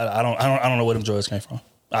 I don't know where them joys came from.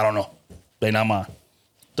 I don't know. They not mine.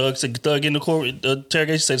 Thug in the court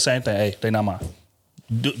interrogation said the same thing. Hey, they not mine.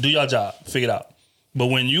 Do your job. Figure it out. But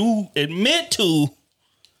when you admit to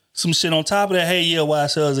some shit on top of that, hey, yeah,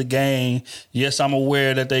 YSL is a gang. Yes, I'm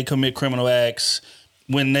aware that they commit criminal acts.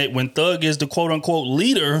 When Thug is the quote unquote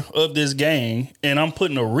leader of this gang, and I'm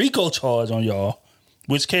putting a RICO charge on y'all,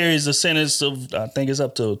 which carries a sentence of, I think it's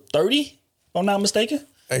up to 30, if I'm not mistaken.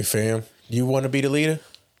 Hey, fam, you want to be the leader?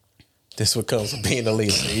 This what comes with being the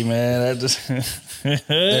leader. Hey, man,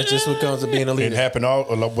 that's just what comes with being a leader. It happened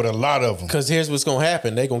with a lot of them. Because here's what's going to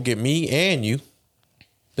happen. They're going to get me and you.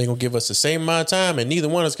 They're going to give us the same amount of time, and neither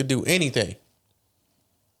one of us could do anything.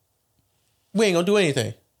 We ain't going to do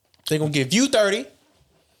anything. They're going to give you 30,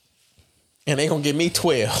 and they're going to give me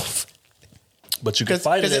 12. But you can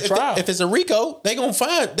fight it at trial. If it's a RICO, they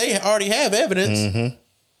already have evidence. Mm-hmm.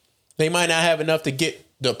 They might not have enough to get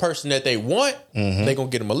the person that they want. Mm-hmm. They're going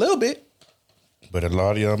to get them a little bit. But a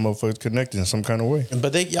lot of y'all motherfuckers connected in some kind of way.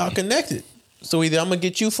 But y'all connected. So either I'm going to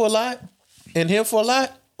get you for a lot and him for a lot,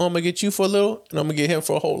 or I'm going to get you for a little and I'm going to get him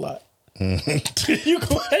for a whole lot.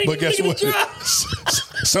 Mm-hmm. But guess what?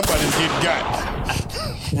 Somebody's getting got.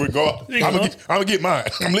 Regardless, I'm gonna get mine.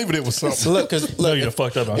 I'm leaving it with something. So look, because No, you done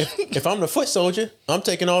fucked up. if I'm the foot soldier, I'm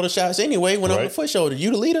taking all the shots anyway. When I'm the foot soldier,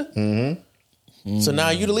 you the leader. Mm-hmm. So now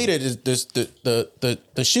you the leader.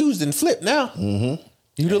 The shoes didn't flip now. Mm-hmm.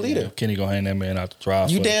 You the leader. Kenny gonna hand that man out the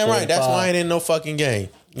drive. You damn right. That's why I ain't in no fucking game.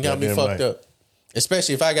 You got me Goddamn fucked right. up.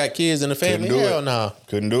 Especially if I got kids in the family. Couldn't do Hell it. nah.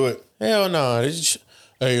 Couldn't do it. Hell nah.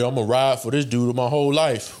 Hey, I'm gonna ride for this dude my whole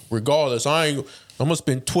life. Regardless, I'm gonna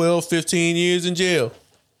spend 12, 15 years in jail.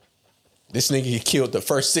 This nigga get killed the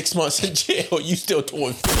first 6 months in jail. You still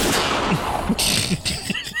doing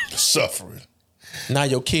Suffering. Now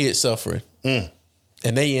your kid's suffering. And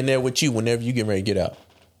they in there with you whenever you get ready to get out.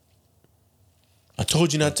 I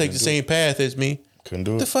told you not to take the same path as me. Couldn't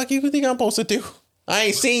do What it. the fuck you think I'm supposed to do? I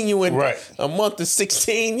ain't seen you in Right. a month to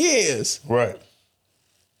 16 years. Right.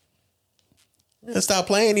 Stop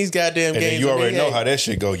playing these goddamn And games. then you with already me. know Hey, how that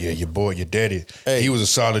shit go. Yeah, your boy, your daddy. Hey. He was a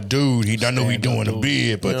solid dude. I know he doing the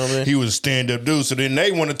bid, but You know what I mean? he was a stand-up dude. So then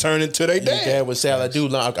they want to turn into their your dad. dad was salad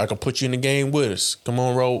dude. I can put you in the game with us. Come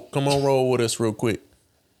on, roll with us real quick.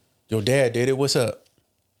 Your dad did it. What's up?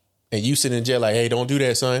 And you sit in jail like, hey, don't do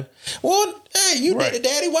that, son. Well, hey, you Right. did it,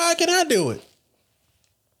 daddy. Why can I do it?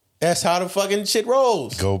 That's how the fucking shit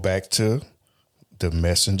rolls. Go back to the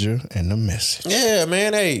messenger and the message. Yeah,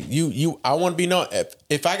 man. Hey, I want to be known.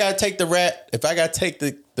 If I gotta take the rat, if I gotta take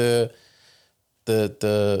the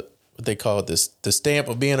what they call it, the stamp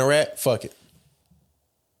of being a rat, fuck it.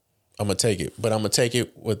 I'm gonna take it, but I'm gonna take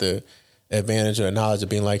it with the advantage or the knowledge of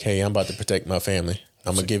being like, hey, I'm about to protect my family.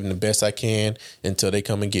 I'm gonna give them the best I can until they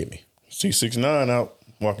come and get me. C69 out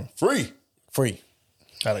walking free. Free.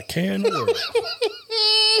 Got a care in the world.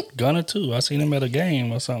 Gunner too. I seen him at a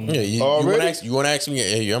game or something. Yeah, you want to ask me,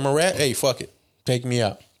 hey, I'm a rat? Hey, fuck it. Take me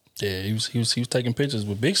out. Yeah, he was taking pictures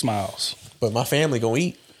with big smiles. But my family gonna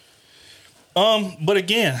eat. But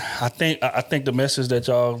again, I think the message that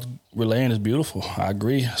y'all relaying is beautiful. I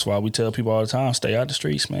agree. That's why we tell people all the time, stay out the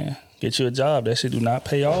streets, man. Get you a job. That shit do not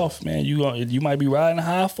pay off, man. You might be riding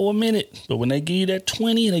high for a minute, but when they give you that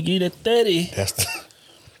 20 and they give you that 30,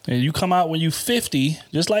 and you come out when you 50,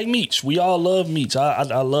 just like Meech. We all love Meech. I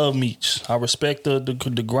love Meech. I respect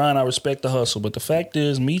the grind. I respect the hustle. But the fact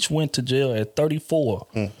is, Meech went to jail at 34,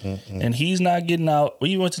 and he's not getting out.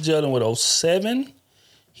 He went to jail in what, 07?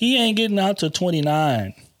 He ain't getting out till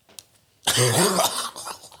 29.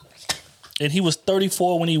 And he was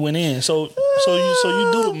 34 when he went in. So you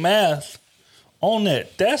do the math on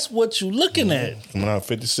that. That's what you looking at. Coming out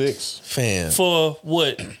 56. Fam. For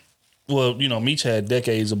what? Well, Meech had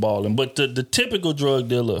decades of balling, but the typical drug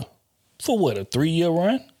dealer, for what, a 3-year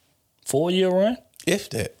run, 4-year run, If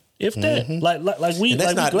that. if that, like we, And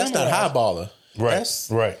that's not high baller. Right. That's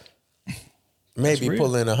right. maybe real.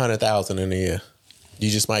 pull in 100,000 in a year. You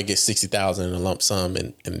just might get 60,000 in a lump sum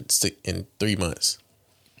in 3 months.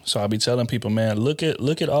 So I be telling people, man, look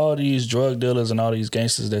at all these drug dealers and all these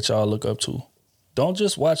gangsters that y'all look up to. Don't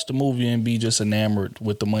just watch the movie and be just enamored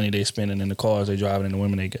with the money they spending and the cars they driving and the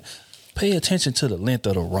women they get. Pay attention to the length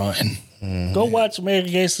of the run. Mm-hmm. Go watch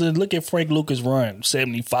American Gangster. Look at Frank Lucas' run,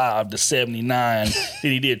 75 to 79.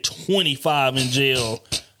 Then he did 25 in jail.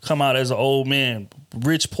 Come out as an old man.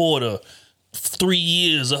 Rich Porter, 3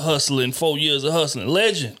 years of hustling, 4 years of hustling.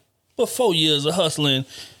 Legend. But 4 years of hustling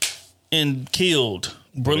and killed.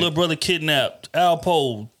 Little brother kidnapped.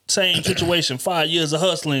 Alpo, same situation. 5 years of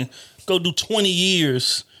hustling. Go do 20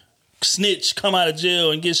 years. Snitch, come out of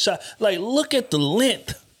jail and get shot. Like, look at the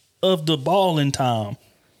length of the balling time.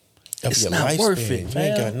 It's not worth it, You ain't got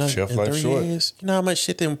man. nothing Shelf in life 3 short. years. You know how much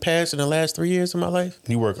shit done passed in the last 3 years of my life?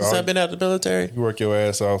 You work Since all- I've been out of the military. You work your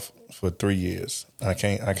ass off for 3 years. I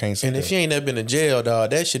can't say And that. if you ain't never been to jail, dog,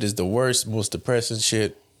 that shit is the worst, most depressing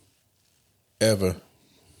shit ever.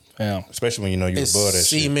 Yeah. Especially when you know you're It's above that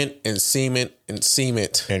shit. cement and cement and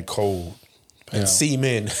cement And cold. and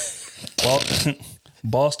semen.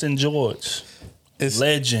 Boston George,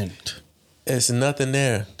 legend. It's nothing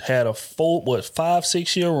there. Had a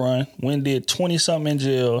 5-6 year run. When did 20 something in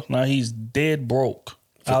jail. Now he's dead broke.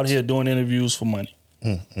 Out here doing interviews for money.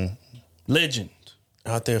 Legend.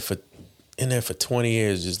 Out there in there for 20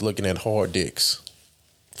 years just looking at hard dicks.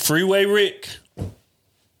 Freeway Rick.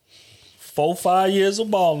 4-5 years of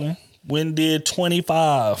balling. When did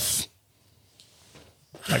 25.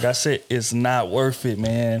 Like I said, it's not worth it,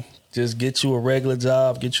 man. Just get you a regular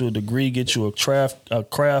job, get you a degree, get you a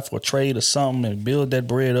craft or trade or something, and build that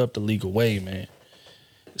bread up the legal way, man.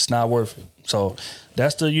 It's not worth it. So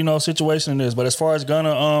that's the situation it is. But as far as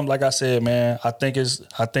Gunna, like I said, man, I think it's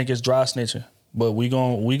dry snitching. But we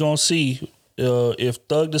gonna see if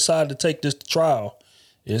Thug decide to take this to trial.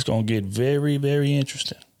 It's gonna get very, very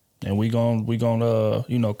interesting, and we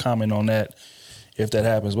gonna comment on that if that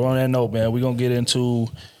happens. But on that note, man, we're gonna get into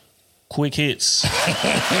quick hits. We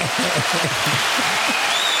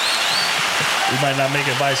might not make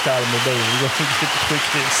advice column today. We're gonna get the quick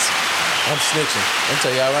hits. I'm snitching. I'm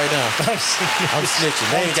tell y'all right now. I'm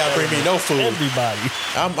snitching. They ain't gotta bring me no food. Everybody.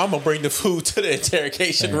 I'm gonna bring the food to the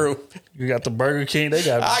interrogation room. You got the Burger King. I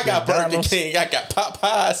got Burger King. I got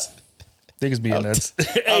Popeyes. Niggas be in that.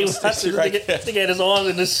 Hey, Nigga had his arms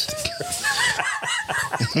in this.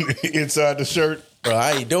 Inside the shirt. Bro,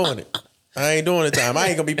 I ain't doing it. I ain't doing it, time. I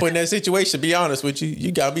ain't gonna be put in that situation. Be honest with you.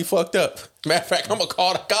 You got me fucked up. Matter of fact, I'm gonna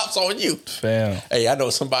call the cops on you. Fam. Hey, I know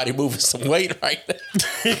somebody moving some weight right now.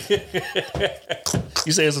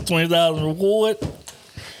 You say it's a $20 reward?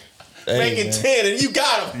 Making 10 and you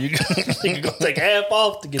got him. You gonna take half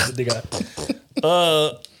off to get the nigga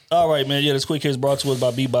out. All right, man. Yeah, this quick hit is brought to us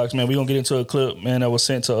by Beatbox, man. We're gonna get into a clip, man, that was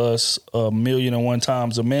sent to us 1,000,001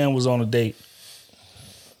 times. A man was on a date.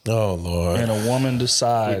 Oh, Lord. And a woman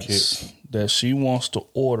decides that she wants to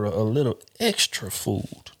order a little extra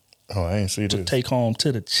food. Oh, I ain't see this. To take home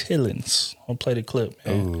to the chillins. I'll play the clip,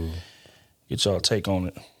 man. Ooh. Get y'all take on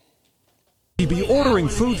it. She'd be ordering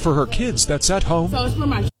food for her kids that's at home. So it's for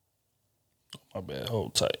my My bad.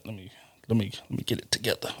 Hold tight. Let me get it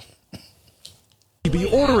together. She'd be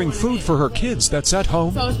ordering food for her kids that's at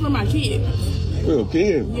home. So it's for my kids. For your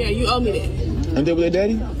kid? Yeah, you owe me that. And they with their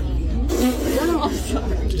daddy?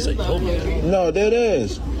 No, that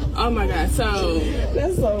is. Oh my God! So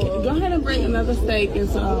go ahead and bring another steak and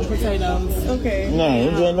some potatoes. Okay.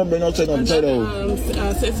 No, don't bring no steak and potatoes.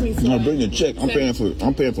 Sesame seeds. No, bring the check. I'm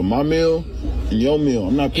paying for my meal and your meal.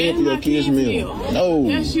 I'm not paying for your kids' meal. No.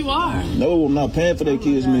 Yes, you are. No, I'm not paying for their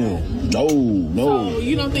kids' meal. No. So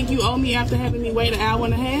you don't think you owe me after having me wait an hour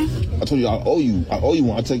and a half? I told you I owe you. I owe you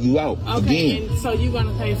one. I'll take you out Okay, again. and so you're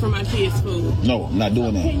gonna pay for my kids' food? No, I'm not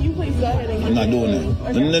doing that. Can you please go ahead and I'm not doing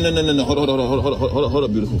that. No. Hold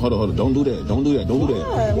up, beautiful. Hold on. Don't do that. Don't do that.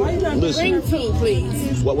 Why you not bring two,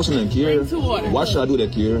 please? What's her name, Kiera? Bring 2 orders. Why should I do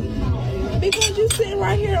that, Kiera? Because you sitting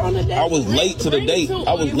right here on the date. I was late to the date.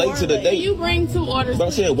 You bring 2 orders. But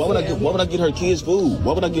I'm saying, why would I get her kids food?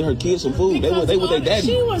 Why would I get her kids some food? They with their daddy.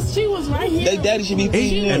 She was right here. Their daddy should be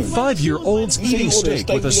feeding 8 them. and 5-year-olds eating steak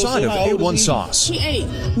with a side of A1 sauce. She ate.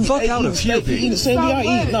 Fuck out of here, Eat the same thing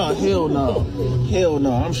I eat. Nah, hell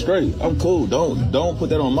no. I'm straight. I'm cool. Don't put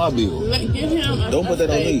that on my bill. Give him Don't put that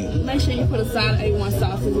on me. Make sure you put a side of A1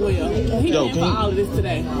 sauce as well. He paying for all of this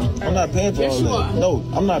today. I'm not paying for all you that. are. No,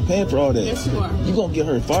 I'm not paying for all that. Yes, you are. You gonna get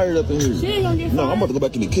her fired up in here. She ain't gonna get fired. No, I'm about to go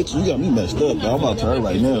back in the kitchen. You got me messed up. I'm about to tell her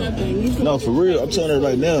right now. No, for real. I'm telling her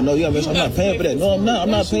right now. No, you got messed up. I'm not paying for that. No, I'm not.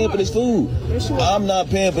 I'm not paying for this food. I'm not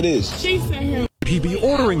paying for this. She's sitting here. He'd be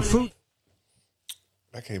ordering food.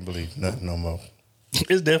 I can't believe nothing no more.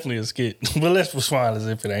 It's definitely a skit. But let's respond as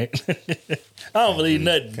if it ain't. I don't believe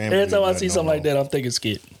nothing. Every time I see something like that, I'm thinking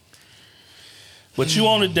skit. But you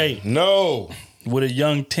on a date. No. With a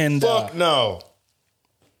young $10. Fuck no.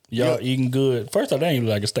 Y'all eating good. First off, that ain't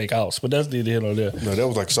like a steakhouse, but that's the deal on there. No, that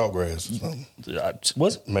was like Saltgrass or something.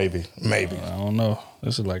 Was it? Maybe. I don't know.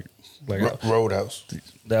 This is like Roadhouse.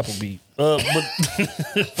 The Applebee's.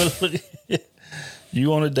 But look,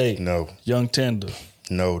 you on a date. No. Young tender.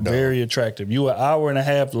 No, dog. Very attractive. You an hour and a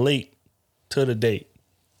half late to the date.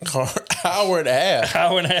 Hour and a half.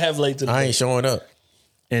 Hour and a half late to the date. I ain't showing up.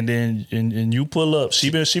 And then and you pull up. She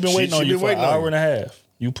been waiting on you for an hour and a half.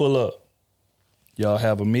 You pull up. Y'all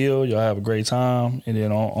have a meal. Y'all have a great time. And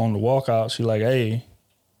then on the walkout, she like, hey,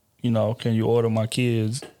 can you order my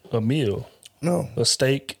kids a meal? No. A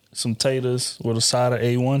steak, some taters with a side of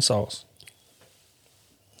A1 sauce.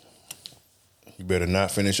 You better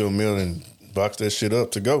not finish your meal and box that shit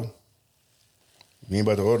up to go. You ain't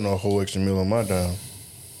about to order no whole extra meal on my dime.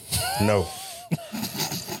 No.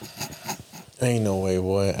 Ain't no way,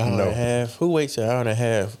 boy. Hour and a half. Who waits an hour and a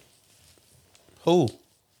half? Who?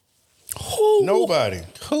 Nobody.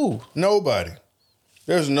 Who? Nobody.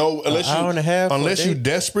 There's no unless you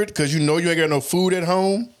desperate because you know you ain't got no food at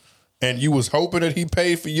home and you was hoping that he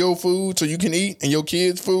paid for your food so you can eat and your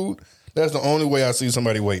kids' food. That's the only way I see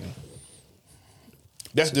somebody waiting.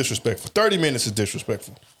 That's disrespectful. 30 minutes is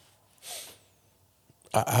disrespectful.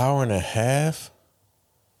 An hour and a half?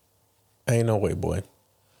 Ain't no way, boy.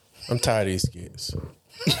 I'm tired of these kids.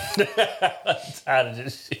 Tired of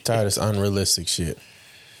this shit. Tired of this unrealistic shit.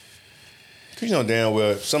 Cause you know damn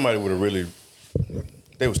well somebody would have really.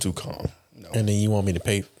 They was too calm. No. And then you want me to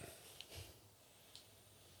pay?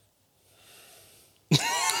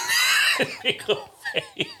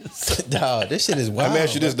 Dog, this shit is wild. Let me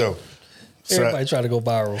ask you this though. Everybody try to go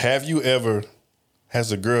viral.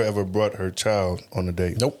 Has a girl ever brought her child on a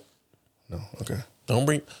date? Nope. No. Okay. Don't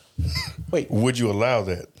bring. Wait. Would you allow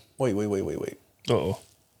that? Wait. Uh-oh.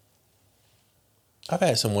 I've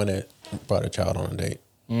had someone that brought a child on a date.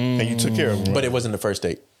 And you took care of them. But it wasn't the first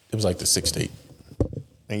date. It was like the 6th date.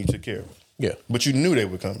 And you took care of them. Yeah. But you knew they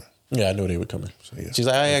were coming. Yeah, I knew they were coming. So, yeah. She's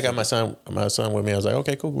like, hey, I got my son with me. I was like,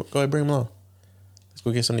 okay, cool. Go ahead, bring him along. Let's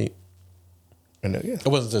go get some to eat. And yeah. It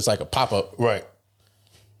wasn't just like a pop-up. Right.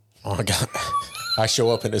 Oh, my God. I show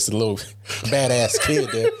up and it's a little badass kid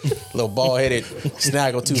there. Little bald-headed,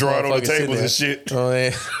 snaggle tooth. Drawing on the tables tables and shit. Oh,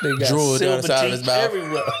 man. Drool down the side of his mouth.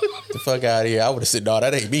 Everywhere. The fuck out of here. I would have said, no,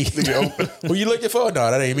 that ain't me. Who you looking for?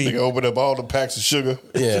 No, that ain't me. They open up all the packs of sugar.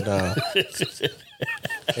 Yeah, no.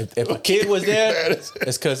 If a kid was there,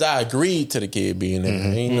 it's because I agreed to the kid being there.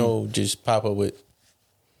 Ain't no just pop up with,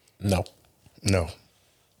 no. No.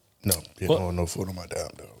 You don't want no foot on my damn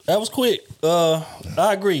dog. That was quick.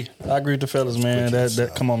 I agree. I agree with the fellas, man.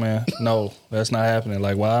 That come on, man. No, that's not happening.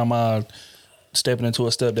 Like, why am I stepping into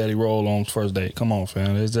a stepdaddy role on first date? Come on,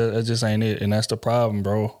 fam. It just ain't it. And that's the problem,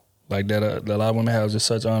 bro. Like that a lot of women have just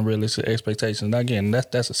such unrealistic expectations. Now, again,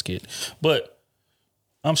 that's a skit. But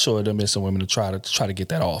I'm sure there've been some women to try to get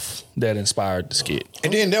that off. That inspired the skit.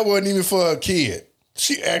 And then that wasn't even for a kid.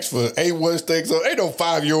 She asked for A1 steak sauce. Ain't no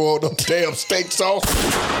 5-year-old no damn steak sauce.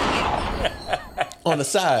 On the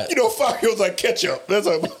side. 5-year-olds like ketchup. That's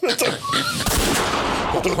a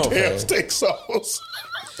damn steak sauce.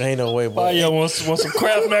 Ain't no way, boy. 5-year-old wants some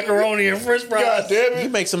Kraft macaroni and French fries. God damn it. You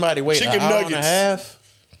make somebody wait Chicken an hour nuggets. and a half.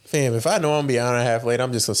 Fam, if I know I'm gonna be an hour and a half late,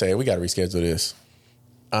 I'm just gonna say, we gotta reschedule this.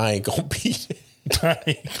 I ain't gonna be there. I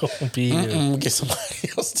ain't gonna be here. Get somebody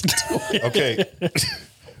else to do it. Okay.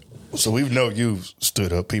 So we know you've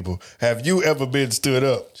stood up, people. Have you ever been stood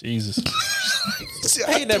up? Jesus.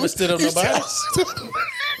 I ain't never stood up nobody.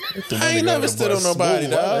 I ain't never stood on nobody,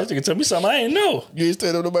 dog. You can tell me something I ain't know. You ain't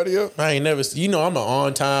stood up nobody up? I ain't never. I'm an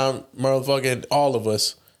on-time motherfucking all of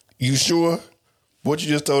us. You sure? What you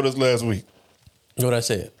just told us last week? What I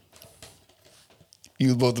said? You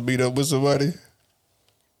was supposed to meet up with somebody,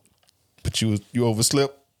 but you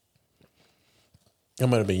overslept? It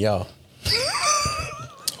might have been y'all.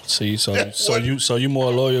 See, so you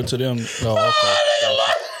more loyal to them? Oh, okay.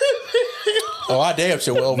 Oh, I damn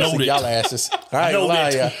sure will oversleep y'all asses. I ain't gonna lie,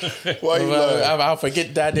 y'all. Why you lying? I'll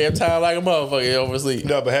forget that damn time like a motherfucker oversleep.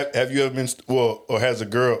 No, but have you ever been, or has a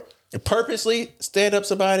girl Purposely stand up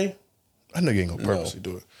somebody? I know you ain't gonna purposely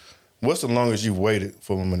do it. What's the longest you've waited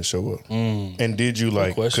for women to show up? And did you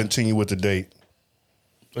continue with the date?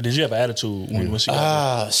 Or did you have an attitude when she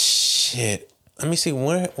got shit. Let me see.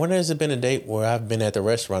 When has it been a date where I've been at the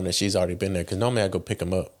restaurant and she's already been there? Because normally I go pick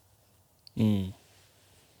them up.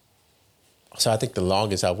 So I think the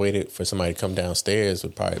longest I waited for somebody to come downstairs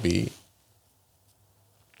would probably be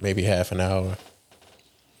maybe half an hour.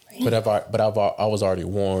 But I was already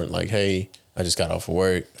warned. Like, hey, I just got off of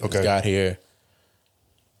work. I just got here.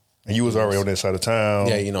 And you was already on that side of town.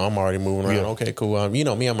 Yeah, I'm already moving around. Yeah. Okay, cool. Me,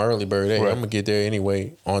 I'm an early bird. Hey, I'm going to get there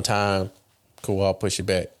anyway on time. Cool, I'll push it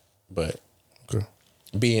back. But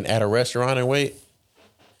being at a restaurant and wait,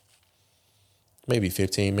 maybe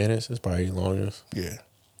 15 minutes. It's probably the longest. Yeah.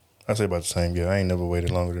 I say about the same. Yeah, I ain't never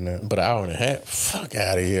waited longer than that. But an hour and a half? Fuck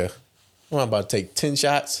out of here. I'm about to take 10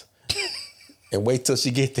 shots and wait till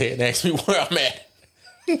she get there and ask me where I'm at.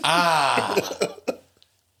 I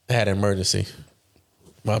had an emergency.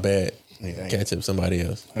 My bad. Yeah, catch up somebody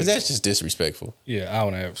else. Because that's just disrespectful. Yeah, hour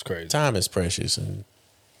and a half is crazy. Time is precious. And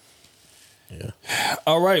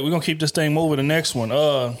all right, we're going to keep this thing moving. The next one.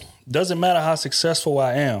 Doesn't matter how successful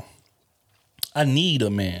I am. I need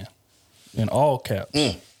a man. In all caps.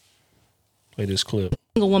 Play this clip.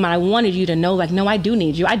 Single woman, I wanted you to know, like, no, I do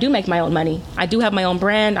need you. I do make my own money. I do have my own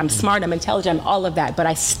brand. I'm smart. I'm intelligent. I'm all of that. But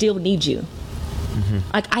I still need you.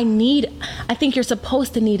 Like, I think you're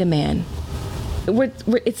supposed to need a man.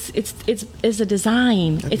 It's a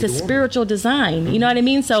design. It's a spiritual design. You know what I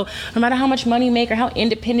mean? So no matter how much money you make or how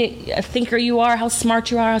independent a thinker you are, how smart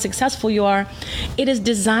you are, how successful you are, it is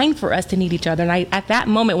designed for us to need each other. And at that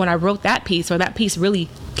moment when I wrote that piece, or that piece really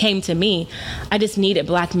came to me, I just needed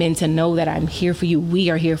black men to know that I'm here for you. We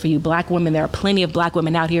are here for you. Black women, there are plenty of black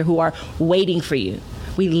women out here who are waiting for you.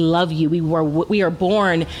 We love you. We are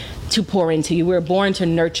born to pour into you. We were born to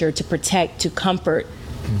nurture, to protect, to comfort,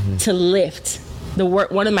 to lift.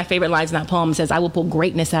 One of my favorite lines in that poem says, I will pull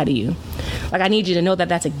greatness out of you. Like, I need you to know that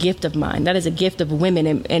that's a gift of mine. That is a gift of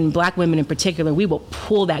women, and black women in particular. We will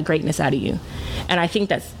pull that greatness out of you. And I think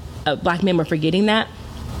that's black men were forgetting that.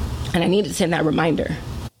 And I needed to send that reminder.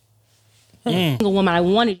 Single woman, I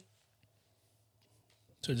wanted.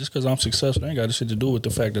 So just because I'm successful, ain't got shit to do with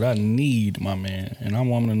the fact that I need my man. And I'm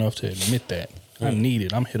woman enough to admit that. I need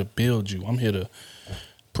it. I'm here to build you. I'm here to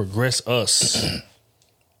progress us.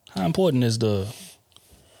 How important is the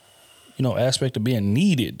aspect of being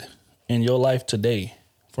needed in your life today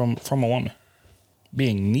from a woman,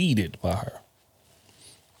 being needed by her.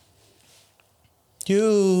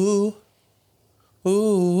 You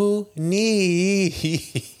need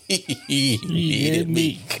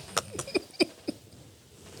me.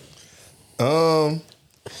 Damn,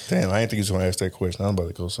 I didn't think you was gonna ask that question. I'm about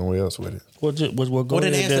to go somewhere else with it. Well, Well,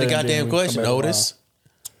 then answer the goddamn question, Otis.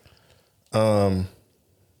 So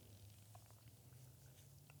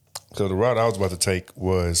the route I was about to take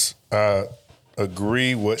was I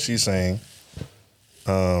agree what she's saying,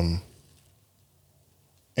 and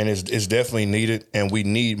it's definitely needed, and we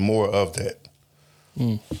need more of that.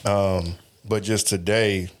 But just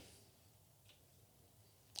today,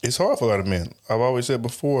 it's hard for a lot of men. I've always said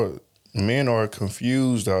before, men are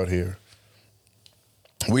confused out here.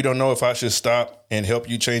 We don't know if I should stop and help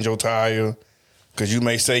you change your tire because you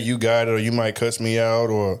may say you got it, or you might cuss me out,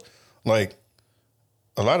 or like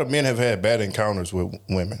a lot of men have had bad encounters with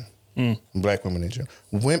women, black women in general.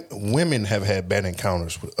 Women have had bad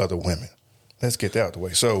encounters with other women. Let's get that out the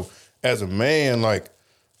way. So as a man, like,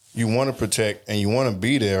 you want to protect and you want to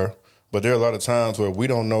be there, but there are a lot of times where we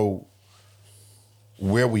don't know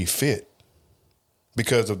where we fit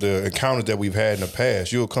because of the encounters that we've had in the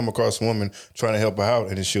past. You'll come across a woman trying to help her out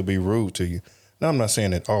and then she'll be rude to you. Now, I'm not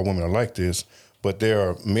saying that all women are like this, but there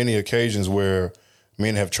are many occasions where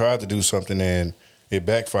men have tried to do something and it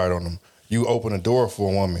backfired on them. You open a door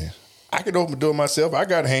for a woman. I could open the door myself. I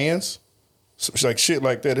got hands. So it's like shit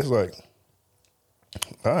like that. It's like,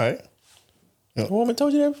 all right. A woman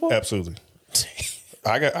told you that before? Absolutely.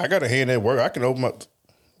 I got a hand at work. I can open my.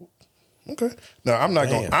 Okay. Now I'm not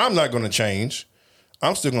going to change.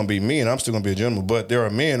 I'm still going to be me, and I'm still going to be a gentleman. But there are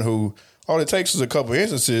men who all it takes is a couple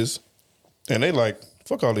instances, and they like,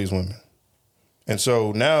 fuck all these women. And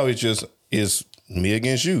so now it's me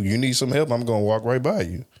against you. You need some help, I'm going to walk right by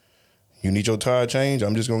you. You need your tire change,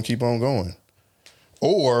 I'm just going to keep on going.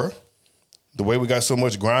 Or the way we got so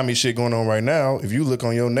much grimy shit going on right now, if you look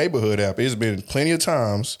on your neighborhood app, it's been plenty of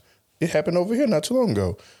times. It happened over here not too long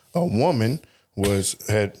ago. A woman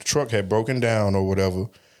truck had broken down or whatever.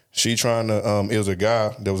 She trying to, it was a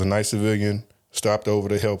guy that was a nice civilian, stopped over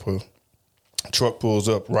to help her. Truck pulls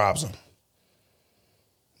up, robs him.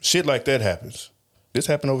 Shit like that happens. This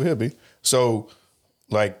happened over here, B. So,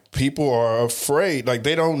 like, people are afraid. Like,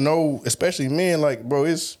 they don't know, especially men, like, bro,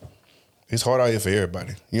 it's hard out here for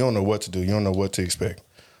everybody. You don't know what to do. You don't know what to expect.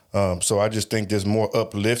 So I just think there's more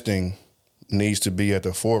uplifting needs to be at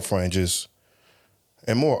the forefront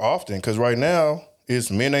and more often. Because right now,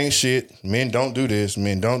 it's men ain't shit. Men don't do this.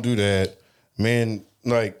 Men don't do that. Men,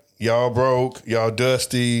 like, y'all broke. Y'all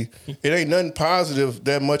dusty. It ain't nothing positive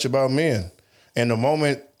that much about men. And the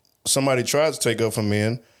moment somebody tries to take up for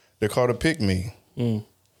men, they're called a pick-me.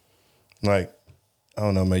 Like, I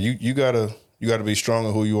don't know, man. You gotta be strong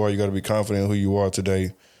in who you are. You gotta be confident in who you are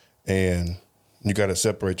today, and you gotta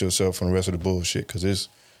separate yourself from the rest of the bullshit because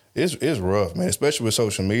it's rough, man. Especially with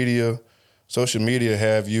social media. Social media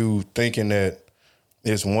have you thinking that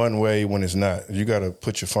it's one way when it's not. You gotta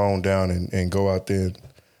put your phone down and go out there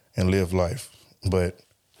and live life. But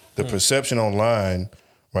the perception online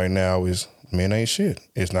right now is men ain't shit.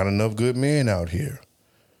 It's not enough good men out here.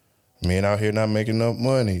 Men out here not making enough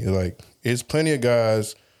money. Like, it's plenty of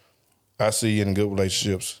guys I see in good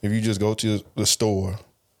relationships. If you just go to the store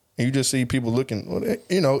and you just see people looking,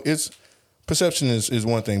 it's perception is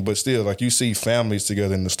one thing, but still, like, you see families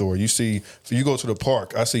together in the store. You go to the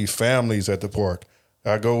park, I see families at the park.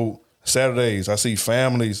 I go Saturdays, I see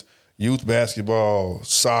families, youth basketball,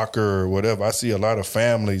 soccer, whatever. I see a lot of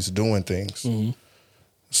families doing things.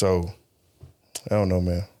 So, I don't know,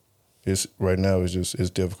 man. It's right now. It's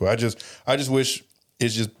difficult. I just wish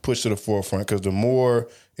it's just pushed to the forefront because the more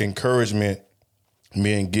encouragement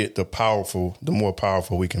men get, the more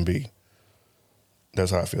powerful we can be. That's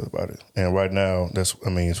how I feel about it. And right now,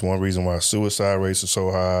 it's one reason why suicide rates are so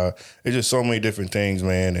high. It's just so many different things,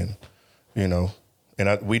 man. And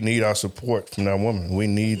we need our support from that woman. We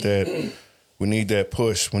need that. We need that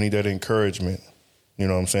push. We need that encouragement. You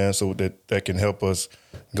know what I'm saying? So that can help us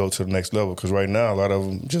go to the next level. Because right now, a lot of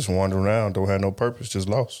them just wander around, don't have no purpose, just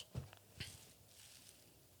lost.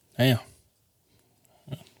 Damn.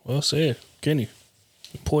 Well said. Kenny,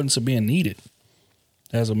 importance of being needed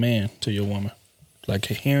as a man to your woman. Like,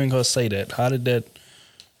 hearing her say that, how did that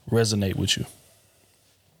resonate with you?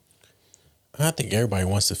 I think everybody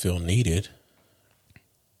wants to feel needed.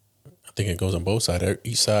 I think it goes on both sides.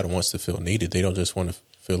 Each side wants to feel needed. They don't just want to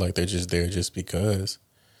feel like they're just there just because.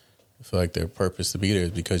 I feel like their purpose to be there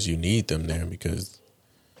is because you need them there, because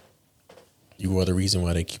you are the reason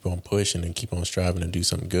why they keep on pushing and keep on striving to do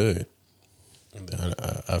something good. And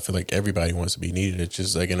I I feel like everybody wants to be needed. It's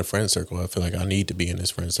just like in a friend circle. I feel like I need to be in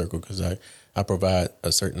this friend circle because I provide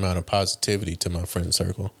a certain amount of positivity to my friend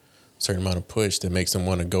circle, a certain amount of push that makes them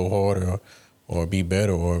want to go harder or be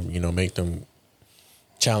better, or, you know, make them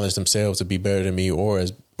challenge themselves to be better than me or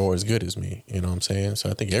as good as me. You know what I'm saying? So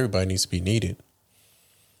I think everybody needs to be needed.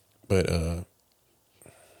 But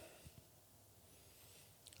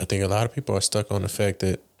I think a lot of people are stuck on the fact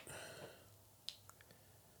that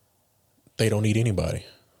they don't need anybody.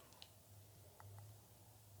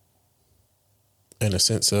 In a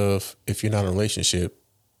sense of, if you're not in a relationship,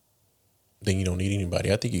 then you don't need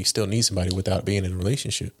anybody. I think you still need somebody without being in a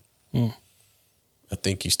relationship. Mm. I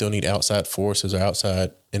think you still need outside forces or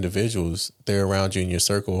outside individuals there around you in your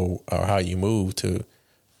circle or how you move to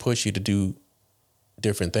push you to do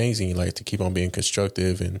different things in your life, to keep on being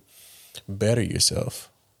constructive and better yourself,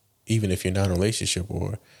 even if you're not in a relationship,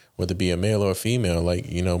 or whether it be a male or a female. Like,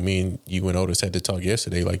 you know, me and you and Otis had to talk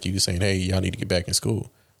yesterday, like you were saying, hey, y'all need to get back in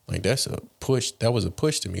school. Like, that's a push. That was a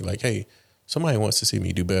push to me. Like, hey, somebody wants to see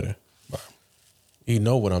me do better. You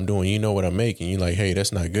know what I'm doing. You know what I'm making. You're like, hey,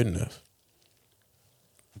 that's not good enough.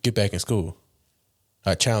 Get back in school.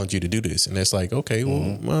 I challenge you to do this. And it's like, okay,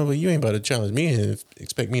 well, you ain't about to challenge me and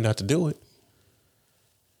expect me not to do it.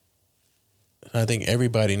 I think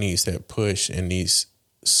everybody needs that push and needs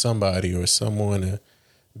somebody or someone to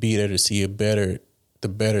be there to see the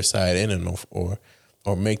better side in them,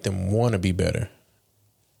 or make them want to be better.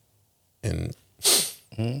 And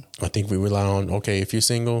I think we rely on, okay, if you're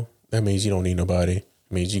single, that means you don't need nobody. It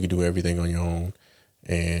means you can do everything on your own.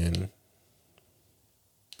 And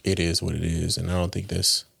it is what it is. And I don't think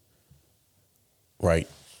that's right,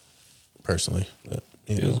 personally. But,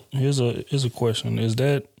 you know. Here's a question. Is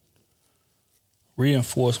that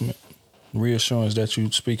reinforcement, reassurance that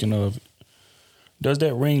you're speaking of, does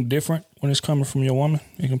that ring different when it's coming from your woman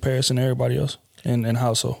in comparison to everybody else? And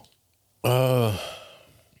how so?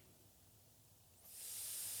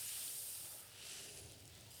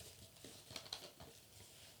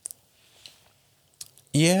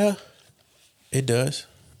 Yeah, it does.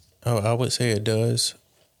 I would say it does.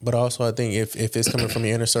 But also I think if it's coming from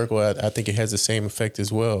your inner circle, I think it has the same effect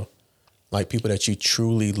as well. Like people that you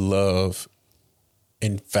truly love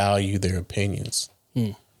and value their opinions.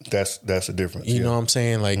 That's a difference. You know what I'm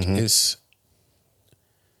saying? Like it's,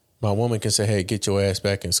 my woman can say, hey, get your ass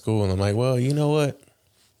back in school. And I'm like, well, you know what?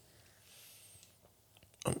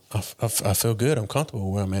 I feel good. I'm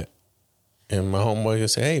comfortable where I'm at. And my homeboy will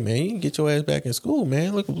say, hey, man, you can get your ass back in school,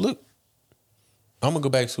 man. Look. I'm going to go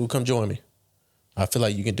back to school. Come join me. I feel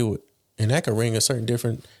like you can do it. And that could ring a certain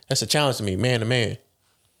different, that's a challenge to me, man to man.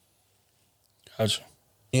 Gotcha.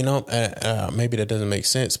 You know, maybe that doesn't make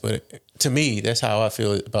sense, but to me, that's how I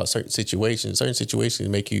feel about certain situations. Certain situations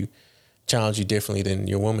make you, challenge you differently than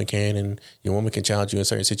your woman can, and your woman can challenge you in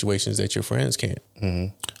certain situations that your friends can't.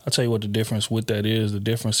 I'll tell you what the difference with that is. The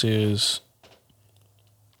difference is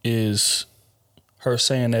her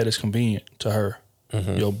saying that is convenient to her.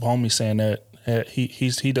 Your homie saying that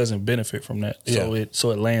he doesn't benefit from that,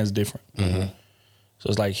 so it lands different. So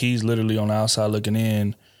it's like he's literally on the outside looking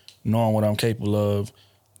in, knowing what I'm capable of.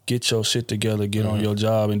 Get your shit together, get on your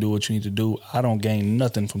job and do what you need to do. I don't gain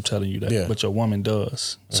nothing from telling you that, but your woman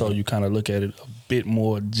does. So you kind of look at it a bit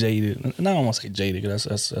more jaded. And I don't want to say jaded because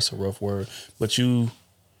that's a rough word, but it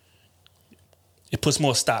puts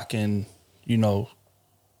more stock in, you know,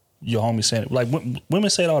 your homie saying it. Like women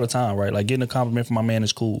say it all the time, right? Like getting a compliment from my man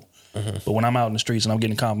is cool, but when I'm out in the streets and I'm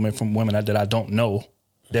getting a compliment from women that I don't know,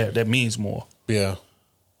 that means more. Yeah,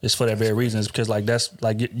 it's for that very reason. It's because like that's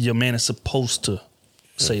like your man is supposed to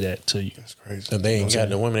say that to you. That's crazy.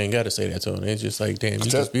 And the women ain't got to say that to them. It's just like, damn, you're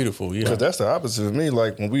just beautiful. You know? Because that's the opposite of me.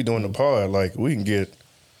 Like when we doing the pod, like we can get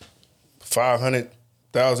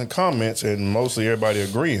 500,000 comments and mostly everybody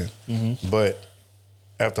agreeing. But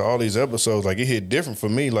after all these episodes, like it hit different for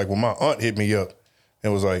me. Like when my aunt hit me up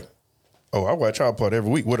and was like, "Oh, I watch our pod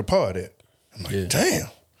every week. Where the pod at?" I'm like, damn.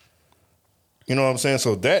 You know what I'm saying?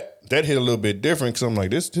 So that hit a little bit different because I'm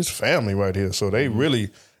like, this family right here. So they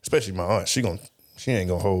really, especially my aunt, she ain't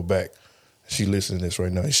gonna hold back. She listening to this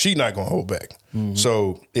right now. She not gonna hold back.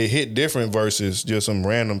 So it hit different versus just some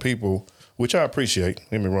random people, which I appreciate. Don't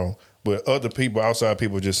get me wrong, but other people, outside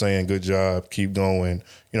people, just saying good job, keep going,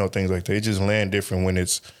 you know, things like that. It just land different when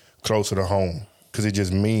it's closer to home because it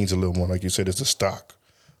just means a little more. Like you said, it's a stock.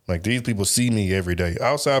 Like these people see me every day.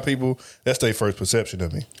 Outside people, that's their first perception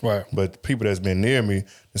of me. Right. But people that's been near me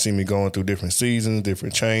and see me going through different seasons,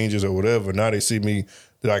 different changes or whatever. Now they see me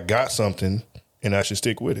that I got something and I should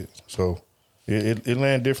stick with it. So it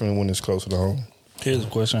land different when it's closer to home. Here's a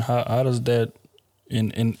question: How does that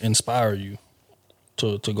inspire you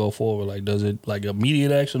to go forward? Like, does it like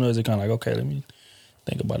immediate action, or is it kind of like, okay, let me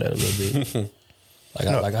think about that a little bit?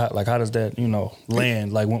 How does that, you know,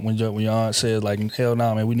 land? Like when your aunt says, like, hell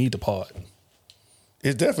no, man, we need to part.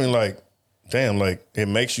 It's definitely like, damn, like it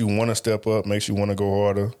makes you want to step up, makes you want to go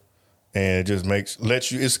harder, and it just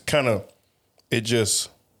it just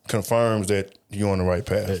confirms that you're on the right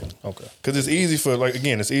path. Okay. Because it's easy for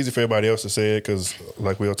everybody else to say it, because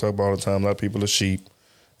like we all talk about all the time, a lot of people are sheep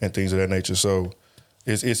and things of that nature. So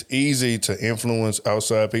it's easy to influence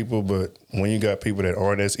outside people, but when you got people that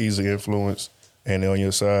aren't as easily influenced and they're on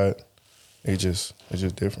your side, it's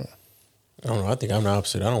just different. I don't know. I think I'm the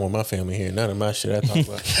opposite. I don't want my family hearing none of my shit I talk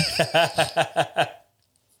about.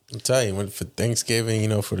 I'm telling you, for Thanksgiving, you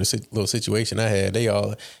know, for the little situation I had, they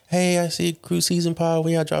all, hey, I see Cruise Season Pod,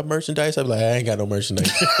 when y'all drop merchandise. I'm like, I ain't got no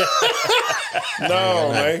merchandise.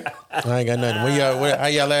 No, man. I ain't got nothing. How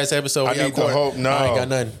y'all last episode? I need the whole. No, I ain't got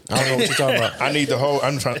nothing. I don't know what you're talking about. I need the whole.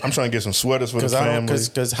 I'm trying to get some sweaters for the family.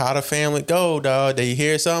 Because how the family go, dog? They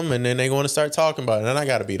hear something and then they want to start talking about it, and I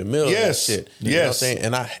got to be the middle of that shit. You know what I'm saying?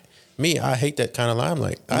 And I hate that kind of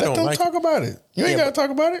limelight. I don't like talk about it. You ain't got to talk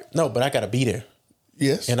about it. No, but I got to be there.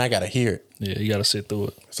 Yes. And I got to hear it. Yeah, you got to sit through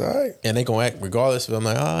it. It's all right. And they going to act regardless if I'm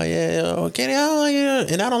like, oh, yeah, Kenny, oh, yeah.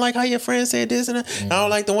 And I don't like how your friend said this. And I don't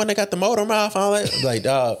like the one that got the motor mouth. All that. Like,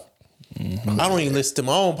 dog, I don't even listen to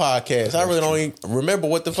my own podcast. I really don't even remember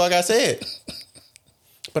what the fuck I said.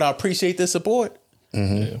 But I appreciate the support.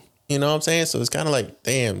 Mm-hmm. Yeah. You know what I'm saying? So it's kind of like,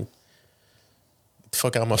 damn, get the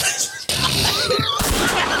fuck out of my face.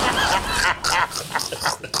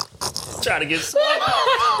 Trying to get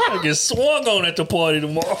swung on at the party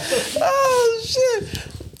tomorrow. Oh shit!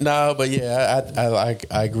 No, but yeah,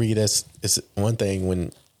 I agree. It's one thing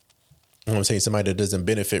when I'm saying somebody that doesn't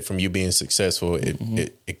benefit from you being successful,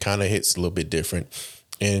 it kind of hits a little bit different.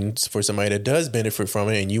 And for somebody that does benefit from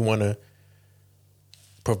it, and you want to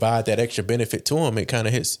provide that extra benefit to them, it kind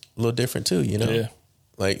of hits a little different too. You know, Yeah.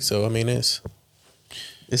 Like, so I mean, it's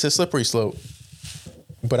a slippery slope.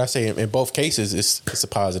 But I say in both cases, it's a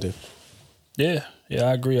positive. Yeah,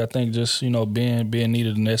 I agree. I think just, you know, being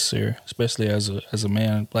needed and necessary, especially as a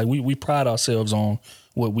man. Like we pride ourselves on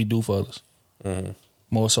what we do for others,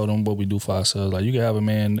 more so than what we do for ourselves. Like you can have a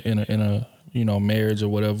man in a you know, marriage or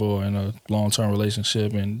whatever, or in a long-term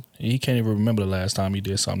relationship, and he can't even remember the last time he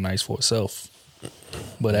did something nice for himself.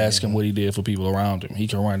 But ask him what he did for people around him. He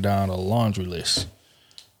can run down a laundry list.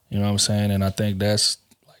 You know what I'm saying? And I think that's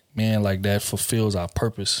man, like that fulfills our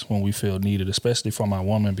purpose when we feel needed, especially from our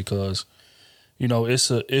woman, because, you know,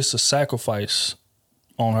 it's a sacrifice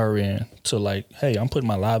on her end to like, hey, I'm putting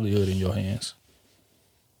my livelihood in your hands.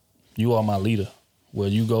 You are my leader. Where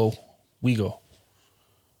you go, we go.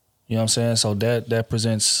 You know what I'm saying? So that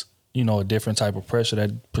presents, you know, a different type of pressure.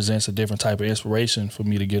 That presents a different type of inspiration for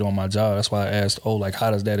me to get on my job. That's why I asked, like,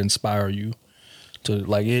 how does that inspire you to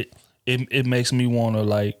like it makes me want to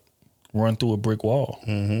like run through a brick wall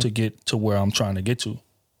to get to where I'm trying to get to.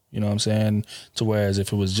 You know what I'm saying? To whereas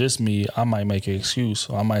if it was just me, I might make an excuse.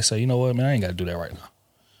 Or I might say, you know what, man, I ain't got to do that right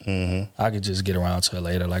now. I could just get around to it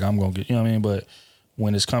later. Like I'm going to get, you know what I mean? But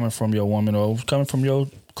when it's coming from your woman or coming from your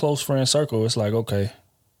close friend circle, it's like, okay,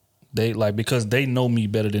 they like, because they know me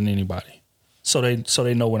better than anybody. So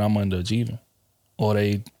they know when I'm underachieving, or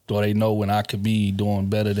they know when I could be doing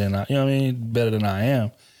better than I, you know what I mean? Better than I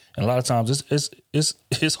am. And a lot of times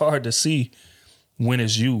it's hard to see when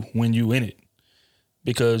it's you, when you in it,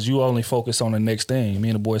 because you only focus on the next thing. Me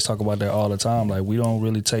and the boys talk about that all the time. Like we don't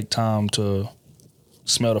really take time to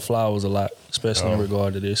smell the flowers a lot, especially in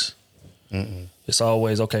regard to this. It's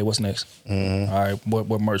always, okay, what's next? All right,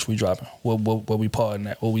 what merch we dropping? What we parting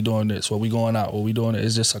at? What we doing this? What we going out? What we doing it?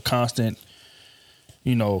 It's just a constant,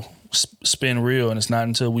 you know, spin reel, and it's not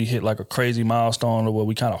until we hit like a crazy milestone or where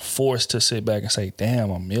we kind of forced to sit back and say, damn,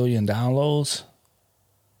 1 million downloads?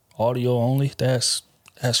 Audio only? That's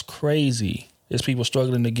crazy. There's people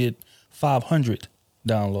struggling to get 500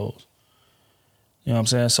 downloads. You know what I'm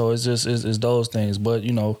saying? So it's just, it's those things. But,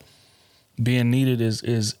 you know, being needed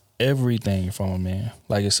is everything from a man.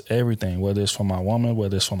 Like it's everything, whether it's from my woman,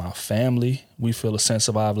 whether it's from our family. We feel a sense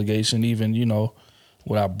of obligation, even, you know,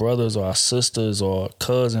 with our brothers or our sisters or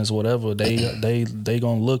cousins, whatever. They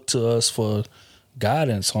gonna look to us for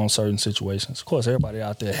guidance on certain situations. Of course, everybody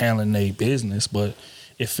out there handling their business, but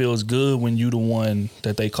it feels good when you the one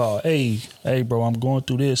that they call, hey bro, I'm going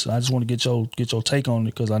through this and I just want to get your take on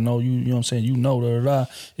it, because I know you know what I'm saying, you know,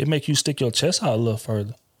 it make you stick your chest out a little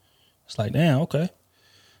further. It's like, damn, okay.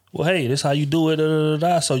 Well, hey, this how you do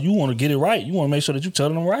it, so you want to get it right. You want to make sure that you tell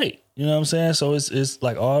them right. You know what I'm saying? So it's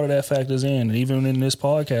like all of that factors in. And even in this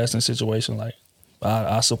podcasting situation, like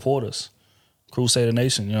I support us Crusader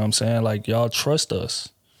Nation, you know what I'm saying? Like, y'all trust us.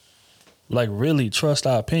 Like, really trust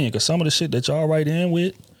our opinion. Because some of the shit that y'all write in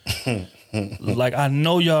with, like, I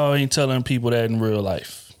know y'all ain't telling people that in real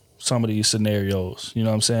life. Some of these scenarios, you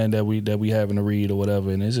know what I'm saying, that we having to read or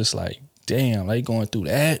whatever. And it's just like, damn, they going through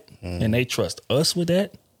that. And they trust us with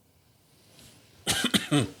that.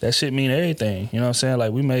 That shit mean everything. You know what I'm saying?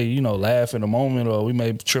 Like, we may, you know, laugh in a moment or we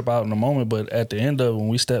may trip out in a moment, but at the end of it, when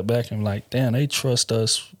we step back and like, damn, they trust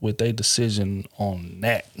us with their decision on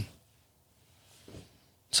that.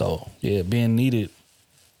 So, yeah, being needed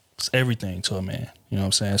is everything to a man. You know what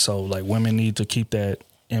I'm saying? So, like, women need to keep that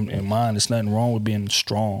in mind. There's nothing wrong with being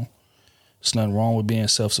strong. There's nothing wrong with being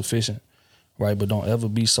self-sufficient, right? But don't ever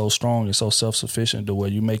be so strong and so self-sufficient to where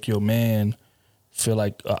you make your man feel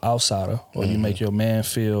like an outsider, or you make your man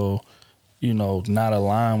feel, you know, not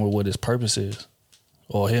aligned with what his purpose is,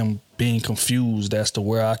 or him being confused as to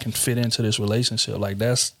where I can fit into this relationship. Like,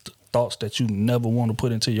 that's thoughts that you never want to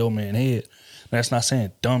put into your man's head. That's not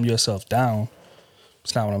saying dumb yourself down.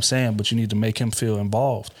 It's not what I'm saying, but you need to make him feel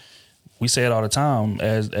involved. We say it all the time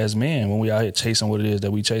as men when we out here chasing what it is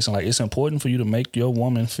that we chasing. Like, it's important for you to make your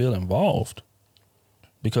woman feel involved.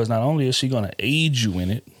 Because not only is she going to aid you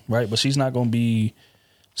in it, right, but she's not going to be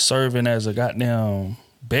serving as a goddamn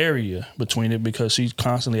barrier between it, because she's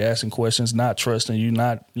constantly asking questions, not trusting you,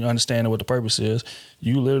 not understanding what the purpose is.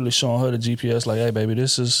 You literally showing her the GPS like, hey, baby,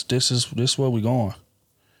 this is where we going.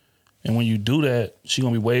 And when you do that, she's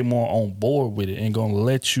going to be way more on board with it and going to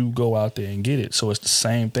let you go out there and get it. So it's the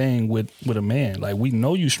same thing with a man. Like, we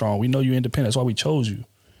know you strong. We know you independent. That's why we chose you.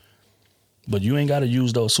 But you ain't got to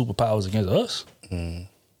use those superpowers against us.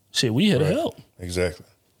 Shit, we here to help. Exactly.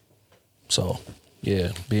 So,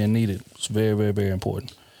 yeah, being needed is very, very, very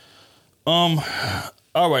important. All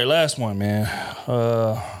right, last one, man.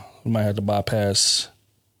 We might have to bypass.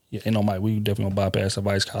 Yeah, ain't no mic. We definitely gonna bypass the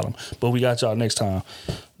advice column, but we got y'all next time.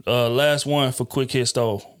 Last one for quick hits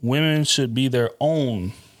though. Women should be their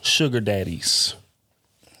own sugar daddies.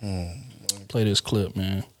 Play this clip,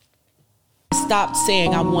 man. Stopped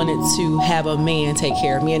saying I wanted to have a man take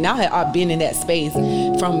care of me. And now I've been in that space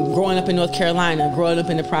from growing up in North Carolina, growing up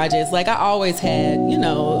in the projects. Like, I always had, you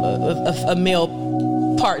know, a male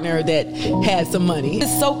partner that had some money.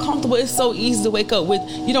 It's so comfortable. It's so easy to wake up with.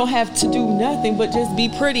 You don't have to do nothing but just be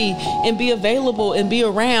pretty and be available and be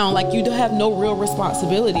around. Like, you don't have no real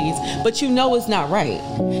responsibilities, but you know it's not right.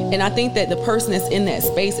 And I think that the person that's in that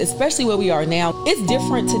space, especially where we are now, it's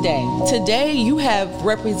different today. Today, you have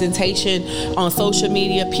representation on social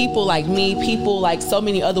media, people like me, people like so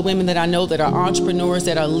many other women that I know that are entrepreneurs,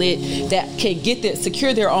 that are lit, that can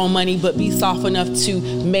secure their own money, but be soft enough to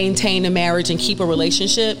maintain a marriage and keep a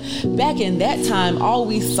relationship. Back in that time, all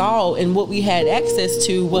we saw and what we had access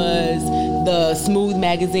to was the Smooth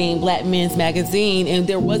magazine, Black Men's magazine, and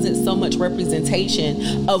there wasn't so much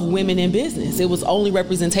representation of women in business. It was only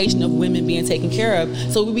representation of women being taken care of.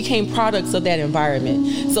 So we became products of that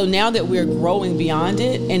environment. So now that we're growing beyond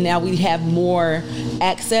it and now we have more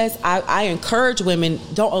access, I encourage women,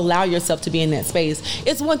 don't allow yourself to be in that space.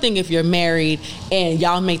 It's one thing if you're married and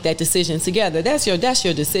y'all make that decision together. That's your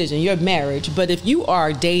decision, your marriage. But if you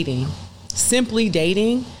are dating, simply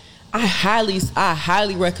dating, I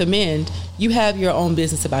highly recommend you have your own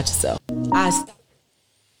business about yourself.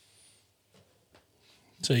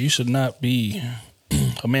 So you should not be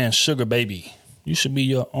a man's sugar baby. You should be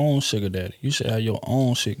your own sugar daddy. You should have your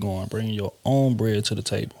own shit going, bring your own bread to the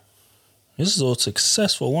table. This is a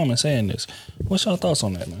successful woman saying this. What's your thoughts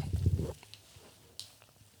on that, man?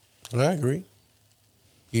 I agree.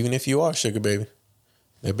 Even if you are sugar baby,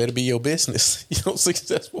 that better be your business. You know,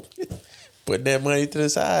 successful. Putting that money to the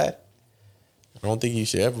side. I don't think you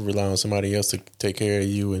should ever rely on somebody else to take care of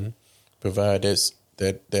you and provide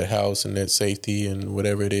that house and that safety and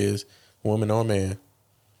whatever it is, woman or man.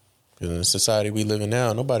 Because in the society we live in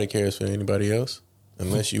now, nobody cares for anybody else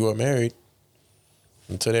unless you are married.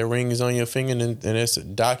 Until that ring is on your finger and it's a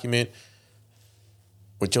document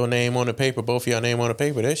with your name on the paper, both of your name on the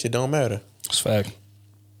paper, that shit don't matter. It's fact.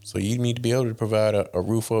 So you need to be able to provide a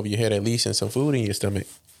roof over your head at least and some food in your stomach.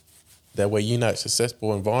 That way you're not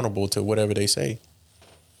susceptible and vulnerable to whatever they say.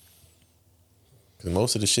 Because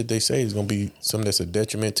most of the shit they say is going to be something that's a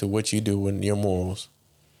detriment to what you do and your morals.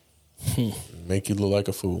 Make you look like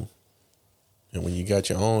a fool. And when you got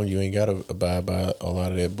your own, you ain't got to abide by a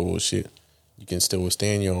lot of that bullshit. You can still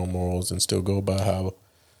withstand your own morals and still go by how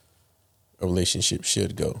a relationship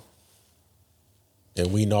should go.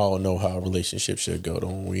 And we all know how a relationship should go.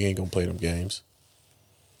 We ain't going to play them games.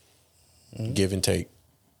 Give and take.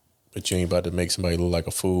 But you ain't about to make somebody look like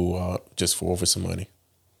a fool just for over some money.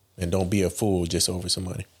 And don't be a fool just over some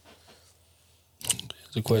money.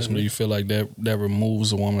 The question: Do you feel like that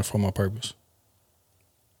removes a woman from her purpose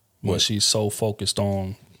when she's so focused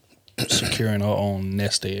on securing her own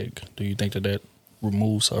nest egg? Do you think that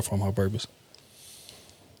removes her from her purpose?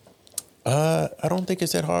 I don't think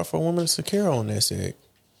it's that hard for a woman to secure her own nest egg.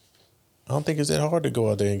 I don't think it's that hard to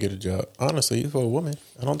go out there and get a job. Honestly, for a woman,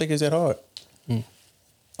 I don't think it's that hard.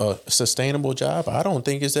 A sustainable job, I don't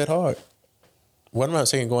think it's that hard. What I'm not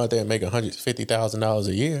saying go out there and make $150,000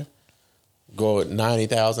 a year. Go at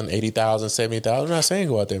 $90,000, $80,000, $70,000. I'm not saying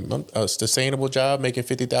go out there. A sustainable job making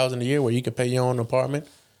 $50,000 a year where you can pay your own apartment,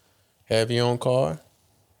 have your own car,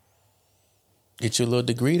 get your little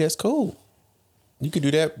degree. That's cool. You could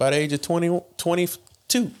do that by the age of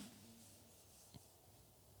 22.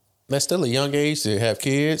 That's still a young age to have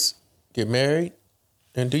kids, get married,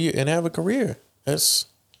 and have a career. That's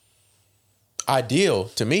ideal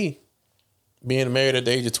to me. Being married at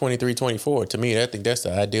the age of 23, 24, to me, I think that's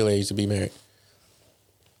the ideal age to be married.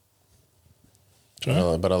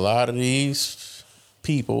 Sure. But a lot of these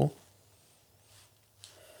people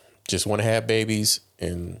just want to have babies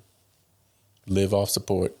and live off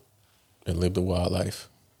support and live the wild life.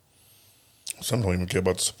 Some don't even care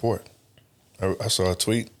about the support. I saw a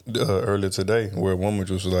tweet earlier today where a woman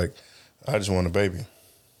just was like, I just want a baby.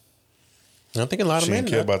 I think a lot of men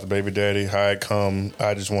didn't care about the baby daddy, how it come.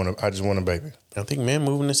 I just want a baby. I think men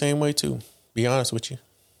moving the same way too. Be honest with you.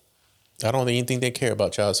 I don't even think they care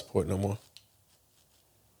about child support no more.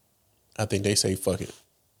 I think they say, fuck it.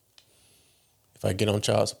 If I get on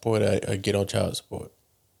child support, I get on child support.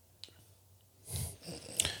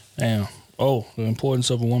 Damn. Oh, the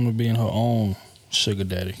importance of a woman being her own sugar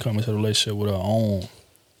daddy, coming into a relationship with her own.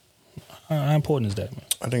 How important is that, man?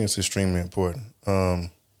 I think it's extremely important.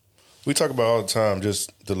 We talk about all the time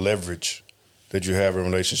just the leverage that you have in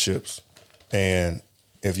relationships. And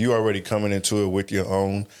if you already coming into it with your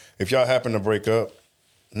own, if y'all happen to break up,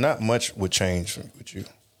 not much would change with you.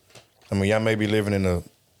 I mean, y'all may be living in a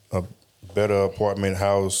better apartment,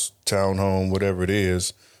 house, townhome, whatever it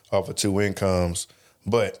is, off of 2 incomes.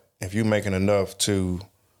 But if you're making enough to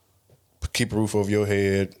keep a roof over your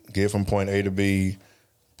head, get from point A to B,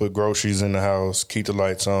 put groceries in the house, keep the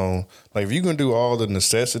lights on. Like, if you can do all the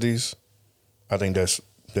necessities, I think that's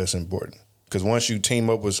important. Because once you team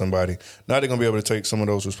up with somebody, now they're going to be able to take some of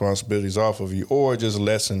those responsibilities off of you or just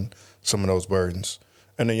lessen some of those burdens.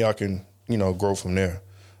 And then y'all can, grow from there.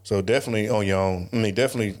 So definitely on your own. I mean,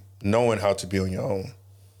 definitely knowing how to be on your own.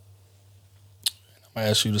 I'm going to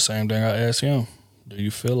ask you the same thing I asked him. Do you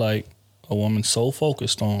feel like a woman so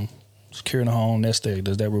focused on securing her own nest egg,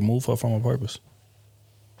 does that remove her from her purpose?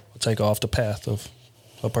 Or take her off the path of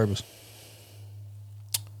her purpose?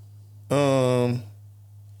 Only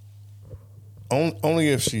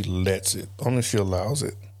if she lets it. Only if she allows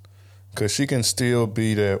it. Because she can still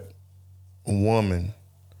be that woman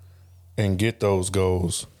and get those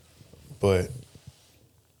goals. But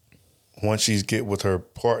once she get with her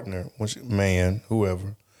partner, man,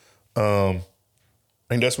 whoever, I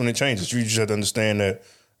think that's when it changes. You just have to understand that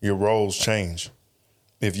your roles change.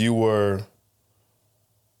 If you were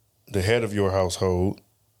the head of your household,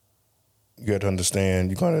 you got to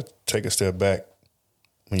understand you're going to take a step back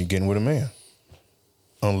when you're getting with a man.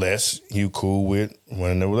 Unless you cool with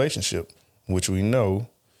running a relationship, which we know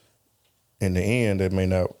in the end that may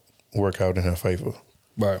not work out in her favor.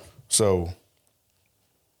 Right. So,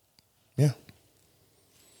 yeah.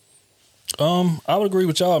 I would agree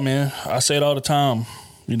with y'all, man. I say it all the time.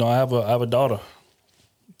 I have a daughter.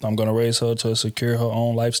 I'm gonna raise her to secure her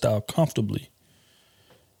own lifestyle comfortably.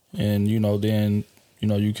 And then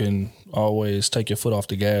you can always take your foot off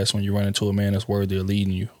the gas when you run into a man that's worthy of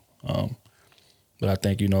leading you. But I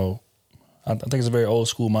think I think it's a very old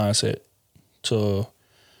school mindset to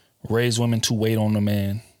raise women to wait on a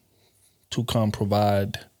man to come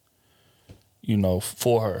provide,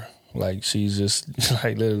 for her. Like, she's just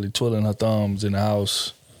like literally twiddling her thumbs in the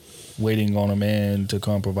house, waiting on a man to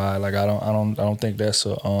come provide. Like, I don't think that's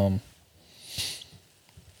a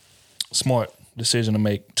smart decision to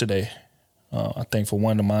make today. I think for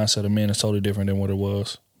one, the mindset of men is totally different than what it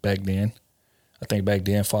was back then. I think back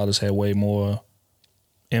then fathers had way more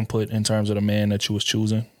input in terms of the man that you was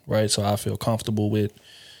choosing, right? So I feel comfortable with,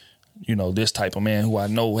 this type of man who I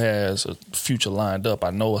know has a future lined up. I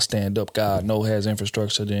know a stand-up guy. I know has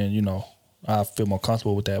infrastructure. Then, I feel more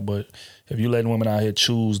comfortable with that. But if you letting women out here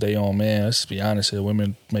choose their own man, let's be honest here,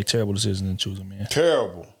 women make terrible decisions in choosing men.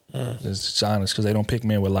 Terrible. It's honest, because they don't pick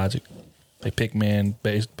men with logic. They pick men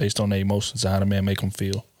based on their emotions and how the man make them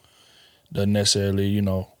feel. Doesn't necessarily,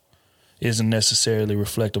 isn't necessarily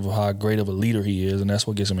reflective of how great of a leader he is, and that's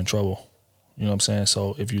what gets him in trouble. You know what I'm saying?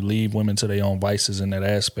 So if you leave women to their own vices in that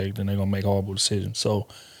aspect, then they're gonna make horrible decisions. So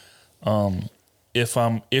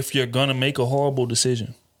if you're gonna make a horrible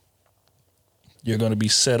decision, you're gonna be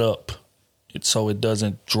set up so it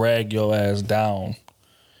doesn't drag your ass down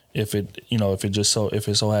if it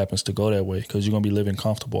so happens to go that way, because you're gonna be living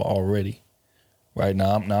comfortable already. Right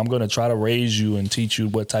now I'm gonna try to raise you and teach you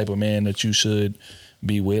what type of man that you should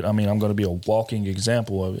be with. I mean, I'm gonna be a walking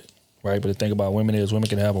example of it. Right, but the thing about women is women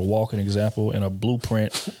can have a walking example and a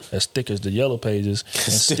blueprint as thick as the yellow pages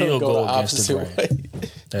and still go against the grain.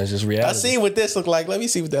 That's just reality. I see what this look like. Let me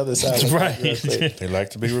see what the other side looks right. like. They like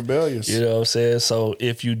to be rebellious. You know what I'm saying? So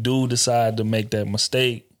if you do decide to make that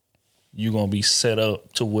mistake, you're going to be set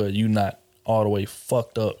up to where you're not all the way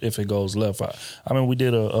fucked up if it goes left. I mean, we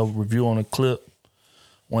did a review on a clip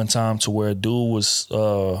one time to where a dude was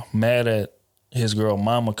mad at his girl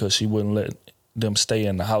mama because she wouldn't let them stay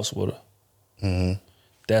in the house with her. Mm-hmm.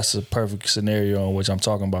 That's a perfect scenario in which I'm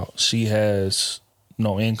talking about. She has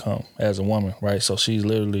no income as a woman, right? So she's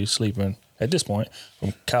literally sleeping, at this point,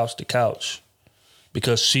 from couch to couch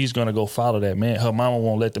because she's going to go follow that man. Her mama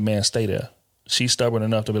won't let the man stay there. She's stubborn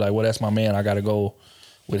enough to be like, well, that's my man. I got to go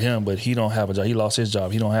with him, but he don't have a job. He lost his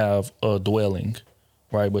job. He don't have a dwelling,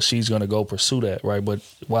 right? But she's going to go pursue that, right? But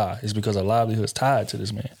why? It's because her livelihood is tied to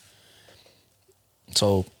this man.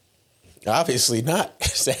 So... obviously not.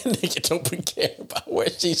 That nigga don't care about where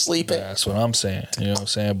she's sleeping. That's what I'm saying. You know what I'm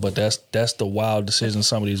saying? But that's the wild decision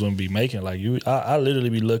some of these women be making. Like I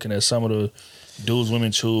literally be looking at some of the dudes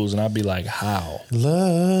women choose, and I'd be like, how?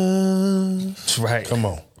 Love. Right. Come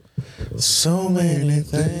on. So many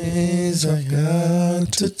things I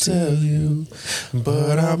got to tell you,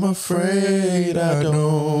 but I'm afraid I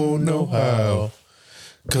don't know how.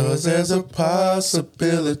 'Cause there's a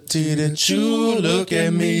possibility that you look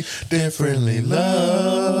at me differently,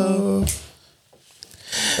 love.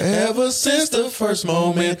 Ever since the first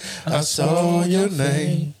moment I saw your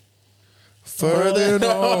name, further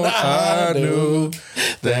on I knew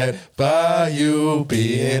that by you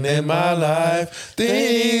being in my life,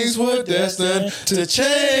 things were destined to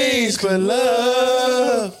change, but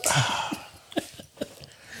love...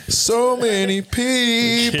 So many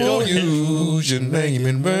people use your name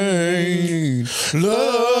in vain.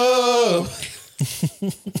 Love.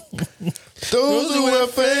 Those who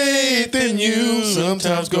have faith in you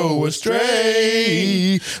sometimes go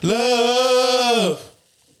astray. Love.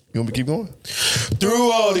 You want me to keep going?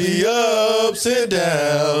 Through all the ups and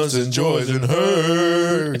downs and joys and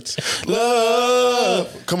hurts.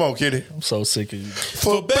 Love. Come on, kitty. I'm so sick of you.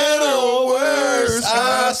 For better or worse,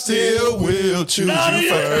 I still will choose you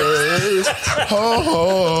first. Ho,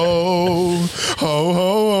 ho, ho,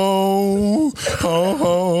 ho, ho,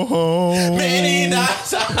 ho, ho. Many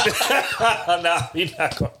nights. Nah, we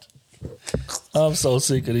not going to. I'm so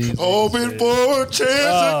sick of these. Hoping for a chance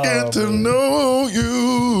to get to know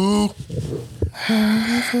you.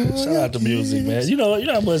 Shout out to music, man. You know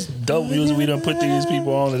how much dope music we done put these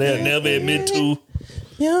people on that they'll never admit to.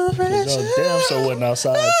 Damn sure wasn't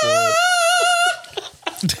outside for it.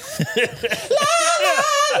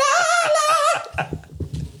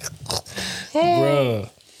 Bruh.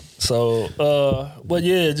 So, but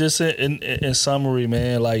yeah, just in summary,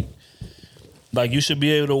 man, like you should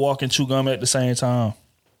be able to walk and chew gum at the same time.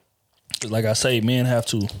 Like I say, men have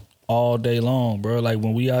to all day long, bro. Like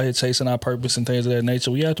when we out here chasing our purpose and things of that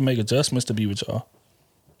nature, we have to make adjustments to be with y'all.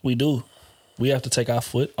 We do. We have to take our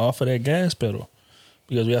foot off of that gas pedal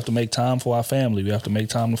because we have to make time for our family. We have to make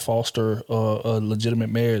time to foster a legitimate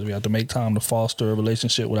marriage. We have to make time to foster a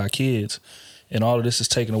relationship with our kids. And all of this is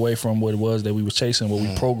taken away from what it was that we were chasing, what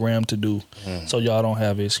we programmed to do. So y'all don't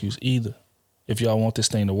have an excuse either. If y'all want this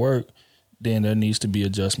thing to work, then there needs to be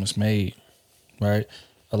adjustments made, right?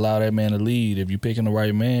 Allow that man to lead. If you're picking the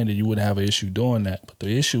right man, then you wouldn't have an issue doing that. But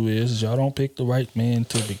the issue is y'all don't pick the right man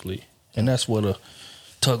typically. And that's where the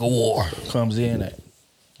tug of war comes in at.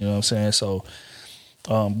 You know what I'm saying? So,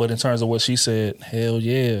 but in terms of what she said, hell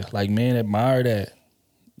yeah. Like, men admire that.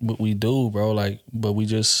 But we do, bro. Like, but we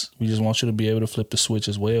just want you to be able to flip the switch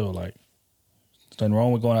as well. Like, there's nothing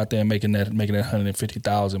wrong with going out there and making that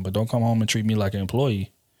 $150,000, but don't come home and treat me like an employee.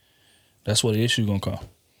 That's where the issue gonna come.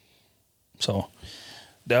 So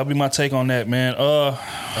that'll be my take on that, man. I'll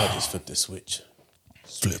just flip the switch.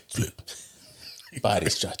 Flip.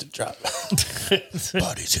 Bodies start to drop.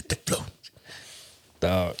 Bodies hit the floor.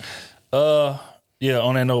 Dog. Yeah,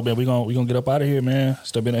 on that note, man, we gonna get up out of here, man.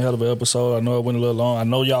 It's been a hell of an episode. I know it went a little long. I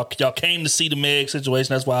know y'all came to see the Meg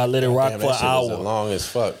situation. That's why I let it rock for an hour. Was long as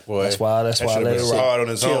fuck, boy. That's why I let it rock. Hard on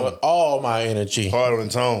its own. All my energy. Hard on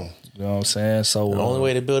its own. You know what I'm saying? So the only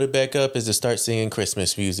way to build it back up is to start singing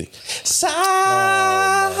Christmas music.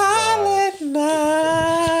 Silent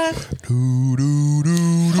night. Holy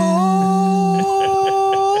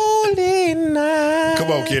night.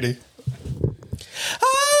 Come on, Kitty. All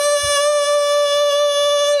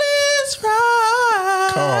is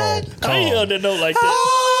right. Calm. I ain't heard that note like that. All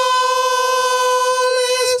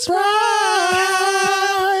is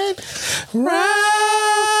right. Round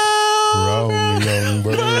young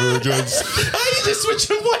virgins. How you just switch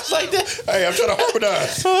your voice like that? Hey, I'm trying to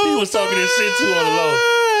harmonize. He was talking this shit too on the low.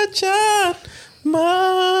 Child,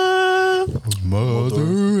 mom,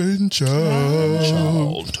 Mother and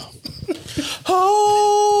child.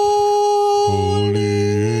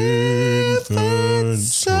 holy infant,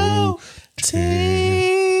 so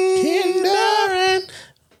tender and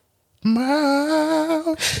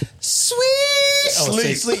mild, sweet,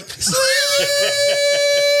 Sleep.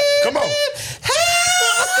 Come on.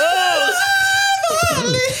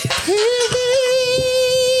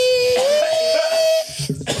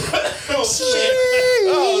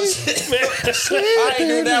 I ain't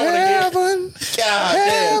heard that one again. God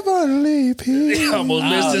damn. Heavenly peace. I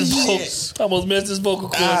almost missed his vocal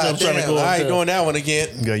cords. I'm trying to go I ain't up going that one again.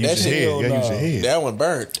 You gotta use your head. You gotta use your head. That one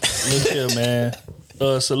burnt. Look here, man.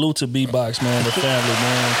 Salute to B-Box, man, the family,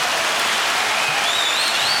 man.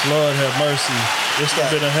 Lord have mercy. It's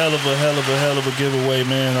been a hell of a giveaway,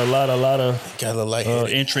 man. A lot of Got a little light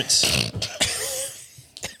entrants.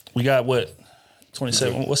 We got what?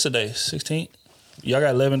 27. What's the day? 16th? Y'all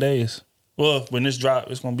got 11 days. Well, when this drop,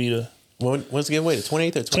 it's gonna be the When's the giveaway? The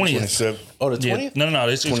 28th or 27. Oh, the 20th? Yeah. No.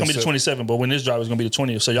 It's gonna be the 27th. But when this drop, it's gonna be the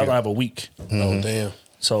 20th. So y'all gonna have a week. Oh, damn.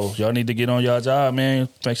 So y'all need to get on y'all job, man.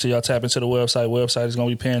 Make sure y'all tap into the website. Website is gonna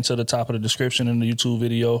be pinned to the top of the description in the YouTube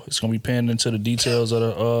video. It's gonna be pinned into the details of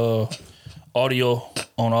the audio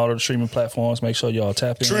on all of the streaming platforms. Make sure y'all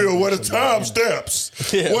tap in. Trill, what are time steps?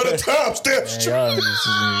 What are time steps? I'm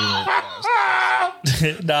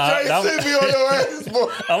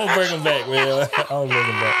gonna bring him back, man. I'm gonna bring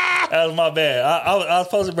him back. That was my bad. I was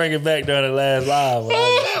supposed to bring it back during the last live. But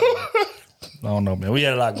I don't know, man. We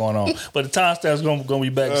had a lot going on, but the timestamp's gonna be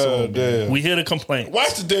back soon. Damn. We hear the complaint.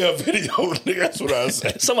 Watch the damn video, nigga. That's what I was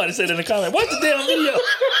saying. Somebody said in the comment, "Watch the damn video."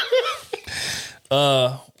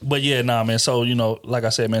 But yeah, nah, man. So like I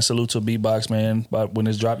said, man, salute to B-Box, man. But when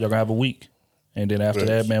this drop, y'all gonna have a week, and then after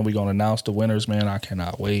that, man, we gonna announce the winners, man. I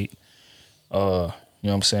cannot wait. You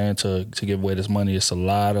know what I'm saying, to give away this money. It's a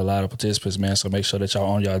lot of participants, man. So make sure that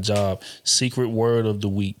y'all on y'all job. Secret word of the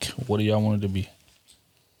week. What do y'all want it to be?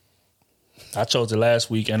 I chose it last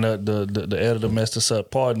week, and the editor messed us up.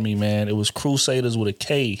 Pardon me, man. It was Crusaders with a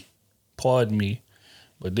K. Pardon me.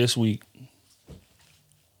 But this week,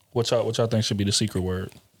 what y'all think should be the secret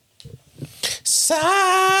word?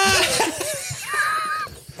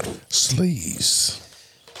 Sleaze.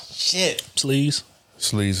 Shit. Sleaze?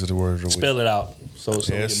 Sleaze is the word of the week. Spell it out. So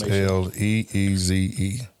SLEEZE.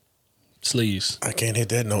 Sleaze. I can't hit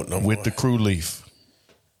that note no more. With the crew leaf.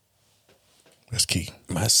 That's key.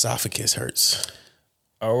 My esophagus hurts.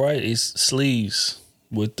 All right, it's sleaze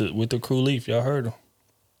with the crew leaf. Y'all heard them.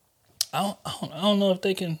 I don't know if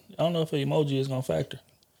they can. I don't know if an emoji is gonna factor.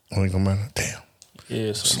 Ain't gonna matter. Damn.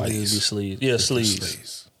 Yeah, so it might just be sleaze. Yeah,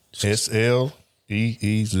 sleaze. SLEEZE.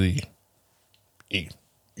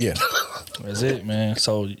 Yeah. That's it, man.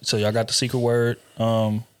 So y'all got the secret word.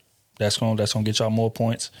 That's gonna get y'all more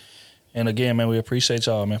points. And again, man, we appreciate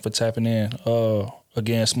y'all, man, for tapping in.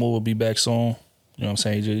 Again, Smooth will be back soon. You know what I'm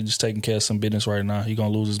saying? He's just taking care of some business right now. He gonna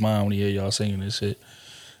lose his mind when he hear y'all singing this shit.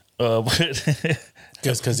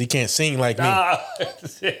 Because he can't sing like me.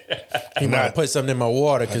 He might put something in my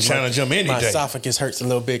water because my esophagus hurts a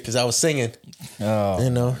little bit because I was singing.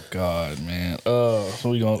 Oh, God, man.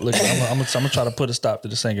 We gonna look. I'm gonna try to put a stop to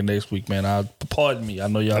the singing next week, man. Pardon me. I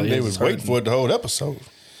know y'all. They was waiting for it the whole episode.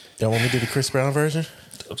 Y'all want me to do the Chris Brown version?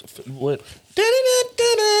 What?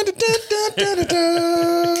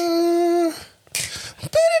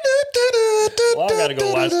 Well, I gotta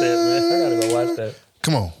go watch that, man. I gotta go watch that.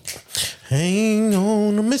 Come on. Hang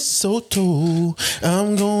on the mistletoe.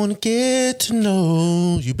 I'm gonna get to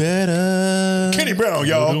know you better. Kenny Brown,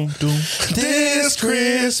 y'all. This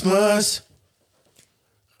Christmas.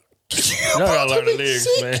 Y'all gotta learn the lyrics,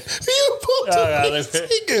 man.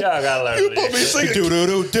 Y'all gotta learn the lyrics. You put me singing.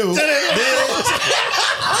 Do.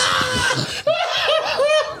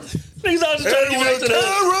 Niggas, I was just trying to get back to the hook.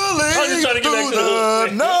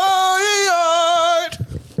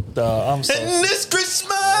 I'm so And this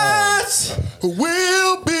Christmas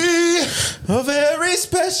will be a very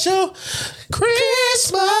special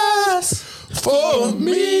Christmas for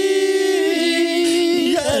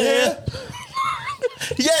me. Yeah.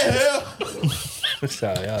 Yeah.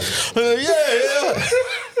 sorry, Yeah.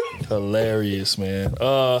 Hilarious, man.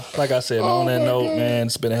 Like I said, on that note, man,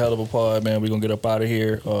 it's been a hell of a pod, man. We're gonna get up out of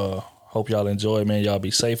here. Hope y'all enjoy, man. Y'all be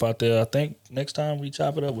safe out there. I think next time we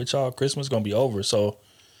chop it up with y'all, Christmas gonna be over. So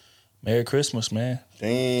Merry Christmas, man.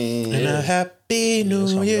 And a Happy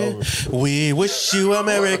New Year. We wish you a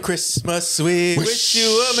Merry Christmas. We wish you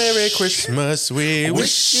a Merry Christmas. We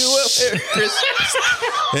wish you a Merry Christmas.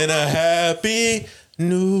 And a Happy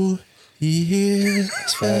New Year.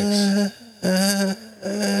 That's facts.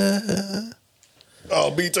 Oh,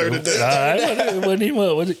 B turned it down. All right. Wasn't he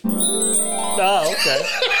much? Was it? Oh, okay.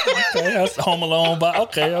 Okay, that's Home Alone. But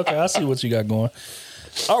okay. I see what you got going.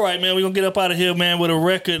 All right, man. We're gonna get up out of here, man, with a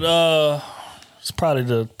record. It's probably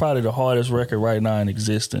the hardest record right now in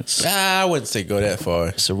existence. I wouldn't say go that far.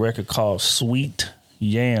 It's a record called Sweet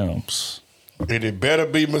Yams. And it better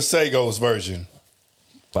be Masego's version.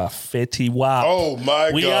 By Fetty Wap. Oh my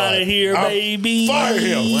God. We out of here, baby. Fire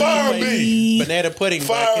him. Fire B. Banana Pudding.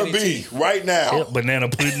 Fire B right now. Yep, Banana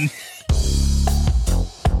Pudding.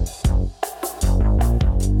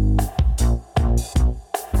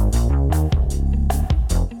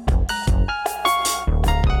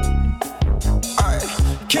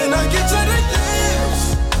 Can I get to the yams?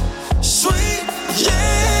 Sweet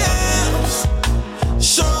yams.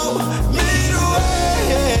 Show me the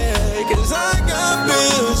way, 'cause I got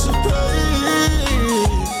bills to pay.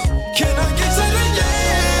 Can I get to the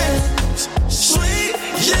yams? Sweet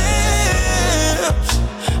yams.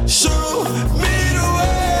 Show me the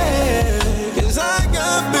way, 'cause I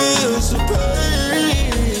got bills to pay.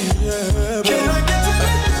 Can I get to the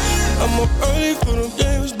yams? I'm up early for them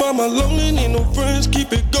games, by my lonely, need no friends,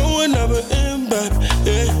 keep it going, never end, baby.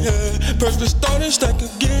 Yeah. Press the start and stack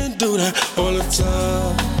again, do that all the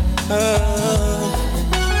time. Ooh,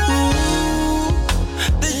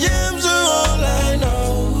 the yams are all I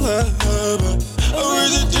know, but or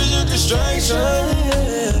is it just a distraction?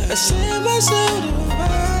 I see myself to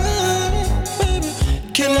baby.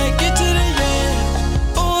 Can I get to the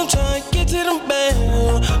yams? Oh, I'm trying to get to them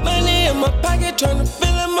bands. Money in my pocket, trying to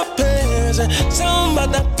fill in my pants. Something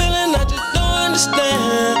about that feeling I just don't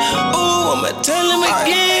understand. Ooh, I'ma tell him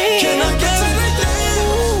again. Can I get to the yams?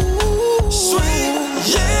 Sweet,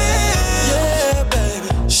 yeah, baby.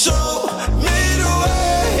 Show me the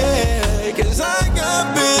way, 'cause I got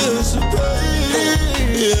bills to pay.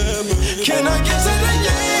 Yeah, baby. Can I get to the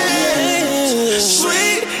yams?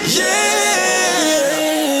 Sweet, yeah.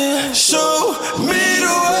 Show me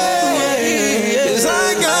the way, 'cause I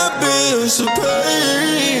got bills to pay.